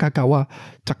Sakagawa?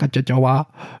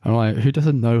 And I'm like, who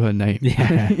doesn't know her name?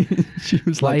 Yeah. She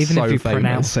was like even so if you famous.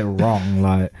 pronounce it wrong,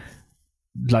 like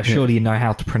surely you know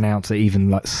how to pronounce it even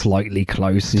like slightly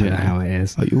close to how it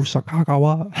is. Are you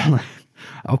Sakagawa?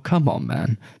 Oh, come on,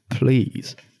 man.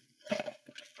 Please.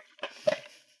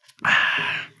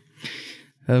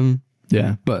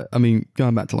 Yeah, but I mean,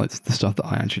 going back to like the stuff that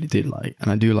I actually did like,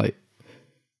 and I do like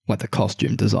the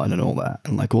costume design and all that,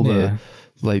 and like all the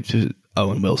like just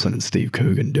Owen Wilson and Steve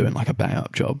Coogan doing like a bang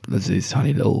up job. There's these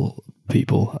tiny little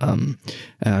people, and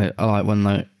I like when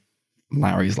like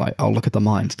Larry's like, "Oh, look at the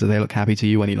mines. Do they look happy to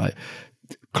you?" When he like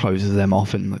closes them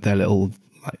off in like, their little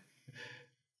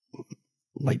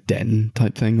like den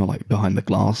type thing, or like behind the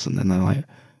glass, and then they're like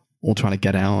all trying to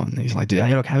get out, and he's like, "Do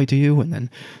they look happy to you?" And then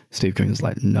Steve Coogan's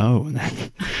like, "No," and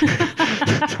then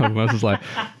So I was just like,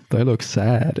 they look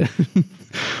sad.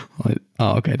 Like,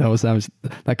 oh, okay,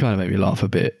 that kind of made me laugh a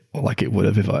bit, like it would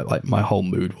have if I like my whole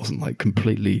mood wasn't like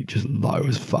completely just low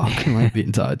as fuck like the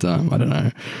entire time. I don't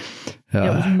know. It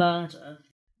was murder.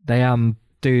 They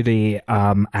do the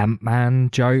Ant-Man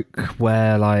joke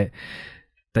where like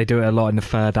they do it a lot in the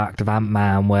third act of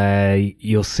Ant-Man, where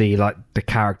you'll see like the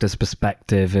character's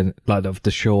perspective and like of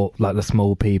the short, like the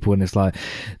small people, and it's like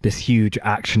this huge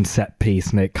action set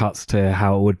piece, and it cuts to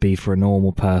how it would be for a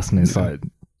normal person. It's like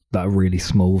that really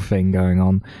small thing going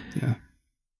on. Yeah,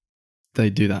 they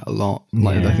do that a lot.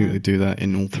 Like I think they do that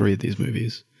in all three of these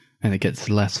movies, and it gets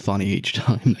less funny each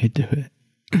time they do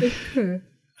it.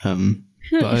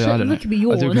 But I don't know. I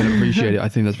do kind of appreciate it. I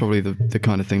think that's probably the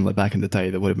kind of thing like back in the day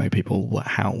that would have made people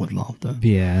howl with laughter.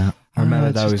 Yeah, I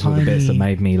remember those were the bits that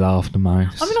made me laugh the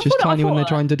most. I mean, just tiny when they're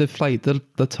trying to deflate the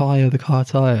car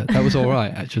tire. That was all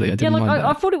right, actually. I didn't mind that.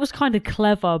 I thought it was kind of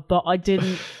clever, but it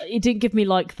didn't give me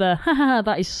like the haha,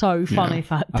 that is so funny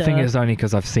factor. I think it's only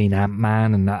because I've seen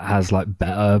Ant-Man and that has like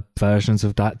better versions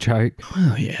of that joke.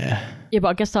 Oh yeah. Yeah, but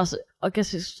I guess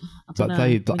it's. I don't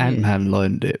know. Ant-Man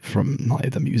learned it from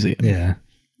like the museum. Yeah.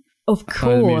 Of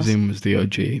course. The museum was the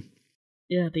OG.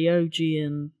 Yeah, the OG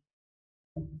and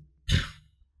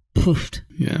poofed.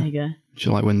 Yeah. There you go. Just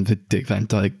like when the Dick Van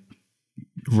Dyke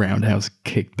roundhouse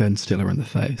kicked Ben Stiller in the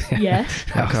face. Yes.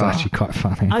 That was actually quite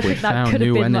funny. I We think that found could have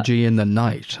new been energy in the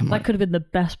night. that could have been the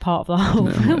best part of the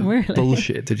whole film, really.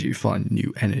 Bullshit, did you find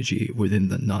new energy within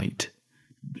the night?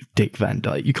 Dick Van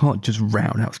Dyke. You can't just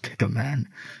roundhouse kick a man.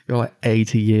 You're like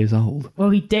 80 years old. Well,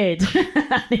 he did.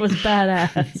 It was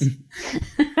badass.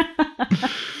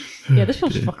 Yeah, this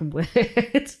film's fucking weird.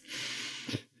 It's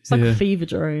like a fever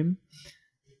dream.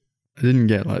 I didn't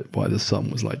get like why the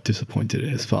son was like disappointed in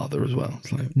his father as well.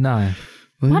 It's like, No.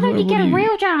 Why don't you get a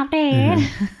real job, Dad?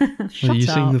 Shut Have you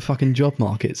up. seen the fucking job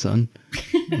market, son?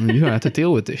 You don't have to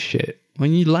deal with this shit.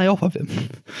 When you lay off of him.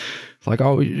 It's like,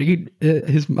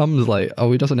 his mum's like,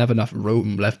 he doesn't have enough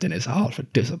room left in his heart for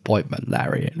disappointment,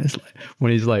 Larry. And it's like,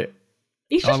 when he's like,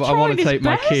 He's just I want to trying take his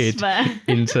my best, kid man.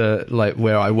 into like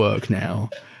where I work now.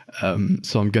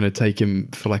 So I'm going to take him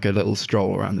for like a little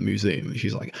stroll around the museum. And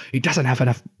she's like, he doesn't have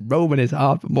enough room in his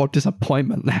heart for more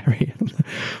disappointment, Larry. I'm like,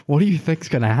 what do you think's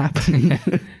going to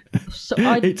happen?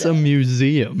 It's a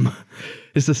museum.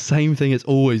 It's the same thing it's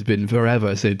always been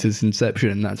forever since its inception,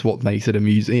 and that's what makes it a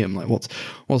museum. Like,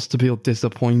 what's to be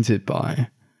disappointed by?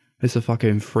 It's a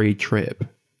fucking free trip.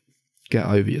 Get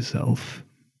over yourself,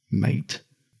 mate.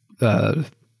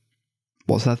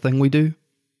 What's that thing we do?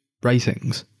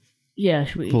 Racings. Yeah,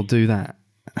 We'll do that.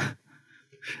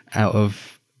 Out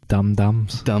of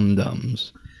Dum-dums.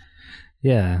 Dum-dums.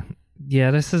 Yeah.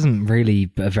 Yeah, this isn't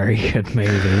really a very good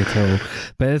movie at all.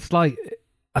 But it's like,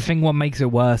 I think what makes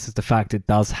it worse is the fact it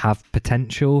does have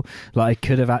potential. Like, it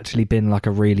could have actually been like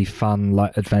a really fun,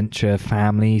 like, adventure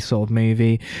family sort of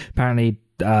movie. Apparently,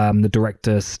 the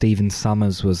director Stephen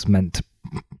Sommers was meant to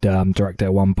direct it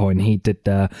at one point. He did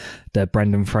the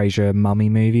Brendan Fraser Mummy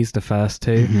movies, the first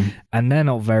two, and they're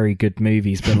not very good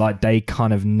movies, but like they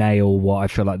kind of nail what I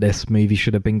feel like this movie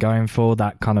should have been going for.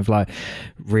 That kind of like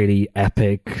really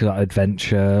epic, like,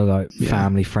 adventure, like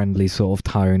family friendly sort of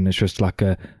tone. It's just like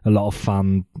a lot of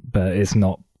fun, but it's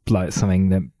not like something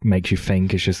that makes you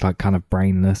think. It's just like kind of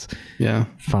brainless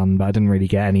fun, but I didn't really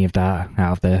get any of that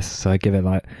out of this, so I give it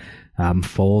like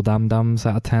 4 dum-dums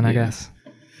out of 10, I guess.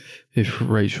 If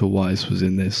Rachel Weisz was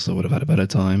in this, I would have had a better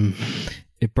time.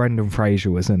 If Brendan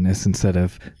Fraser was in this instead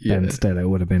of Ben Stiller, it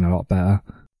would have been a lot better.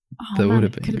 Oh, That man, would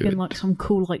have it been could have good. been like some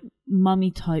cool like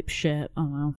mummy type shit. Oh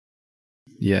well.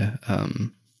 Yeah,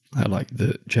 I like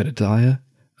that Jedediah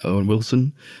Owen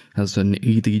Wilson has an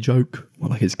ED joke where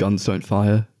like his guns don't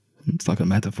fire. It's like a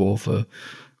metaphor for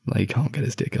like he can't get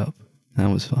his dick up. That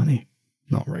was funny.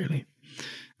 Not really.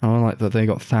 I like that they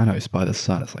got Thanos by the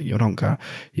sun. It's like,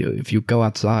 if you go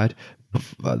outside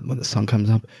when the sun comes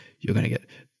up, you're going to get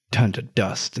turned to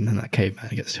dust. And then that caveman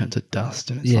gets turned to dust.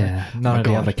 And it's like, none of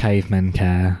the other cavemen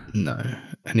care. No.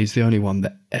 And he's the only one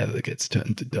that ever gets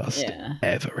turned to dust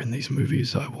ever in these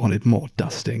movies. I wanted more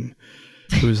dusting.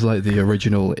 It was like the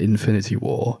original Infinity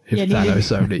War if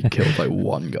Thanos only killed like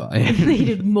one guy.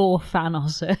 Needed more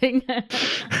Thanosing.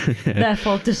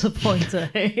 Therefore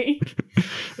disappointing.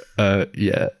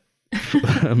 Yeah.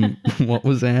 What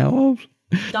was it out of?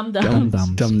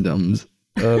 Dum-dums. Dum-dums.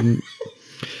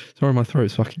 Sorry, my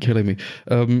throat's fucking killing me.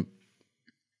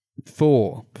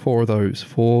 4 of those.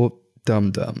 4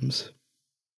 dum-dums.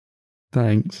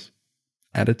 Thanks.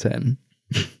 Out of 10.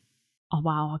 Oh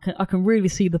wow, I can really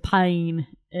see the pain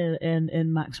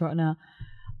in Max right now.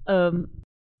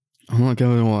 I'm not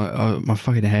going. My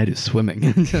fucking head is swimming.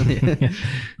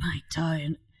 I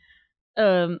don't.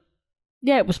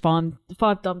 Yeah, it was fun.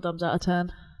 5 dum-dums out of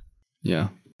 10. Yeah.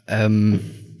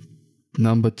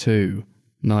 Number 2,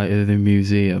 Night of the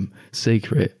Museum.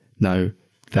 Secret. No,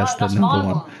 that's the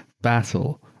number one.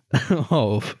 Battle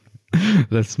of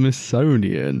the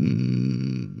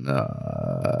Smithsonian.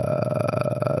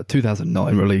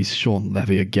 2009 release. Sean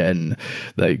Levy again.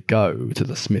 They go to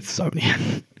the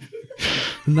Smithsonian.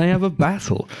 And they have a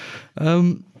battle.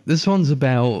 This one's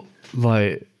about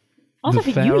like the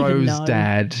Pharaoh's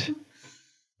dad,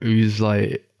 who's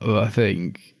like, I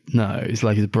think it's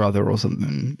like his brother or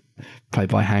something, played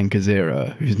by Hank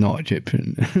Azaria, who's not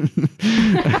Egyptian.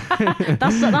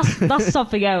 that's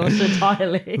something else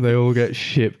entirely. They all get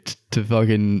shipped to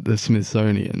fucking the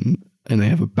Smithsonian, and they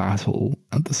have a battle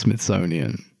at the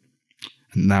Smithsonian.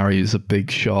 And Larry's a big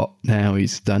shot now.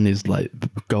 He's done his like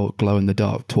glow in the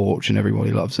dark torch, and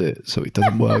everybody loves it. So he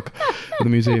doesn't work for the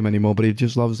museum anymore, but he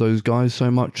just loves those guys so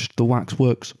much. The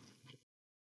waxworks.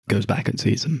 Goes back and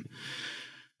sees them,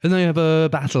 and they have a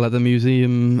battle at the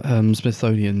museum.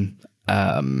 Smithsonian.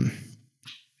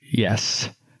 Yes,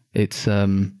 it's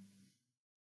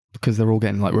because they're all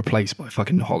getting like replaced by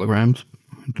fucking holograms.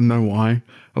 I don't know why.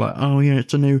 Like, oh yeah,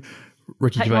 it's a new.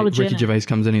 Ricky Gervais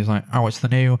comes in. He's like, "Oh, it's the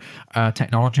new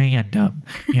technology, and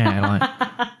yeah, like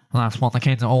that's what the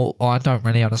kids all. I don't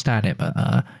really understand it, but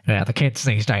yeah, the kids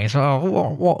these days.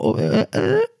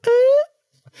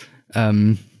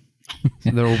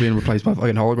 They're all being replaced by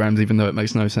fucking holograms, even though it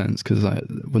makes no sense. Because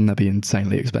wouldn't that be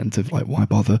insanely expensive? Like, why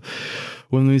bother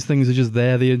when these things are just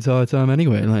there the entire time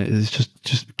anyway? Like, it's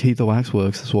just keep the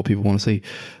waxworks. That's what people want to see.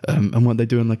 And weren't they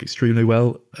doing like extremely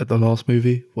well at the last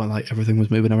movie, where like everything was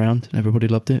moving around and everybody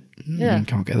loved it? Yeah,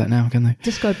 can't get that now, can they?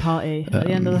 Disco party at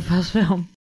the end of the first film.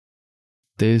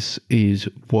 This is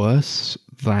worse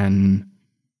than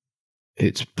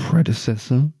its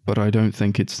predecessor, but I don't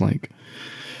think it's like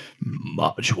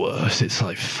much worse. It's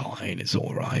like fine, it's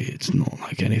all right, it's not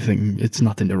like anything, it's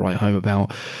nothing to write home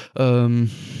about.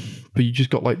 But you just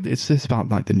got like, it's just about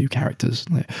like the new characters,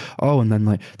 like, and then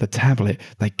like the tablet,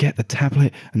 they get the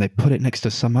tablet and they put it next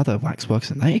to some other waxworks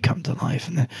and they come to life,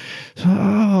 and then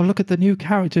so look at the new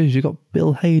characters. You got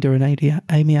Bill Hader and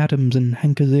Amy Adams and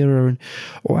Hank Azaria, and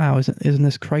wow, isn't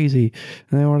this crazy?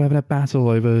 And they're all having a battle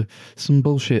over some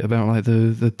bullshit about like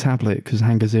the tablet, because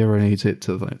Hank Azaria needs it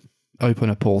to like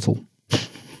open a portal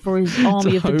for his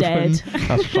army of the dead.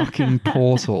 A fucking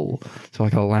portal to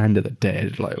like a land of the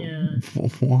dead. Like,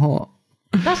 what?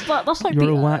 That's like you're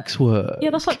a waxwork.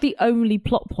 Yeah, that's like the only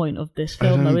plot point of this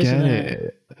film, though, isn't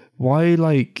it? Why,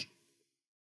 like,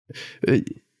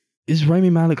 is Rami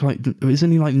Malek like?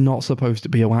 Isn't he like not supposed to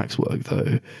be a waxwork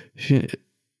though?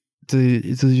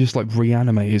 Does he just like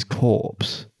reanimate his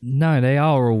corpse? No, they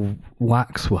are all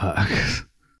waxworks.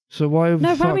 So why?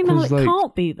 No, Rami Malek like,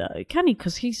 can't be though, can he?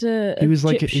 Because he's a he was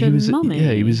Egyptian mummy.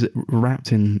 Yeah, he was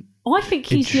wrapped in. I think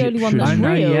he's the only one that's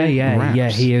Egyptian real. Yeah,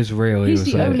 he is real. He's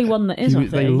the only one that is.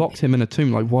 They locked him in a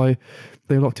tomb. Like, why?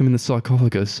 They locked him in the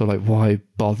sarcophagus. So, like, why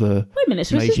bother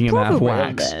making him out of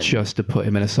wax just to put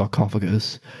him in a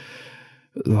sarcophagus?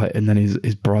 Like, and then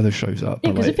his brother shows up.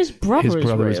 Yeah, because if his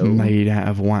brother is made out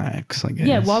of wax, I guess.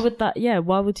 Yeah, why would that? Yeah,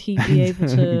 why would he be able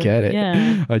to get it?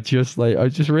 Yeah, I just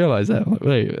realised that. Like,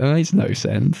 wait, that makes no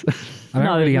sense. I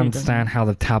don't really understand how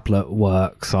the tablet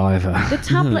works either. The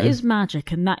tablet is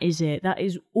magic, and that is it. That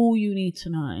is all you need to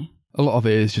know. A lot of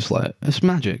it is just like, it's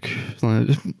magic. It's like,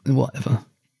 just whatever.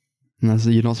 And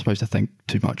you're not supposed to think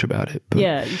too much about it. But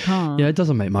yeah, you can't. Yeah, it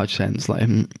doesn't make much sense. Like,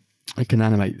 it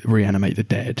can reanimate the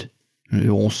dead. It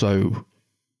also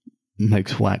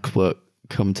makes waxwork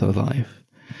come to life.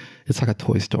 It's like a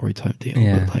Toy Story type deal.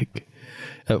 Yeah. But like,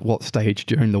 at what stage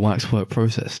during the waxwork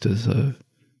process does a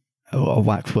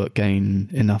waxwork gain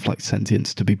enough like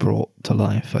sentience to be brought to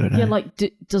life? I don't know. Yeah, like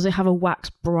does it have a wax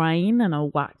brain and a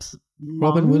wax lung?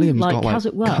 Robin Williams got how's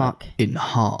it work? cut in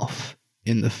half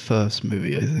in the first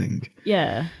movie, I think.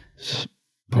 Yeah.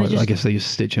 I guess they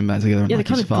just stitch him back together. And they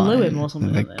kind of glue him or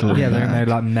something. They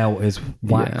like melt his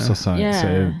wax or something. Yeah,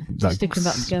 so, like, stick him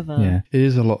back together. Yeah, it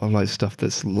is a lot of like stuff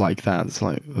that's like that. It's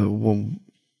like, well,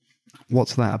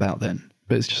 what's that about then?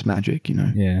 But it's just magic, you know.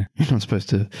 Yeah, you're not supposed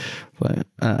to. Like,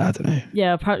 I don't know.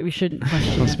 Yeah, apparently we shouldn't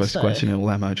question. I'm not supposed to question it all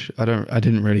that much. I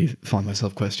didn't really find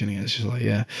myself questioning it. It's just like,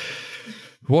 yeah.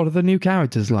 What are the new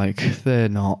characters like? They're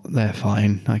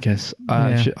fine, I guess.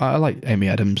 I like Amy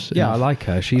Adams. Yeah, I like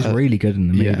her. She's really good in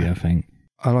the movie, I think.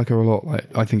 I like her a lot.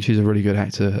 Like, I think she's a really good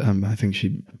actor. I think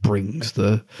she brings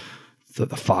the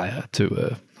fire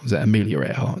to was it Amelia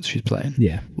Earhart she's playing?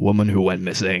 Yeah. The woman who went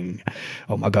missing.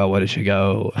 Oh my God, where did she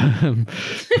go?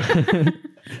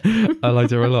 I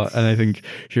liked her a lot, and I think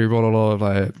she brought a lot of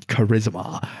like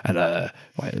charisma and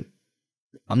like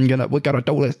we're gonna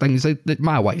do this thing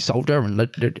my way, soldier,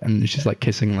 and she's like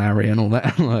kissing Larry and all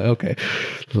that. I'm like, okay,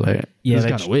 like, it's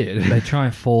kind of weird. They try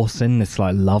and force in this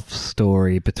like love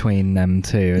story between them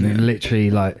two, and it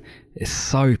literally like it's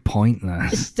so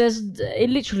pointless. It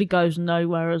literally goes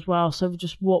nowhere as well. So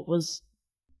just what was?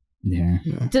 Yeah.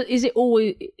 Is it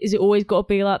always got to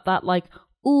be like that? Like,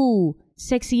 ooh,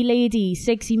 sexy lady,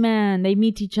 sexy man, they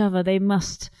meet each other, they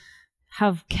must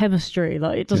have chemistry.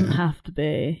 Like, it doesn't have to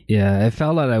be. Yeah, it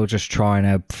felt like they were just trying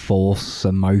to force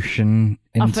emotion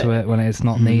into it when it's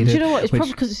not needed. Do you know what? It's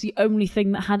probably because it's the only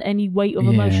thing that had any weight of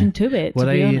emotion to it, to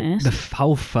be honest. The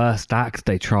whole first act,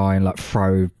 they try and like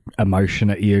throw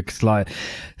emotion at you, because like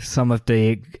some of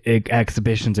the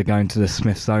exhibitions are going to the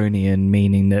Smithsonian,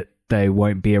 meaning that they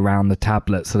won't be around the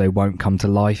tablet, so they won't come to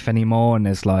life anymore, and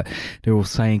it's like they're all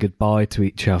saying goodbye to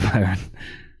each other.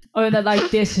 Oh, they're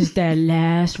like, this is their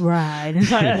last ride. It's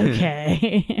like,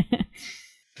 okay.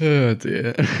 Oh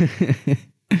dear.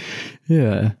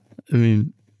 Yeah, I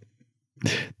mean,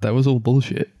 that was all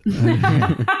bullshit.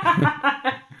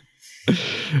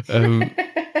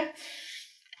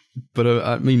 But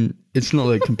I mean, it's not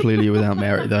like completely without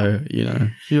merit, though. You know,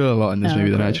 you have a lot in this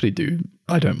movie that I actually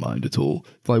I don't mind at all.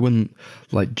 Like when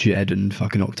like Jed and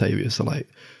fucking Octavius are like,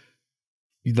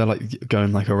 they're like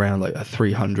going like around like a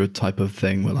 300 type of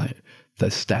thing where like they're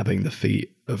stabbing the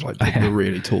feet of like the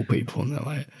really tall people, and they're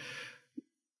like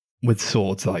with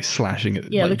swords like slashing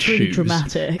at like looks shoes. really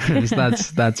dramatic.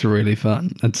 that's really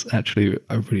fun. That's actually,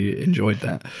 I really enjoyed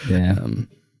that. Yeah.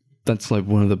 That's like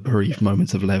one of the brief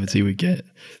moments of levity we get.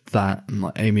 That and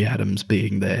like Amy Adams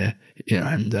being there, you know,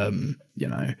 and you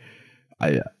know,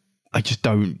 I just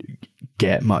don't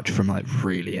get much from like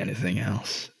really anything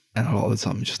else, and a lot of the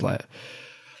time I'm just like,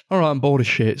 all right, I'm bored of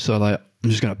shit, so like I'm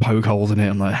just gonna poke holes in it.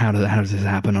 I'm like, how does this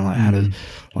happen? I'm like, how does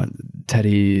like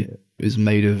Teddy is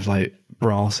made of like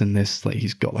brass in this, like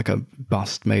he's got like a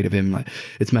bust made of him, like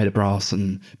it's made of brass,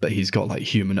 but he's got like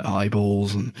human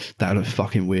eyeballs, and that looked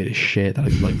fucking weird as shit. That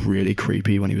looked like really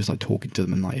creepy when he was like talking to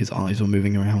them and like his eyes were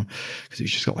moving around, because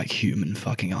he's just got like human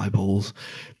fucking eyeballs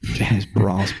and his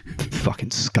brass fucking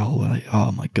skull. Like,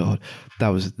 oh my god, that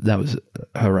was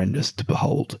horrendous to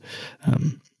behold.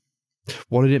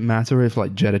 What did it matter if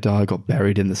like Jedediah got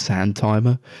buried in the sand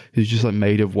timer? He was just like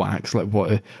made of wax. Like,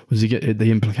 what was he get?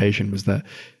 The implication was that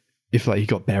if like he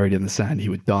got buried in the sand, he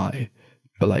would die,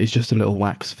 but like he's just a little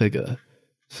wax figure.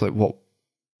 It's like, what?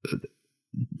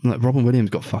 Like Robin Williams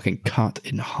got fucking cut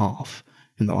in half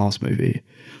in the last movie.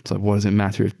 It's like, what does it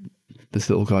matter if this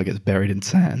little guy gets buried in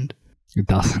sand? It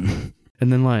doesn't.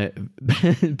 And then like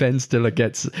Ben Stiller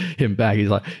gets him back. He's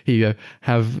like, here you go,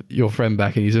 have your friend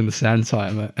back, and he's in the sand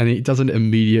timer, and he doesn't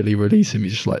immediately release him.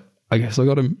 He's just like, I guess I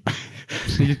got him.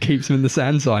 He just keeps him in the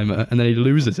sand timer, and then he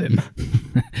loses him.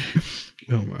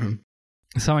 Oh man.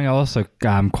 Something I also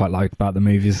quite liked about the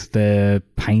movie is the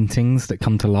paintings that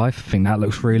come to life. I think that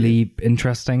looks really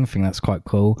interesting. I think that's quite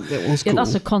cool. It was cool. Yeah,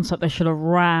 that's a concept they should have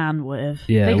ran with.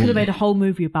 Yeah, they could have made a whole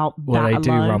movie about that. Well, they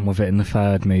do alone. run with it in the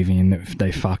third movie, and if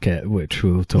they fuck it, which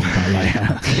we'll talk about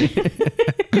later.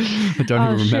 I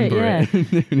don't even remember it.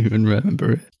 I don't even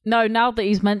remember it. No, now that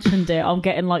he's mentioned it, I'm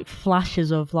getting like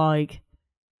flashes of like,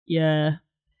 yeah.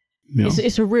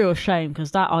 It's a real shame,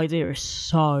 because that idea is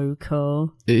so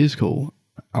cool. It is cool.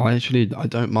 I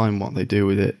don't mind what they do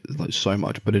with it like so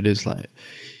much, but it is like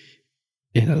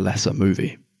in a lesser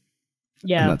movie.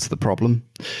 Yeah. And that's the problem.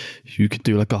 You could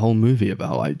do like a whole movie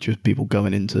about like just people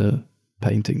going into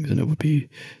paintings, and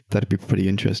that'd be pretty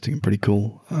interesting and pretty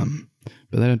cool.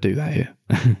 But they don't do that here.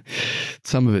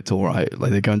 Some of it's all right.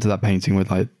 Like they go into that painting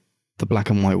with like the black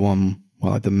and white one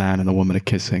where like the man and the woman are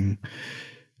kissing.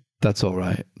 That's all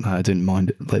right. I didn't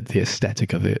mind it, like the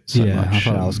aesthetic of it so much. I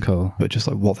thought that was cool. But just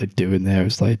like what they do in there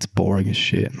is like, it's boring as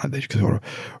shit. And like they just sort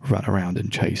of run around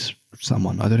and chase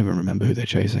someone. I don't even remember who they're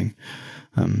chasing.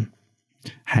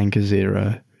 Hank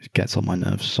Azaria gets on my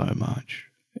nerves so much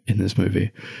in this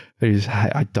movie.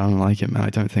 I don't like him, man. I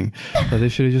don't think that they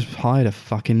should have just hired a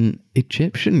fucking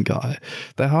Egyptian guy.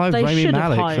 They hired Rami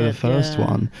Malek for the first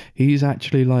one. He's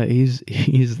actually like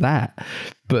he's that.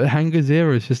 But Hank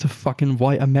Azaria is just a fucking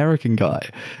white American guy.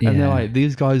 And they're like,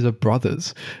 these guys are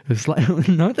brothers. It's like,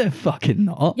 no, they're fucking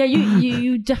not. Yeah,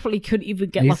 you definitely couldn't even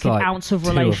get like an ounce of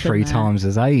relation. 2 or 3 times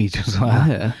his age as well.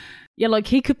 Yeah. Yeah, like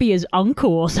he could be his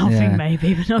uncle or something,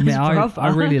 maybe, but not his brother. I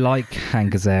really like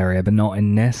Hank Azaria, but not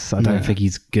in this. I don't think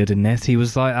he's good in this. He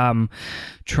was like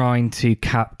trying to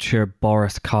capture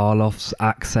Boris Karloff's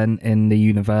accent in the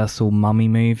Universal Mummy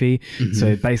movie. Mm-hmm.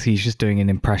 So basically, he's just doing an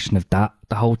impression of that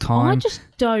the whole time. I just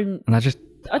don't. And I just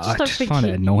I just don't think find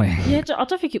it annoying. Yeah, I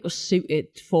don't think it was suited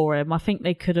for him. I think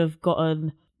they could have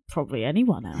gotten probably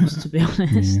anyone else, to be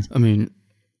honest. I mean,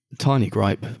 tiny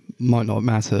gripe might not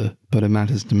matter, but it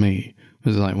matters to me. It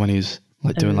was like when he's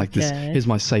like doing like this, here's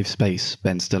my safe space,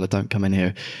 Ben Stiller, don't come in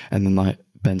here. And then like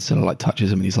Ben Stiller like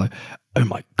touches him and he's like, oh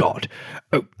my God,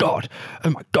 oh God, oh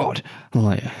my God. I'm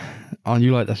like, aren't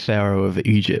you like the Pharaoh of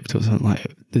Egypt or something? Like,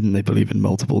 didn't they believe in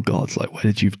multiple gods? Like, where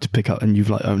did you pick up? And you've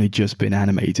like only just been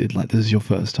animated. Like, this is your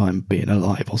first time being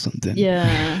alive or something.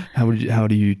 Yeah. How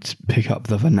do you pick up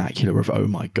the vernacular of oh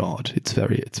my God? It's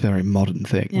very modern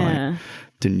thing. Yeah. Like,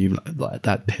 didn't you like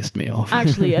that? Pissed me off.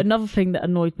 Actually, another thing that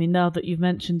annoyed me now that you've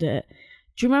mentioned it.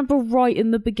 Do you remember right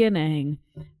in the beginning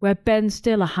where Ben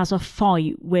Stiller has a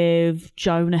fight with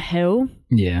Jonah Hill?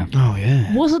 Yeah. Oh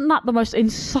yeah. Wasn't that the most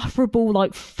insufferable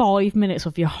like 5 minutes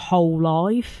of your whole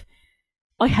life?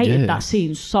 I hated that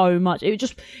scene so much.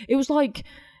 It was like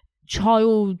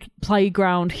child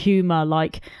playground humor,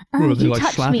 like, oh, Well, you like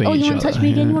touched slapping me, oh, you each want to touch other,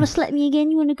 me again, yeah. you want to slap me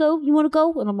again, you want to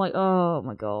go, and I'm like, oh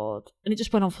my God. And it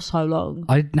just went on for so long.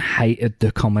 I hated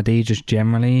the comedy just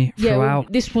generally Yeah, well,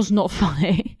 throughout. this was not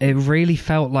funny. It really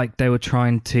felt like they were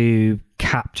trying to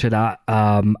capture that.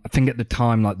 I think at the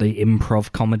time, like the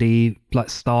improv comedy like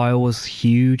style was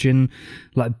huge in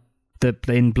like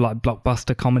in like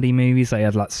blockbuster comedy movies. They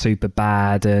had like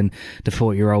Superbad and The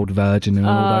 40-Year-Old Virgin and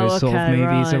all those sort of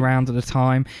movies around at the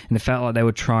time, and it felt like they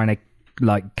were trying to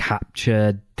like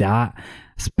capture that,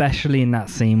 especially in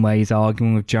that scene where he's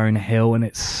arguing with Jonah Hill, and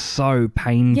it's so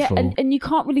painful. Yeah, and you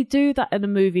can't really do that in a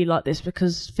movie like this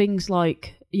because things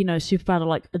like, you know, Superbad are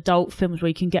like adult films where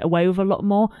you can get away with a lot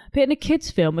more. But in a kid's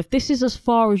film, if this is as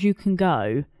far as you can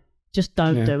go, just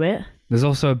don't do it. There's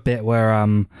also a bit where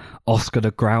Oscar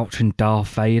the Grouch and Darth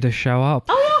Vader show up.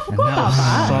 Oh yeah, I forgot about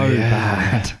that. So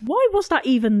bad. Why was that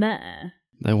even there?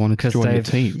 They wanted to join the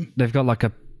team. They've got like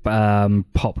a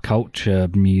pop culture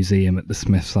museum at the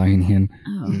Smithsonian.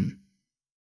 Oh.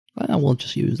 Well, we'll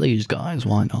just use these guys.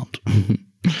 Why not?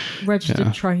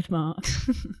 Registered trademarks.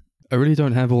 I really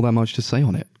don't have all that much to say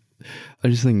on it. I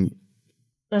just think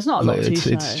There's not a lot to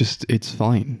say. it's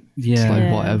fine. Yeah. It's like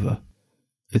Yeah. whatever.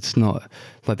 It's not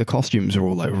like the costumes are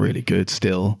all like really good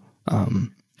still. I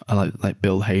like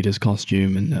Bill Hader's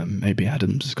costume and maybe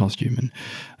Adams' costume,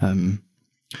 and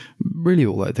really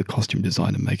all like the costume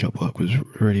design and makeup work was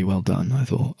really well done. I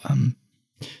thought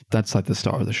that's like the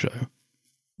star of the show.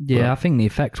 Yeah, I think the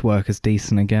effect work is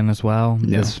decent again as well.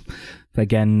 Yeah. There's,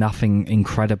 again, nothing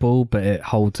incredible, but it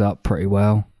holds up pretty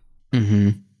well.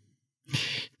 Mm-hmm.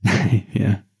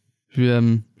 Yeah. Should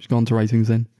we go on to ratings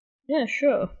then? Yeah,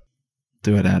 sure.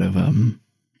 Do it out of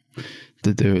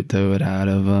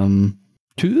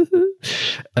two. Should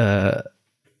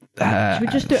we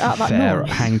just do it out of that noise?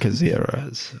 Hank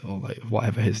Azaria's, or like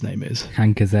whatever his name is.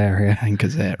 Hank Azaria. Hank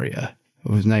Azaria.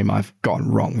 Whose name I've gotten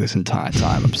wrong this entire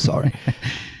time. I'm sorry.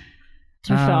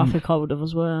 To be fair, I think I would have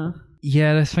as well.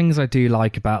 Yeah, there's things I do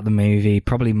like about the movie,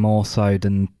 probably more so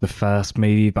than the first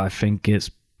movie, but I think its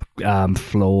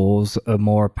flaws are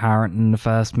more apparent in the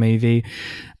first movie.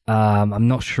 I'm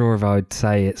not sure if I would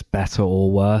say it's better or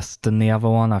worse than the other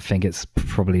one. I think it's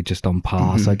probably just on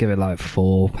par. So I give it like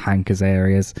 4 Hank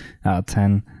Azarias out of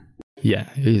 10. Yeah,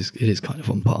 it is kind of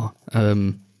on par.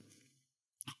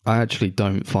 I actually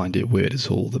don't find it weird at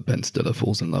all that Ben Stiller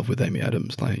falls in love with Amy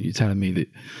Adams. Like, you're telling me that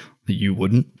you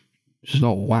wouldn't? She's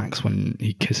not wax when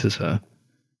he kisses her.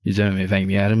 You're telling me if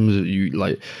Amy Adams, you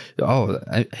like, oh,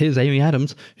 here's Amy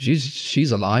Adams.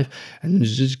 She's alive and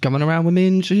she's coming around with me,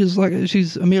 and she's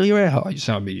Amelia Earhart. You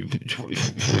sound me. You're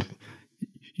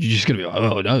just gonna be like,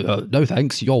 oh no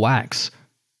thanks, you're wax.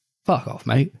 Fuck off,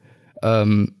 mate.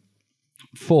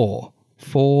 4,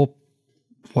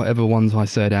 whatever ones I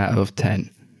said out of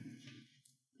 10.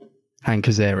 Hank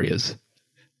Azarias.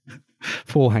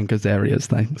 4 Hank Azarias,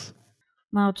 thanks.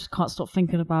 Now I just can't stop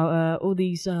thinking about all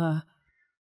these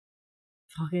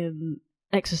fucking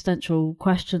existential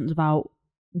questions about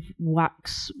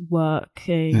wax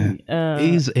working,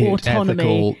 Is it autonomy.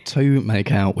 ethical to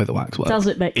make out with a waxwork? Does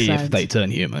it make sense? If they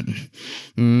turn human?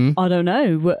 I don't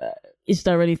know. Is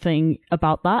there anything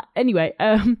about that? Anyway,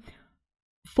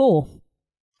 4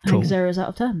 Cool. Hank out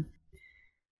of 10.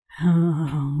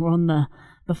 We're on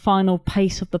the final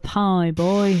piece of the pie,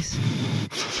 boys.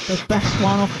 The best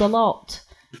one of the lot.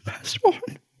 Best one.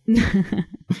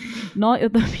 Night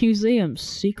at the Museum,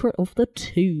 Secret of the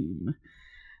Tomb.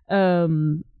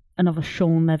 Another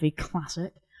Sean Levy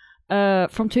classic.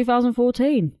 From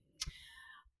 2014.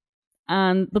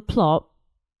 And the plot,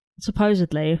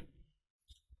 supposedly,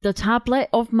 the tablet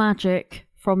of magic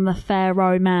from the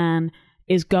Pharaoh man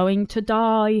is going to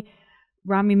die.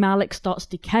 Rami Malek starts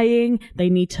decaying. They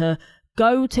need to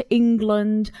go to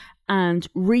England and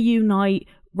reunite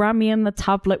Rami and the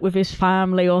tablet with his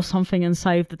family or something and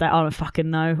save the day. I don't fucking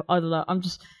know. I don't know.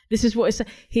 This is what it's.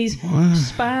 He's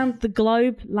spanned the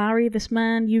globe, Larry, this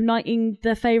man, uniting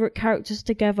their favourite characters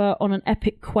together on an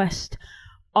epic quest.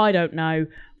 I don't know.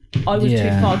 I was too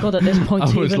far gone at this point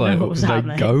to even know what was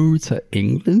happening. They go to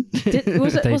England?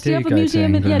 Was the other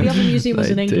museum? Yeah, the other museum was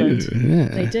in England.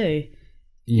 They do.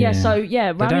 Yeah. So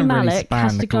Rami Malek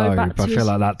has to go back to I feel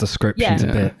like that description's a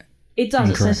bit... It does.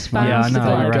 It says spans the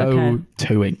globe. They go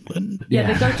to England.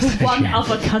 Yeah, they go to one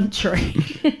other country.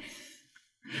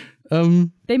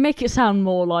 They make it sound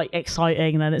more like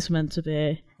exciting than it's meant to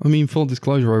be. I mean, full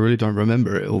disclosure, I really don't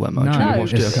remember it all that much. I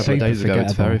watched it a couple of days ago.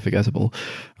 It's very forgettable.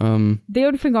 The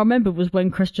only thing I remember was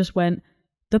when Chris just went,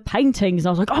 the paintings. I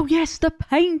was like, oh yes, the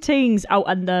paintings. Oh,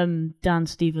 and Dan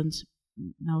Stevens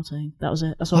melting. That was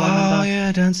it. That's all I remember. Oh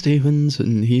yeah, Dan Stevens,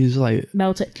 and he's like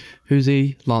melting. Who's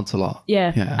he? Lancelot.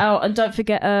 Yeah. Oh, and don't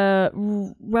forget,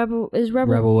 Rebel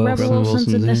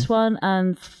Wilson's in this one,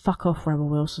 and fuck off, Rebel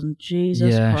Wilson.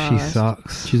 Jesus Christ. She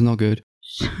sucks. She's not good.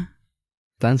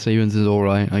 Dan Stevens is all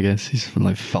right, I guess. He's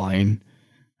like fine.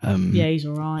 Yeah, he's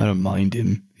all right. I don't mind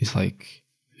him. He's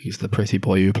the pretty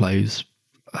boy who plays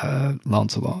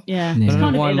Lancelot. Yeah. I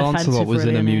don't know why Lancelot was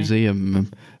in a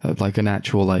museum, like an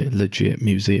actual, like, legit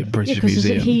museum, British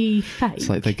museum. Isn't he fake? It's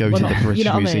like they go to the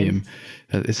British Museum.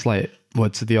 It's like,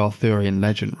 it's the Arthurian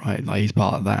legend, right? Like, he's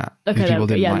part of that. Okay, people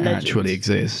didn't actually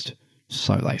exist,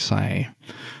 so they say.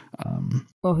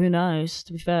 Well, who knows,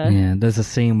 to be fair. Yeah, there's a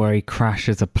scene where he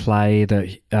crashes a play that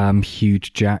Hugh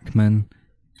Jackman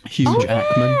is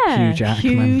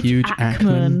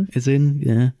in.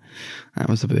 Yeah, that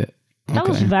was a bit. That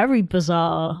was very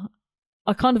bizarre.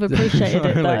 I kind of appreciated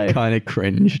it though. Like, kind of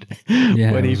cringed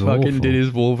when he fucking did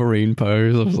his Wolverine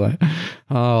pose. I was like,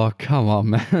 oh, come on,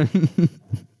 man.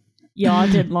 Yeah, I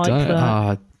didn't like that.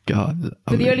 Oh, God.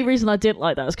 But the only reason I didn't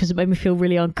like that was because it made me feel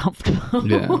really uncomfortable.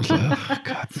 Yeah, I was like, oh,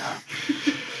 God, no.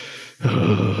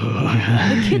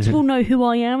 The kids will know who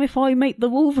I am if I make the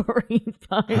Wolverine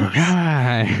pose.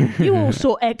 Okay. You all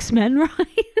saw X-Men,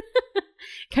 right?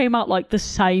 Came out like the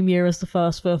same year as the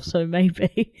first film, so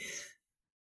maybe.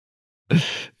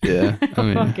 Yeah, I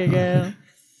mean, fucking hell.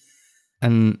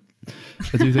 And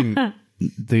I do think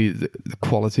the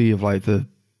quality of like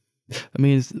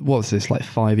what's this, like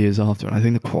 5 years after, and I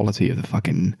think the quality of the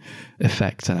fucking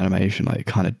effects and animation like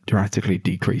kind of drastically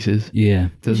decreases. Yeah,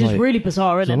 which is really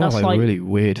bizarre, isn't it? That's like really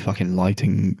weird fucking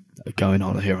lighting going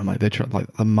on here, and like they're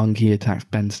like the monkey attacks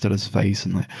Ben Stiller's face,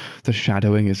 and like the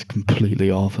shadowing is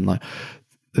completely off, and like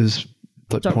there's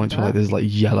like points where like there's like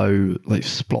yellow like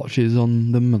splotches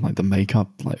on them, and like the makeup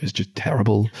like is just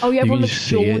terrible. Oh yeah, everyone looks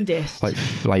jaundiced, like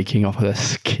flaking off of their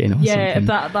skin or something. Yeah,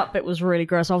 that bit was really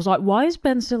gross. I was like, why is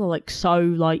Ben Stiller like so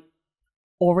like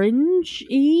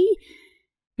orange-y?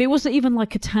 It wasn't even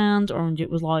like a tanned orange. It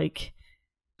was like,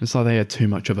 it's like they had too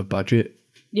much of a budget.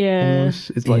 Yeah,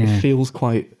 almost. It's like it feels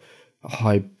quite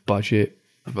high budget,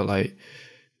 but like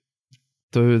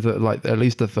like at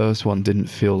least the first one didn't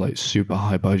feel like super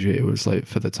high budget. It was like,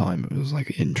 for the time, it was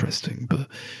like interesting, but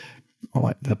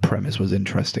like the premise was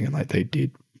interesting, and like they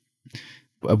did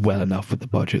well enough with the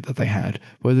budget that they had.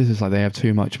 Where this is like they have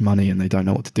too much money and they don't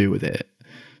know what to do with it.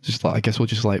 Just like, I guess we'll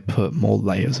just like put more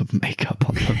layers of makeup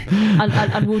on them,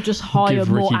 and we'll just hire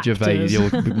more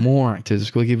actors. More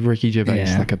actors. We'll give Ricky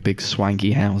Gervais like a big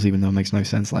swanky house, even though it makes no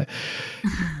sense. Like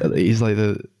he's like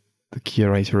the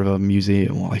curator of a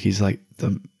museum, or like he's like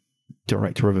the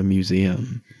director of a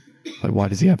museum. Like, why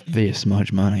does he have this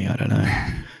much money? I don't know.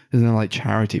 Isn't it like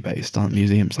charity based? Aren't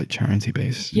museums like charity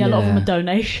based? Yeah, a lot of them are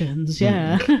donations.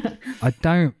 Yeah. I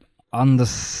don't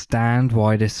understand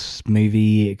why this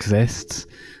movie exists.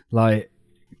 Like,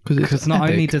 because not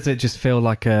only does it just feel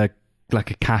like a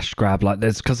cash grab, like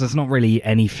there's not really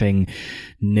anything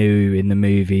new in the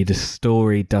movie. The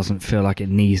story doesn't feel like it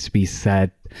needs to be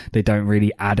said. They don't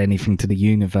really add anything to the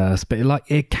universe, but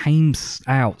it came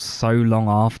out so long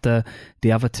after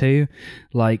the other two.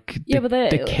 Like,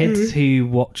 the kids who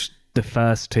watched the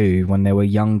first two when they were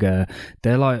younger,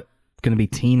 they're like going to be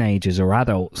teenagers or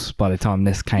adults by the time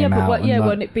this came out.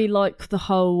 Won't it be like the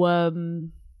whole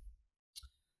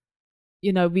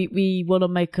we want to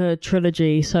make a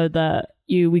trilogy so that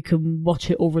we can watch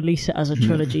it or release it as a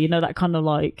trilogy. That kind of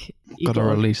like, got to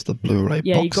release the Blu-ray.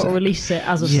 Yeah, you got to release it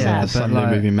as a set. Sunday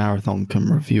Movie Marathon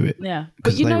can review it. Yeah,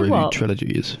 because they review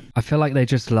trilogies. I feel like they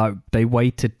just they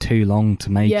waited too long to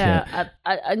make it. Yeah,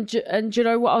 and you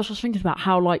know what I was just thinking about,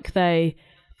 how like they.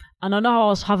 And I know I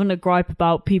was having a gripe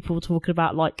about people talking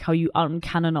about like how you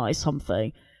uncanonize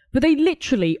something, but they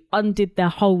literally undid their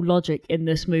whole logic in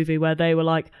this movie, where they were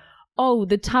like, oh,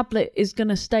 the tablet is going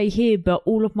to stay here, but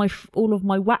all of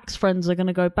my wax friends are going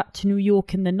to go back to New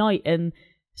York in the night and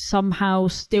somehow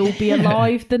still be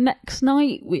alive the next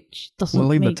night, which doesn't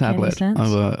leave make the tablet any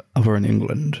sense. over in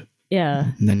England.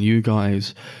 Yeah. And then you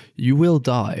will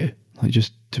die. Like,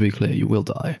 just to be clear, you will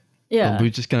die. Yeah. We're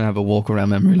just going to have a walk around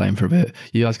memory lane for a bit.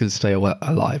 You guys can stay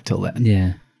alive till then.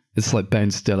 Yeah. It's like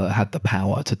Ben Stiller had the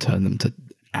power to turn them to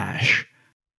ash.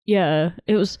 Yeah,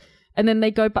 it was... And then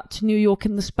they go back to New York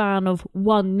in the span of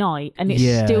one night, and it's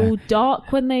still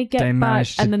dark when they get back,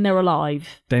 and then they're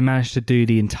alive. They managed to do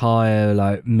the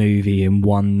entire movie in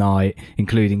one night,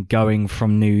 including going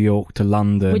from New York to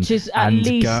London, which is at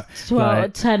least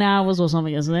 10 hours or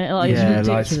something, isn't it? Like, it's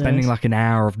ridiculous. Spending an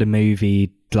hour of the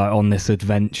movie on this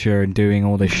adventure and doing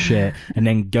all this shit, and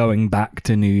then going back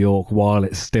to New York while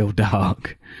it's still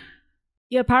dark.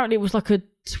 Yeah, apparently it was like a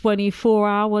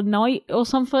 24-hour night or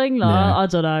something. I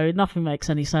don't know. Nothing makes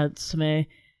any sense to me.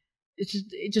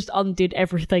 It just undid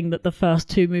everything that the first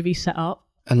two movies set up.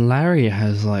 And Larry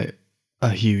has a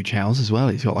huge house as well.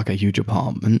 He's got a huge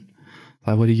apartment.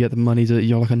 Where do you get the money to?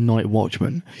 You're a night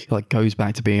watchman. He goes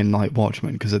back to being a night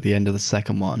watchman because at the end of the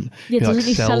second one, he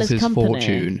sells his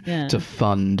fortune to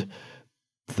fund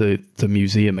the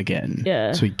museum again.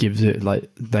 Yeah. So he gives it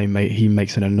he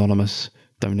makes an anonymous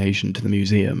donation to the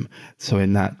museum, so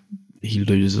in that he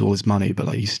loses all his money, but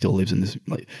he still lives in this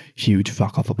huge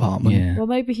fuck off apartment. Yeah. Well,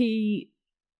 maybe he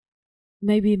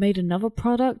made another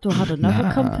product or had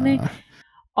another company.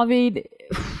 I mean,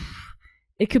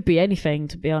 it could be anything,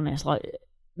 to be honest.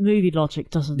 Movie logic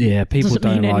doesn't. Yeah, people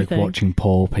don't like anything. watching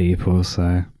poor people,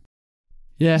 so.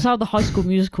 Yeah, that's how the High School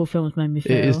Musical films made me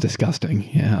feel. It is disgusting.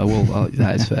 Yeah, I will.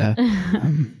 That is fair.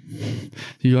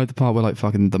 Do you like the part where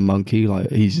fucking the monkey,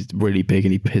 he's really big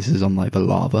and he pisses on the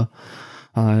lava?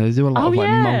 They do a lot of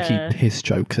monkey piss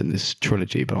jokes in this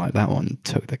trilogy, but that one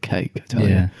took the cake. I tell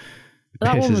you.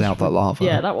 Pisses out the lava.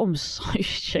 Yeah, that one was so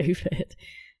stupid.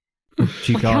 What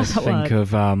do you guys think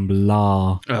of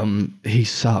La? He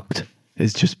sucked.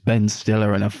 It's just Ben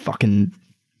Stiller and a fucking.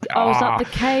 Oh, is that the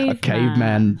caveman? A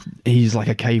caveman. He's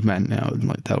a caveman now.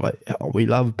 They're we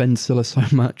love Ben Stiller so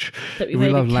much. We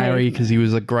love Larry because he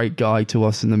was a great guy to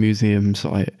us in the museum.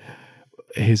 So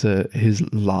here's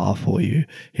laugh for you.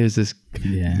 Here's this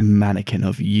mannequin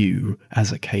of you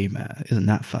as a caveman. Isn't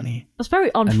that funny? That's very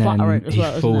unflattering as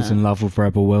well. He falls in love with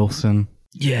Rebel Wilson.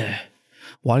 Yeah.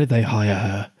 Why did they hire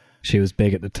her? She was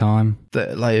big at the time.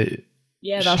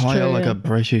 Yeah, that's hire true. A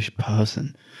British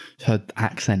person. Her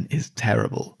accent is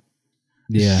terrible.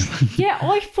 Yeah. Yeah,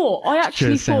 I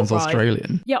actually Just sounds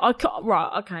Australian. Yeah,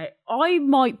 okay. I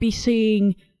might be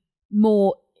seeing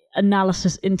more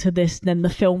analysis into this than the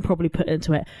film probably put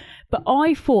into it. But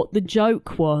I thought the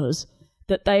joke was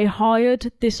that they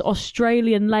hired this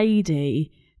Australian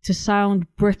lady to sound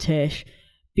British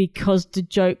because the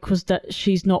joke was that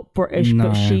she's not British,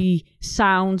 but she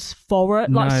sounds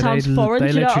foreign. Sounds foreign.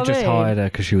 They literally just hired her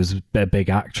because she was a big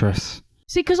actress.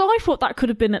 See, because I thought that could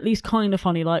have been at least kind of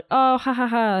funny. Oh, ha ha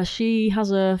ha, she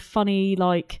has a funny,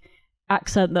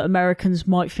 accent that Americans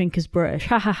might think is British.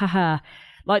 Ha ha ha ha.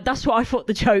 That's what I thought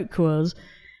the joke was.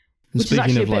 Which is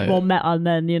actually a bit more meta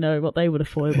than, what they would have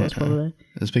thought it was, probably.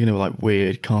 And speaking of,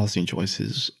 weird casting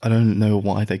choices, I don't know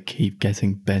why they keep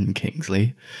getting Ben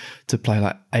Kingsley to play,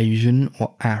 Asian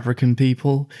or African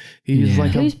people. He's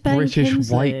Who's a Ben British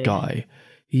Kingsley? white guy.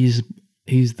 He's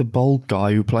the bald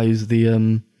guy who plays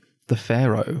the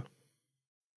Pharaoh.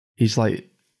 He's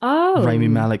Rami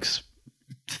Malek's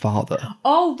father.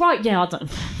 Oh, right, yeah, I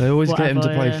don't... They always get him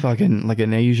to play fucking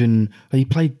an Asian... He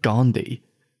played Gandhi,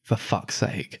 for fuck's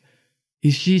sake.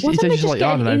 He's just I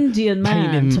don't know, Indian man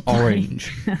paint him to play.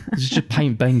 orange. Just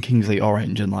paint Ben Kingsley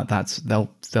orange and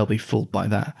they'll be fooled by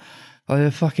that.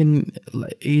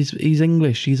 He's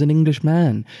English. He's an English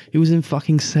man. He was in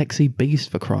fucking Sexy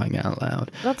Beast, for crying out loud.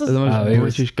 That doesn't... The most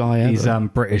British guy ever. He's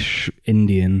British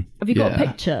Indian. Have you got a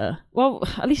picture? Well,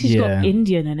 at least he's got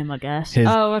Indian in him, I guess.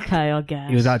 Okay, I guess.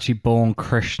 He was actually born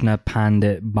Krishna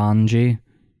Pandit Banji.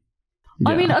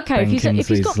 I mean, okay, if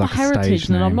he's got the heritage,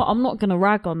 then I'm not going to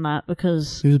rag on that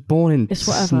because he was born in it's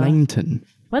whatever. Snainton.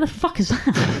 Where the fuck is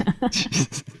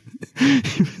that?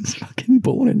 He was fucking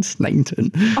born in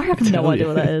Snainton. I have no idea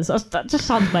what that is. That just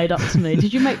sounds made up to me.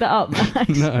 Did you make that up, Max?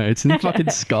 No, it's in fucking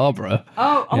Scarborough.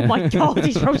 Oh my god,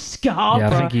 he's from Scarborough.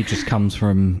 Yeah, I think he just comes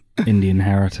from Indian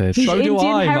heritage. He's So do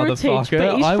Indian I, heritage, motherfucker.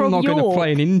 but he's I'm from not going to York.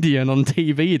 play an Indian on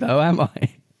TV, though, am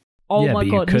I? Oh yeah, my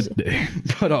but god, you could do.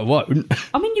 But I won't.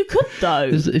 I mean, you could though.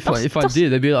 If I did,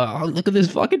 they'd be like, "Oh, look at this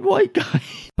fucking white guy."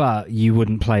 But you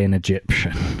wouldn't play an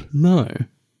Egyptian. No.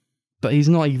 But he's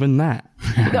not even that.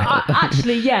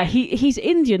 Actually, yeah, he's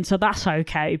Indian, so that's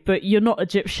okay. But you're not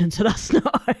Egyptian, so that's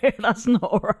not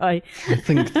all right. I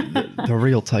think the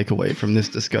real takeaway from this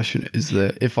discussion is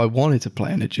that if I wanted to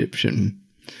play an Egyptian,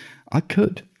 I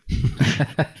could.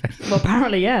 Well,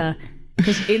 apparently, yeah.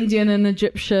 Because Indian and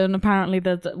Egyptian, apparently,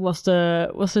 what's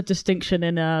the distinction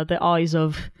in the eyes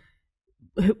of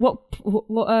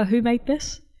who made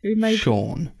this? Who made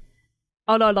Sean?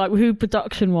 Oh no, like who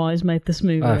production-wise made this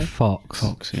movie?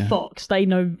 Fox, yeah. Fox. They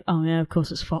know. Oh yeah, of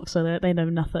course it's Fox. So they know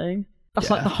nothing. That's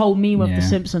like the whole meme of The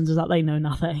Simpsons is that they know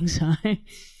nothing. So.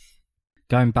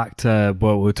 Going back to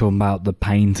what we were talking about, the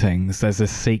paintings, there's a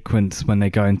sequence when they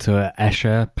go into an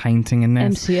Escher painting in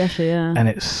this. MC Escher, yeah. And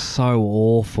it's so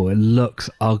awful. It looks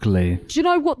ugly. Do you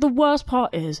know what the worst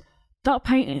part is? That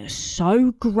painting is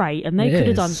so great, and they could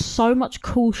have done so much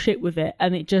cool shit with it,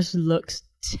 and it just looks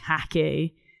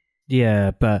tacky.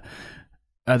 Yeah, but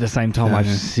at the same time, I've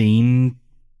seen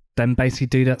them basically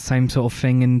do that same sort of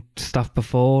thing in stuff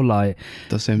before, like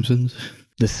The Simpsons.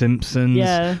 The Simpsons.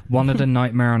 Yeah. One of the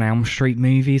Nightmare on Elm Street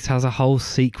movies has a whole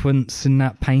sequence in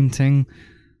that painting.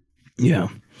 Yeah.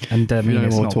 And You know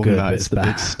it's what I'm not talking good, about? but It's the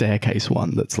big staircase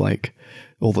one that's like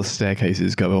all the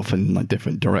staircases go off in like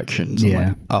different directions, and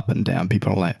like up and down.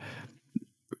 People are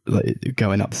like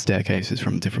going up staircases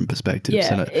from different perspectives.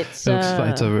 Yeah, and it's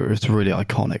a really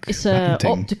iconic. It's an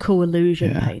painting. optical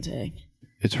illusion painting.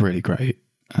 It's really great.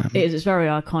 It is. It's very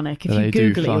iconic. If they you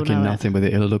do Google it, you'll fucking know nothing with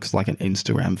it. It looks like an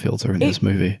Instagram filter in this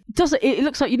movie. Does it? It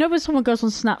looks like, you know when someone goes on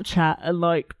Snapchat and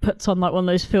like puts on like one of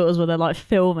those filters where they're like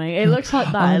filming. It looks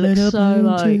like that. It looks so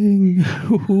like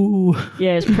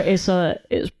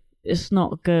it's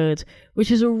not good,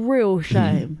 which is a real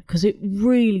shame because it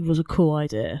really was a cool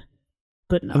idea.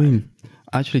 But no. I mean,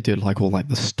 I actually did like all like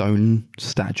the stone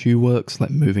statue works,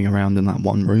 like moving around in that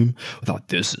one room. I thought,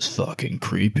 this is fucking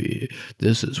creepy.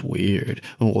 This is weird.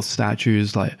 And all the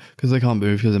statues, like, because they can't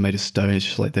move because they're made of stone, it's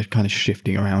just like they're kind of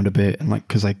shifting around a bit, and like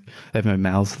because they have no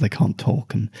mouths, so they can't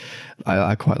talk. And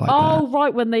I quite like that. Oh,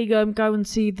 right, when they go and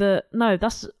see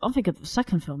I'm thinking of the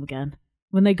second film again.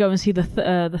 When they go and see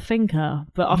the thinker,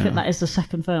 but I think that is the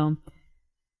second film.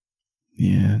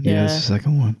 Yeah, it's the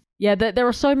second one. Yeah, there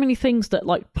are so many things that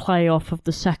like play off of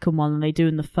the second one and they do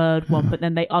in the third one, but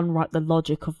then they unwrite the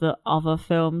logic of the other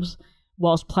films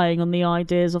whilst playing on the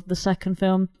ideas of the second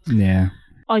film. Yeah.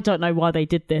 I don't know why they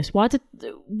did this. What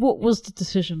was the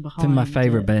decision behind I think my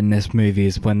favourite bit in this movie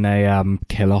is when they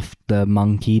kill off the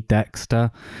monkey Dexter,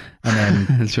 and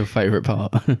then That's your favourite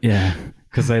part. yeah,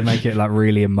 because they make it like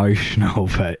really emotional,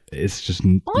 but it's just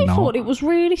I thought it was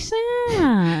really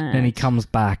sad. Then he comes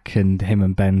back and him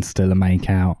and Ben still make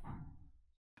out.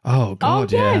 Oh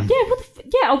god, yeah.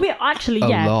 Are we actually? A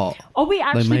Yeah. lot. Are we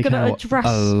actually going to address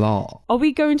a lot? Are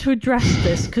we going to address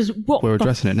this? Because We're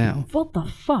addressing it now. What the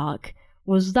fuck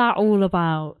was that all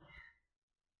about?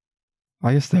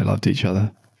 I guess they loved each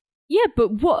other. Yeah,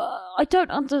 but what I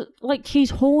don't like,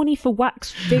 he's horny for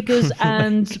wax figures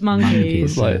and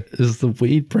monkeys. It's like, is the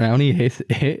weed brownie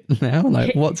hit now?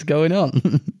 Like, what's going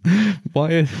on?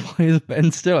 Why is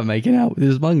Ben Stiller making out with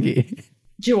his monkey?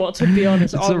 Do you know what? To be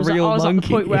honest, It's I was at the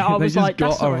point where I was like, they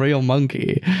just got a real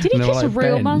monkey. Did he kiss a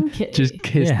real Ben, monkey? Just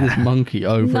kissed this monkey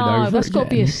over and over again. No, that's got to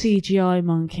be a CGI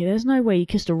monkey. There's no way he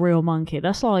kissed a real monkey.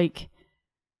 That's like...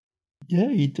 Yeah,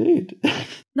 he did.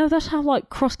 No, that's how like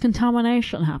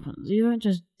cross-contamination happens. You don't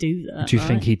just do that. Do you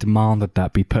think he demanded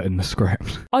that be put in the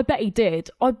script? I bet he did.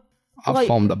 I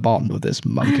formed a bond with this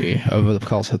monkey over the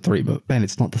course of 3, but Ben,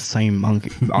 it's not the same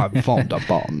monkey. I formed a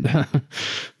bond.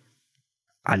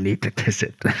 I need to kiss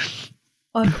it.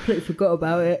 I completely forgot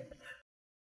about it.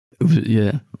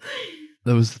 Yeah,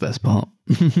 that was the best part.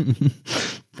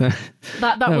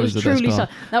 that was truly so.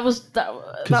 That was that.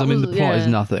 Because I mean, the plot is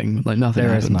nothing. Like nothing.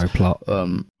 There is no plot.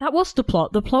 That was the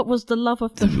plot. The plot was the love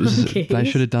of the monkeys. They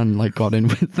should have done like got in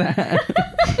with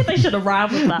that. They should have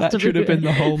ran with that. That should have been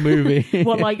the whole movie.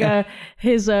 What like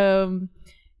his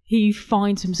he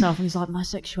finds himself and he's like, my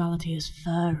sexuality is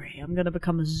furry. I'm gonna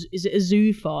become is it a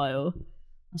zoophile?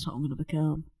 That's what I'm gonna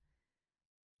become.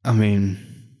 I mean,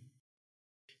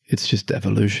 it's just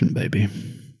evolution, baby.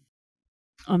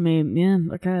 I mean, yeah,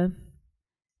 okay.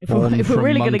 If we're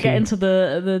really going to get into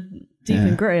the deep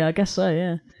and gritty, I guess so,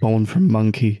 yeah. Born from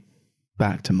monkey,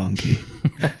 back to monkey.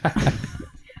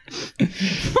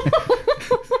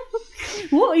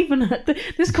 What even?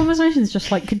 This conversation is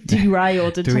just like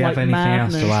derailed into Do we like have anything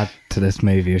madness. else to add to this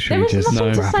movie, or should There we is just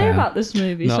nothing to wrap say it up? about this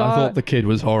movie. No, so I thought the kid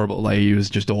was horrible. Like, he was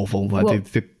just awful. Like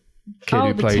the kid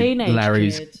who the played teenage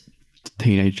Larry's kid.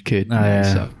 Teenage kid. Oh,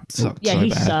 yeah. Sucked Yeah, so he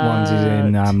bad. sucked.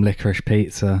 One's in Licorice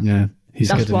Pizza. Yeah, he's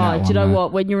That's good in why. that Do you know one,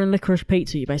 what? When you're in Licorice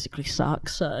Pizza, you basically suck.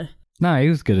 So No, he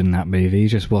was good in that movie. He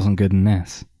just wasn't good in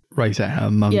this. Rate it out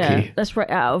of monkey. Yeah, let's rate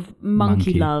out of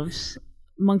monkey Monkey. loves,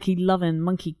 monkey loving,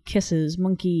 monkey kisses,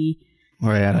 monkey.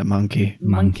 Rate out of monkey.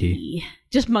 Monkey.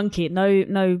 Just monkey.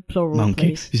 No plural. Monkey.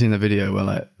 Please. You seen the video where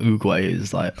like Uguay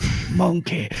is like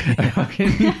monkey?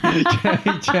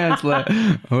 Chad's like,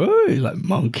 oh, he's like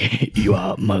monkey. You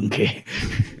are monkey.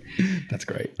 That's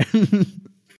great.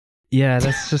 Yeah,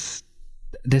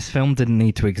 this film didn't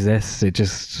need to exist.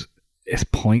 It's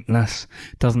pointless.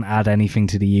 It doesn't add anything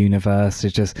to the universe.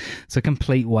 It's a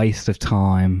complete waste of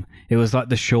time. It was like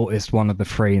the shortest one of the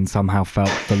three and somehow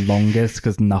felt the longest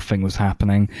because nothing was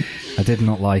happening. I did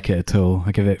not like it at all.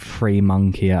 I give it 3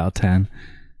 monkey out of 10.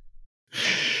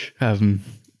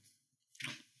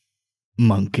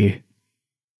 Monkey.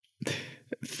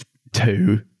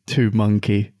 2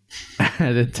 monkey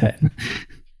out of 10.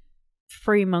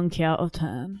 3 monkey out of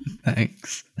 10.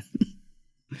 Thanks.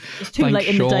 It's too Thanks, late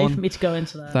in the day Sean. for me to go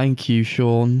into that. Thank you,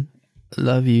 Sean.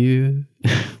 Love you.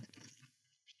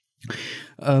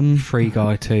 Free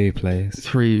Guy 2, please.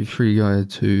 Free guy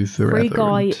to forever. Free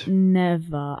guy and-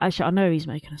 never. Actually, I know he's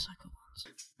making a second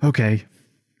one. Okay.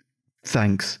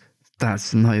 Thanks.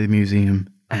 That's the Night of the Museum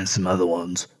and some other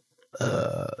ones.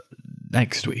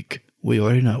 Next week, we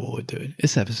already know what we're doing.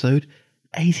 It's episode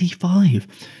 85.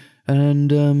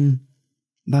 And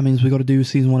that means we got to do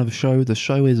season 1 of a show. The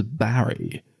show is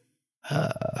Barry.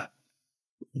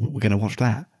 We're going to watch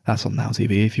that. That's on Now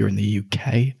TV if you're in the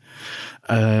UK.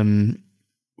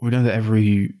 We know that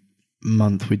every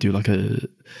month we do like the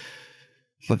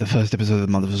first episode of the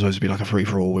month was supposed to be like a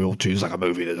free-for-all. We all choose like a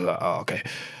movie. Okay.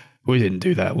 We didn't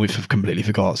do that. We've completely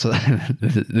forgot. So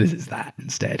this is that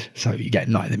instead. So you get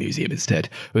Night in the Museum instead.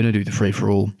 We're going to do the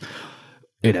free-for-all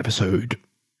in episode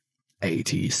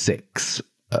 86.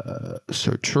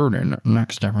 So tune in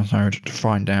next episode to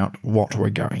find out what we're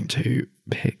going to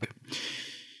pick.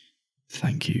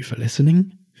 Thank you for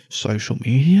listening. Social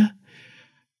media.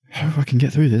 Hope I can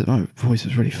get through this. My voice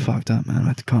is really fucked up, man.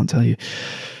 I can't tell you.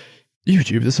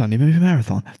 YouTube, The Sunday Movie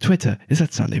Marathon. Twitter is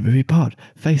at Sunday Movie Pod.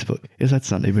 Facebook is at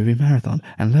Sunday Movie Marathon.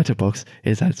 And Letterboxd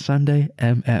is at Sunday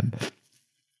MM.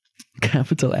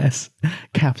 Capital S,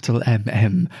 capital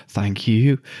MM. Thank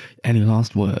you. Any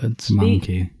last words?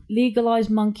 Monkey. Legalize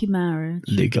monkey marriage.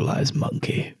 Legalize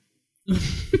monkey.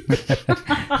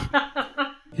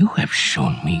 You have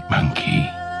shown me monkey,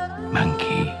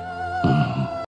 monkey.